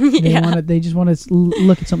 They just want to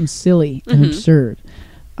look at something silly and absurd.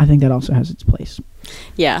 I think that also has its place.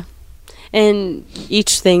 Yeah. And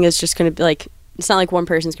each thing is just going to be like, it's not like one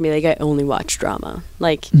person's going to be like, I only watch drama.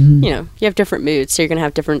 Like, you know, you have different moods, so you're going to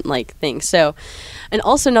have different like things. So, and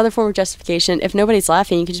also another form of justification, if nobody's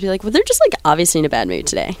laughing, you can just be like, well, they're just like obviously in a bad mood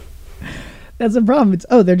today. That's the problem. It's,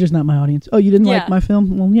 they're just not my audience. Oh, you didn't like my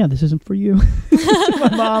film? Well, yeah, this isn't for you.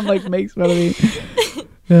 My mom like makes fun of me.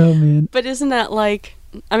 Oh, man. But isn't that like,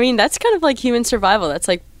 I mean, that's kind of like human survival. That's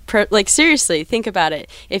like, seriously, think about it.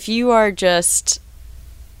 If you're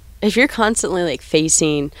constantly like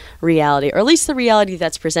facing reality, or at least the reality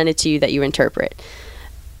that's presented to you that you interpret,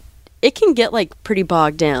 it can get like pretty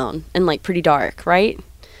bogged down and like pretty dark, right?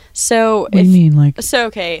 So what do you mean, like? So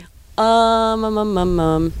okay, I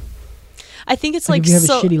think it's like if you have a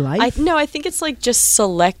shitty life? I think it's like just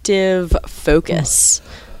selective focus.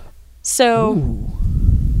 So. Ooh.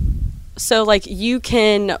 So, like, you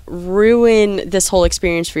can ruin this whole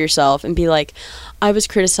experience for yourself and be like, I was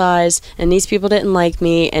criticized, and these people didn't like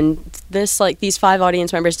me, and this, like, these 5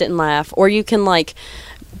 audience members didn't laugh. Or you can, like,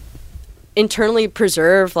 internally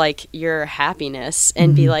preserve, like, your happiness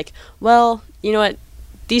and be like, well, you know what?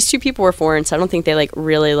 These 2 people were foreign, so I don't think they, like,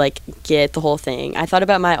 really, like, get the whole thing. I thought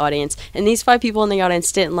about my audience, and these 5 people in the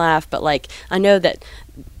audience didn't laugh, but, like, I know that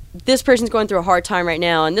this person's going through a hard time right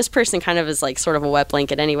now, and this person kind of is like sort of a wet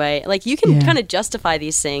blanket anyway. Like, you can kind of justify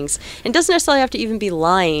these things. It doesn't necessarily have to even be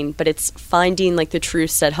lying, but it's finding like the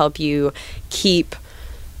truths that help you keep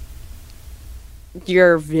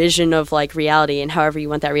your vision of like reality and however you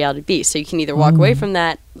want that reality to be. So you can either walk away from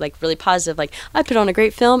that like really positive, like I put on a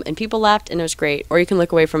great film and people laughed and it was great, or you can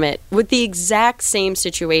look away from it with the exact same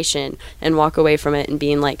situation and walk away from it and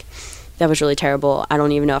being like, that was really terrible. I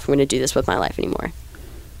don't even know if I'm going to do this with my life anymore.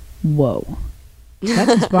 Whoa,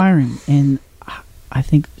 that's inspiring. And I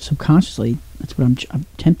think subconsciously that's what I'm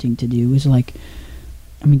attempting to do is like,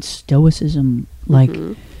 I mean, stoicism, like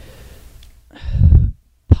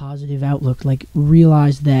positive outlook, like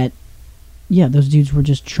realize that those dudes were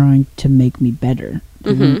just trying to make me better.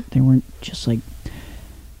 They weren't just like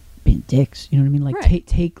being dicks, you know what I mean? Like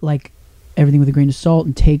take like everything with a grain of salt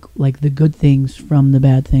and take like the good things from the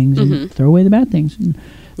bad things and throw away the bad things. And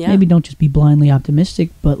maybe don't just be blindly optimistic,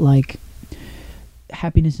 but like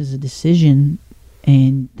happiness is a decision,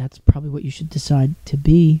 and that's probably what you should decide to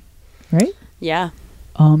be, right? Yeah.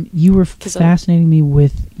 You were fascinating me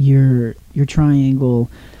with your triangle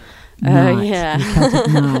knot, your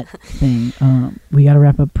Celtic knot thing. We got to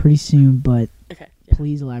wrap up pretty soon, but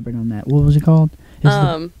please elaborate on that. What was it called?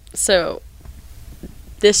 So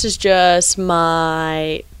this is just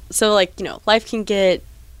so like, you know, life can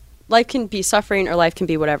be suffering or life can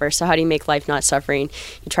be whatever. So how do you make life not suffering?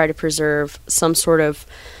 You try to preserve some sort of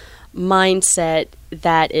mindset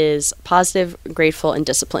that is positive, grateful, and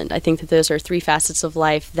disciplined. I think that those are 3 facets of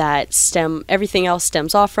life that everything else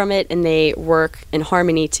stems off from it, and they work in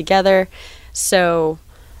harmony together. So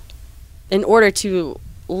in order to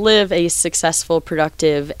live a successful,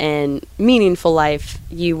 productive, and meaningful life,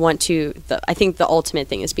 you want to, I think the ultimate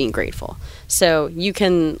thing is being grateful. So you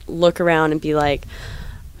can look around and be like,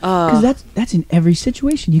 because that's in every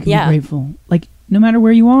situation. You can be grateful, like no matter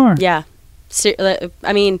where you are. Yeah,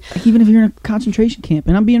 I mean, like, even if you're in a concentration camp,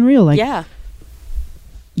 and I'm being real, like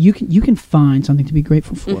you can find something to be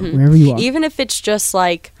grateful for wherever you are. Even if it's just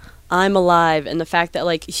like I'm alive, and the fact that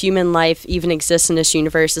like human life even exists in this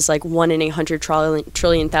universe is like 1 in 800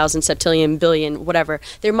 trillion thousand septillion billion whatever.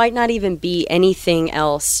 There might not even be anything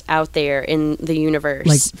else out there in the universe.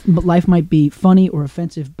 Like life might be funny or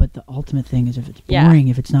offensive, but the ultimate thing is if it's boring,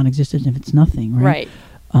 if it's non-existent, if it's nothing, right?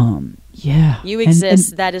 You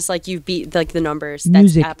exist. And that is like you beat like the numbers.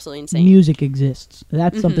 That's absolutely insane. Music exists.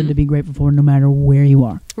 That's something to be grateful for, no matter where you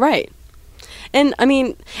are. Right. And I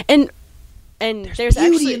mean, and there's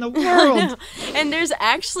beauty actually in the world. And there's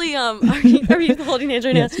actually are you holding hands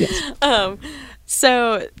right now? Yes.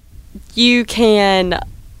 So you can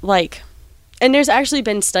like, and there's actually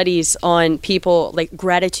been studies on people like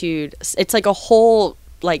gratitude. It's like a whole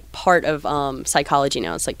like part of psychology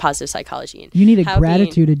now. It's like positive psychology. And you need a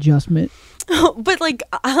gratitude adjustment. But like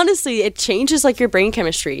honestly, it changes like your brain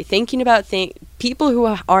chemistry. Thinking about people who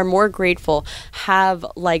are more grateful have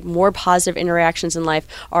like more positive interactions in life,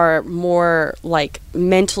 are more like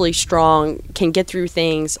mentally strong, can get through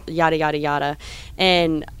things, yada yada yada.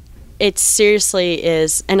 And it seriously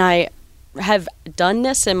is, and I have done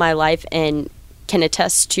this in my life and can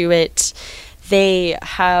attest to it. They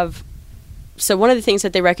have so one of the things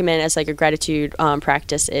that they recommend as like a gratitude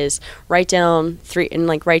practice is write down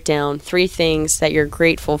three things that you're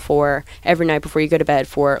grateful for every night before you go to bed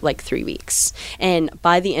for like 3 weeks. And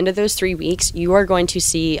by the end of those 3 weeks, you are going to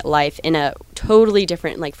see life in a totally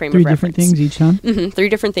different like frame of reference. 3 different things each time? 3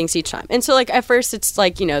 different things each time. And so like at first it's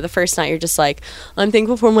like, the first night you're just like, I'm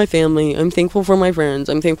thankful for my family, I'm thankful for my friends,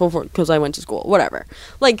 I'm thankful for because I went to school, whatever.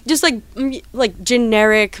 Like just like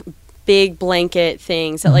generic big blanket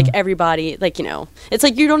things that like everybody it's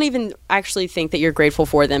like you don't even actually think that you're grateful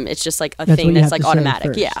for them. It's just like that's thing that's like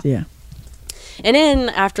automatic. Yeah. And then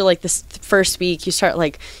after like this first week, you start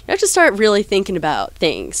like you have to start really thinking about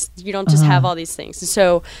things. You don't just have all these things. And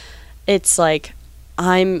so it's like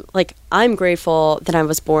I'm grateful that I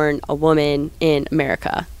was born a woman in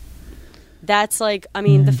America. That's like, I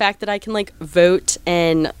mean, the fact that I can like vote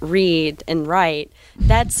and read and write,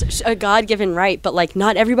 that's a God-given right, but like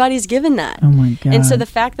not everybody's given that. Oh my God. And so the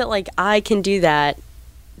fact that like I can do that,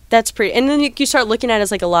 that's pretty, and then you start looking at it as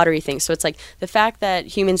like a lottery thing. So it's like the fact that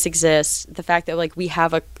humans exist, the fact that like we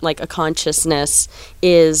have a consciousness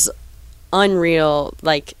is unreal.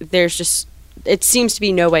 Like there's just, it seems to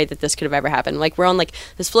be no way that this could have ever happened. Like we're on like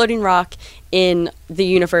this floating rock in the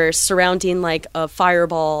universe surrounding like a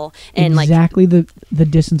fireball and exactly the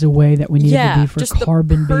distance away that we need to be for just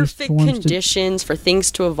carbon-based the perfect forms conditions for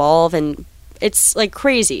things to evolve, and it's like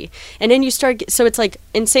crazy. And then you start, so it's like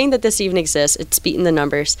insane that this even exists. It's beating the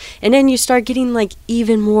numbers, and then you start getting like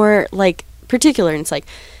even more like particular, and it's like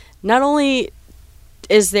not only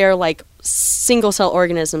is there like single cell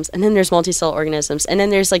organisms, and then there's multi-cell organisms, and then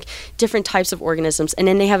there's like different types of organisms, and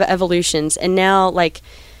then they have evolutions, and now like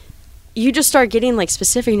you just start getting like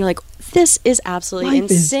specific and you're like, this is absolutely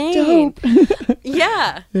Life insane. Is dope.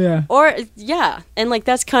 Yeah. Or and like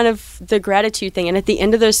that's kind of the gratitude thing. And at the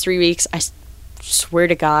end of those 3 weeks, I swear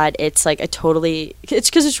to God, it's like it's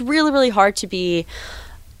because it's really, really hard to be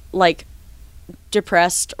like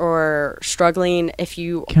depressed or struggling if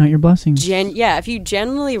you count your blessings. If you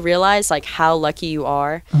genuinely realize like how lucky you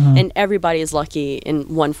are, and everybody is lucky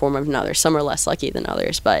in one form or another. Some are less lucky than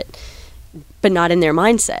others, but not in their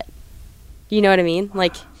mindset. You know what I mean?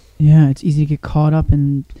 Like, yeah, it's easy to get caught up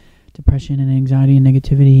in depression and anxiety and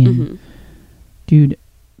negativity, and dude,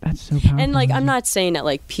 that's so powerful. And like, I'm not saying that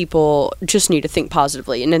like people just need to think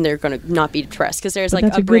positively and then they're going to not be depressed, because there's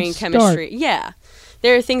like a brain chemistry. Yeah.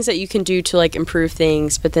 There are things that you can do to like improve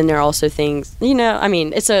things, but then there are also things, I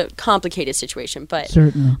mean, it's a complicated situation, but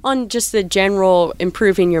certainly on just the general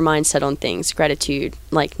improving your mindset on things, gratitude,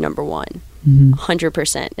 like number one,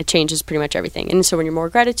 100%. It changes pretty much everything. And so when you're more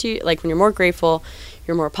when you're more grateful,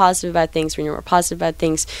 you're more positive about things. When you're more positive about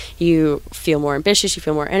things, you feel more ambitious, you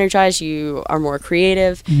feel more energized, you are more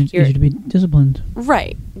creative. And it's easier to be disciplined.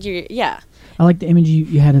 Right. Yeah. I like the image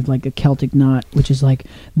you had of like a Celtic knot, which is like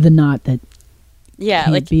the knot that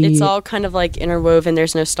it's all kind of like interwoven.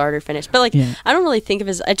 There's no start or finish. But like, I don't really think of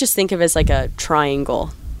it as, I just think of it as like a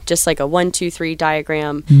triangle, just like a 1, 2, 3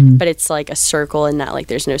 diagram, but it's like a circle, and that like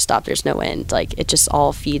there's no stop, there's no end. Like it just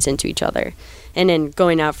all feeds into each other. And then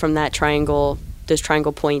going out from that triangle, those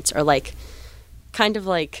triangle points are like kind of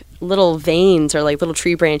like little veins or like little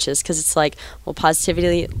tree branches, because it's like, well,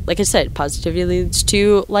 positivity, like I said, positivity leads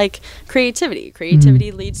to like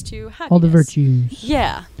creativity leads to happiness, all the virtues.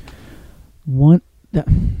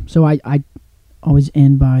 So I always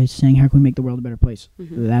end by saying, how can we make the world a better place?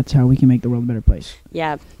 That's how we can make the world a better place.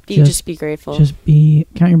 Yeah, just be grateful.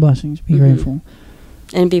 Count your blessings, be grateful,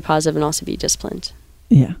 and be positive, and also be disciplined.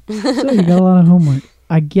 Yeah. So you got a lot of homework.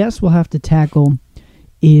 I guess we'll have to tackle,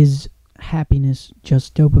 is happiness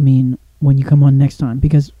just dopamine, when you come on next time,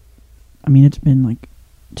 because I mean it's been like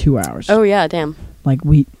 2 hours. Oh yeah, damn. Like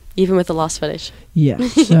even with the lost footage. Yeah.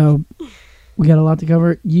 So we got a lot to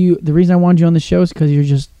cover. The reason I wanted you on the show is because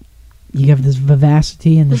you have this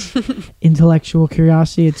vivacity and this intellectual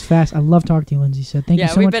curiosity. It's fast. I love talking to you, Lindsey. So thank you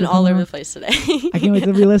so much. Yeah, we've been all over the place today. I can't wait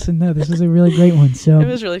to re-listen. No, this was a really great one. So it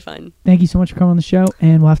was really fun. Thank you so much for coming on the show,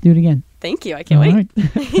 and we'll have to do it again. Thank you. I can't wait.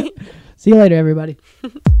 Right. See you later, everybody.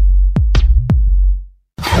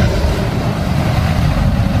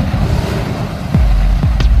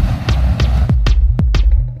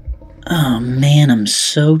 Oh man, I'm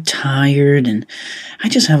so tired, and I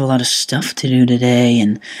just have a lot of stuff to do today,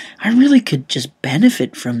 and I really could just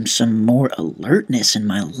benefit from some more alertness in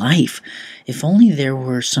my life. If only there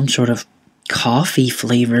were some sort of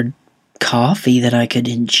coffee-flavored coffee that I could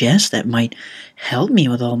ingest that might help me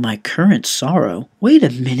with all my current sorrow. Wait a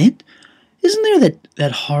minute. Isn't there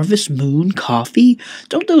that Harvest Moon coffee?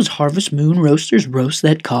 Don't those Harvest Moon roasters roast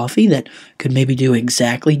that coffee that could maybe do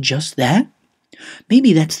exactly just that?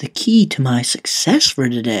 maybe that's the key to my success for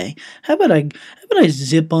today. How about I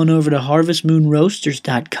zip on over to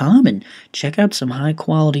harvestmoonroasters.com and check out some high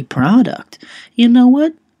quality product? You know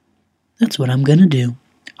what? That's what I'm gonna do.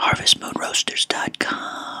 harvestmoonroasters.com.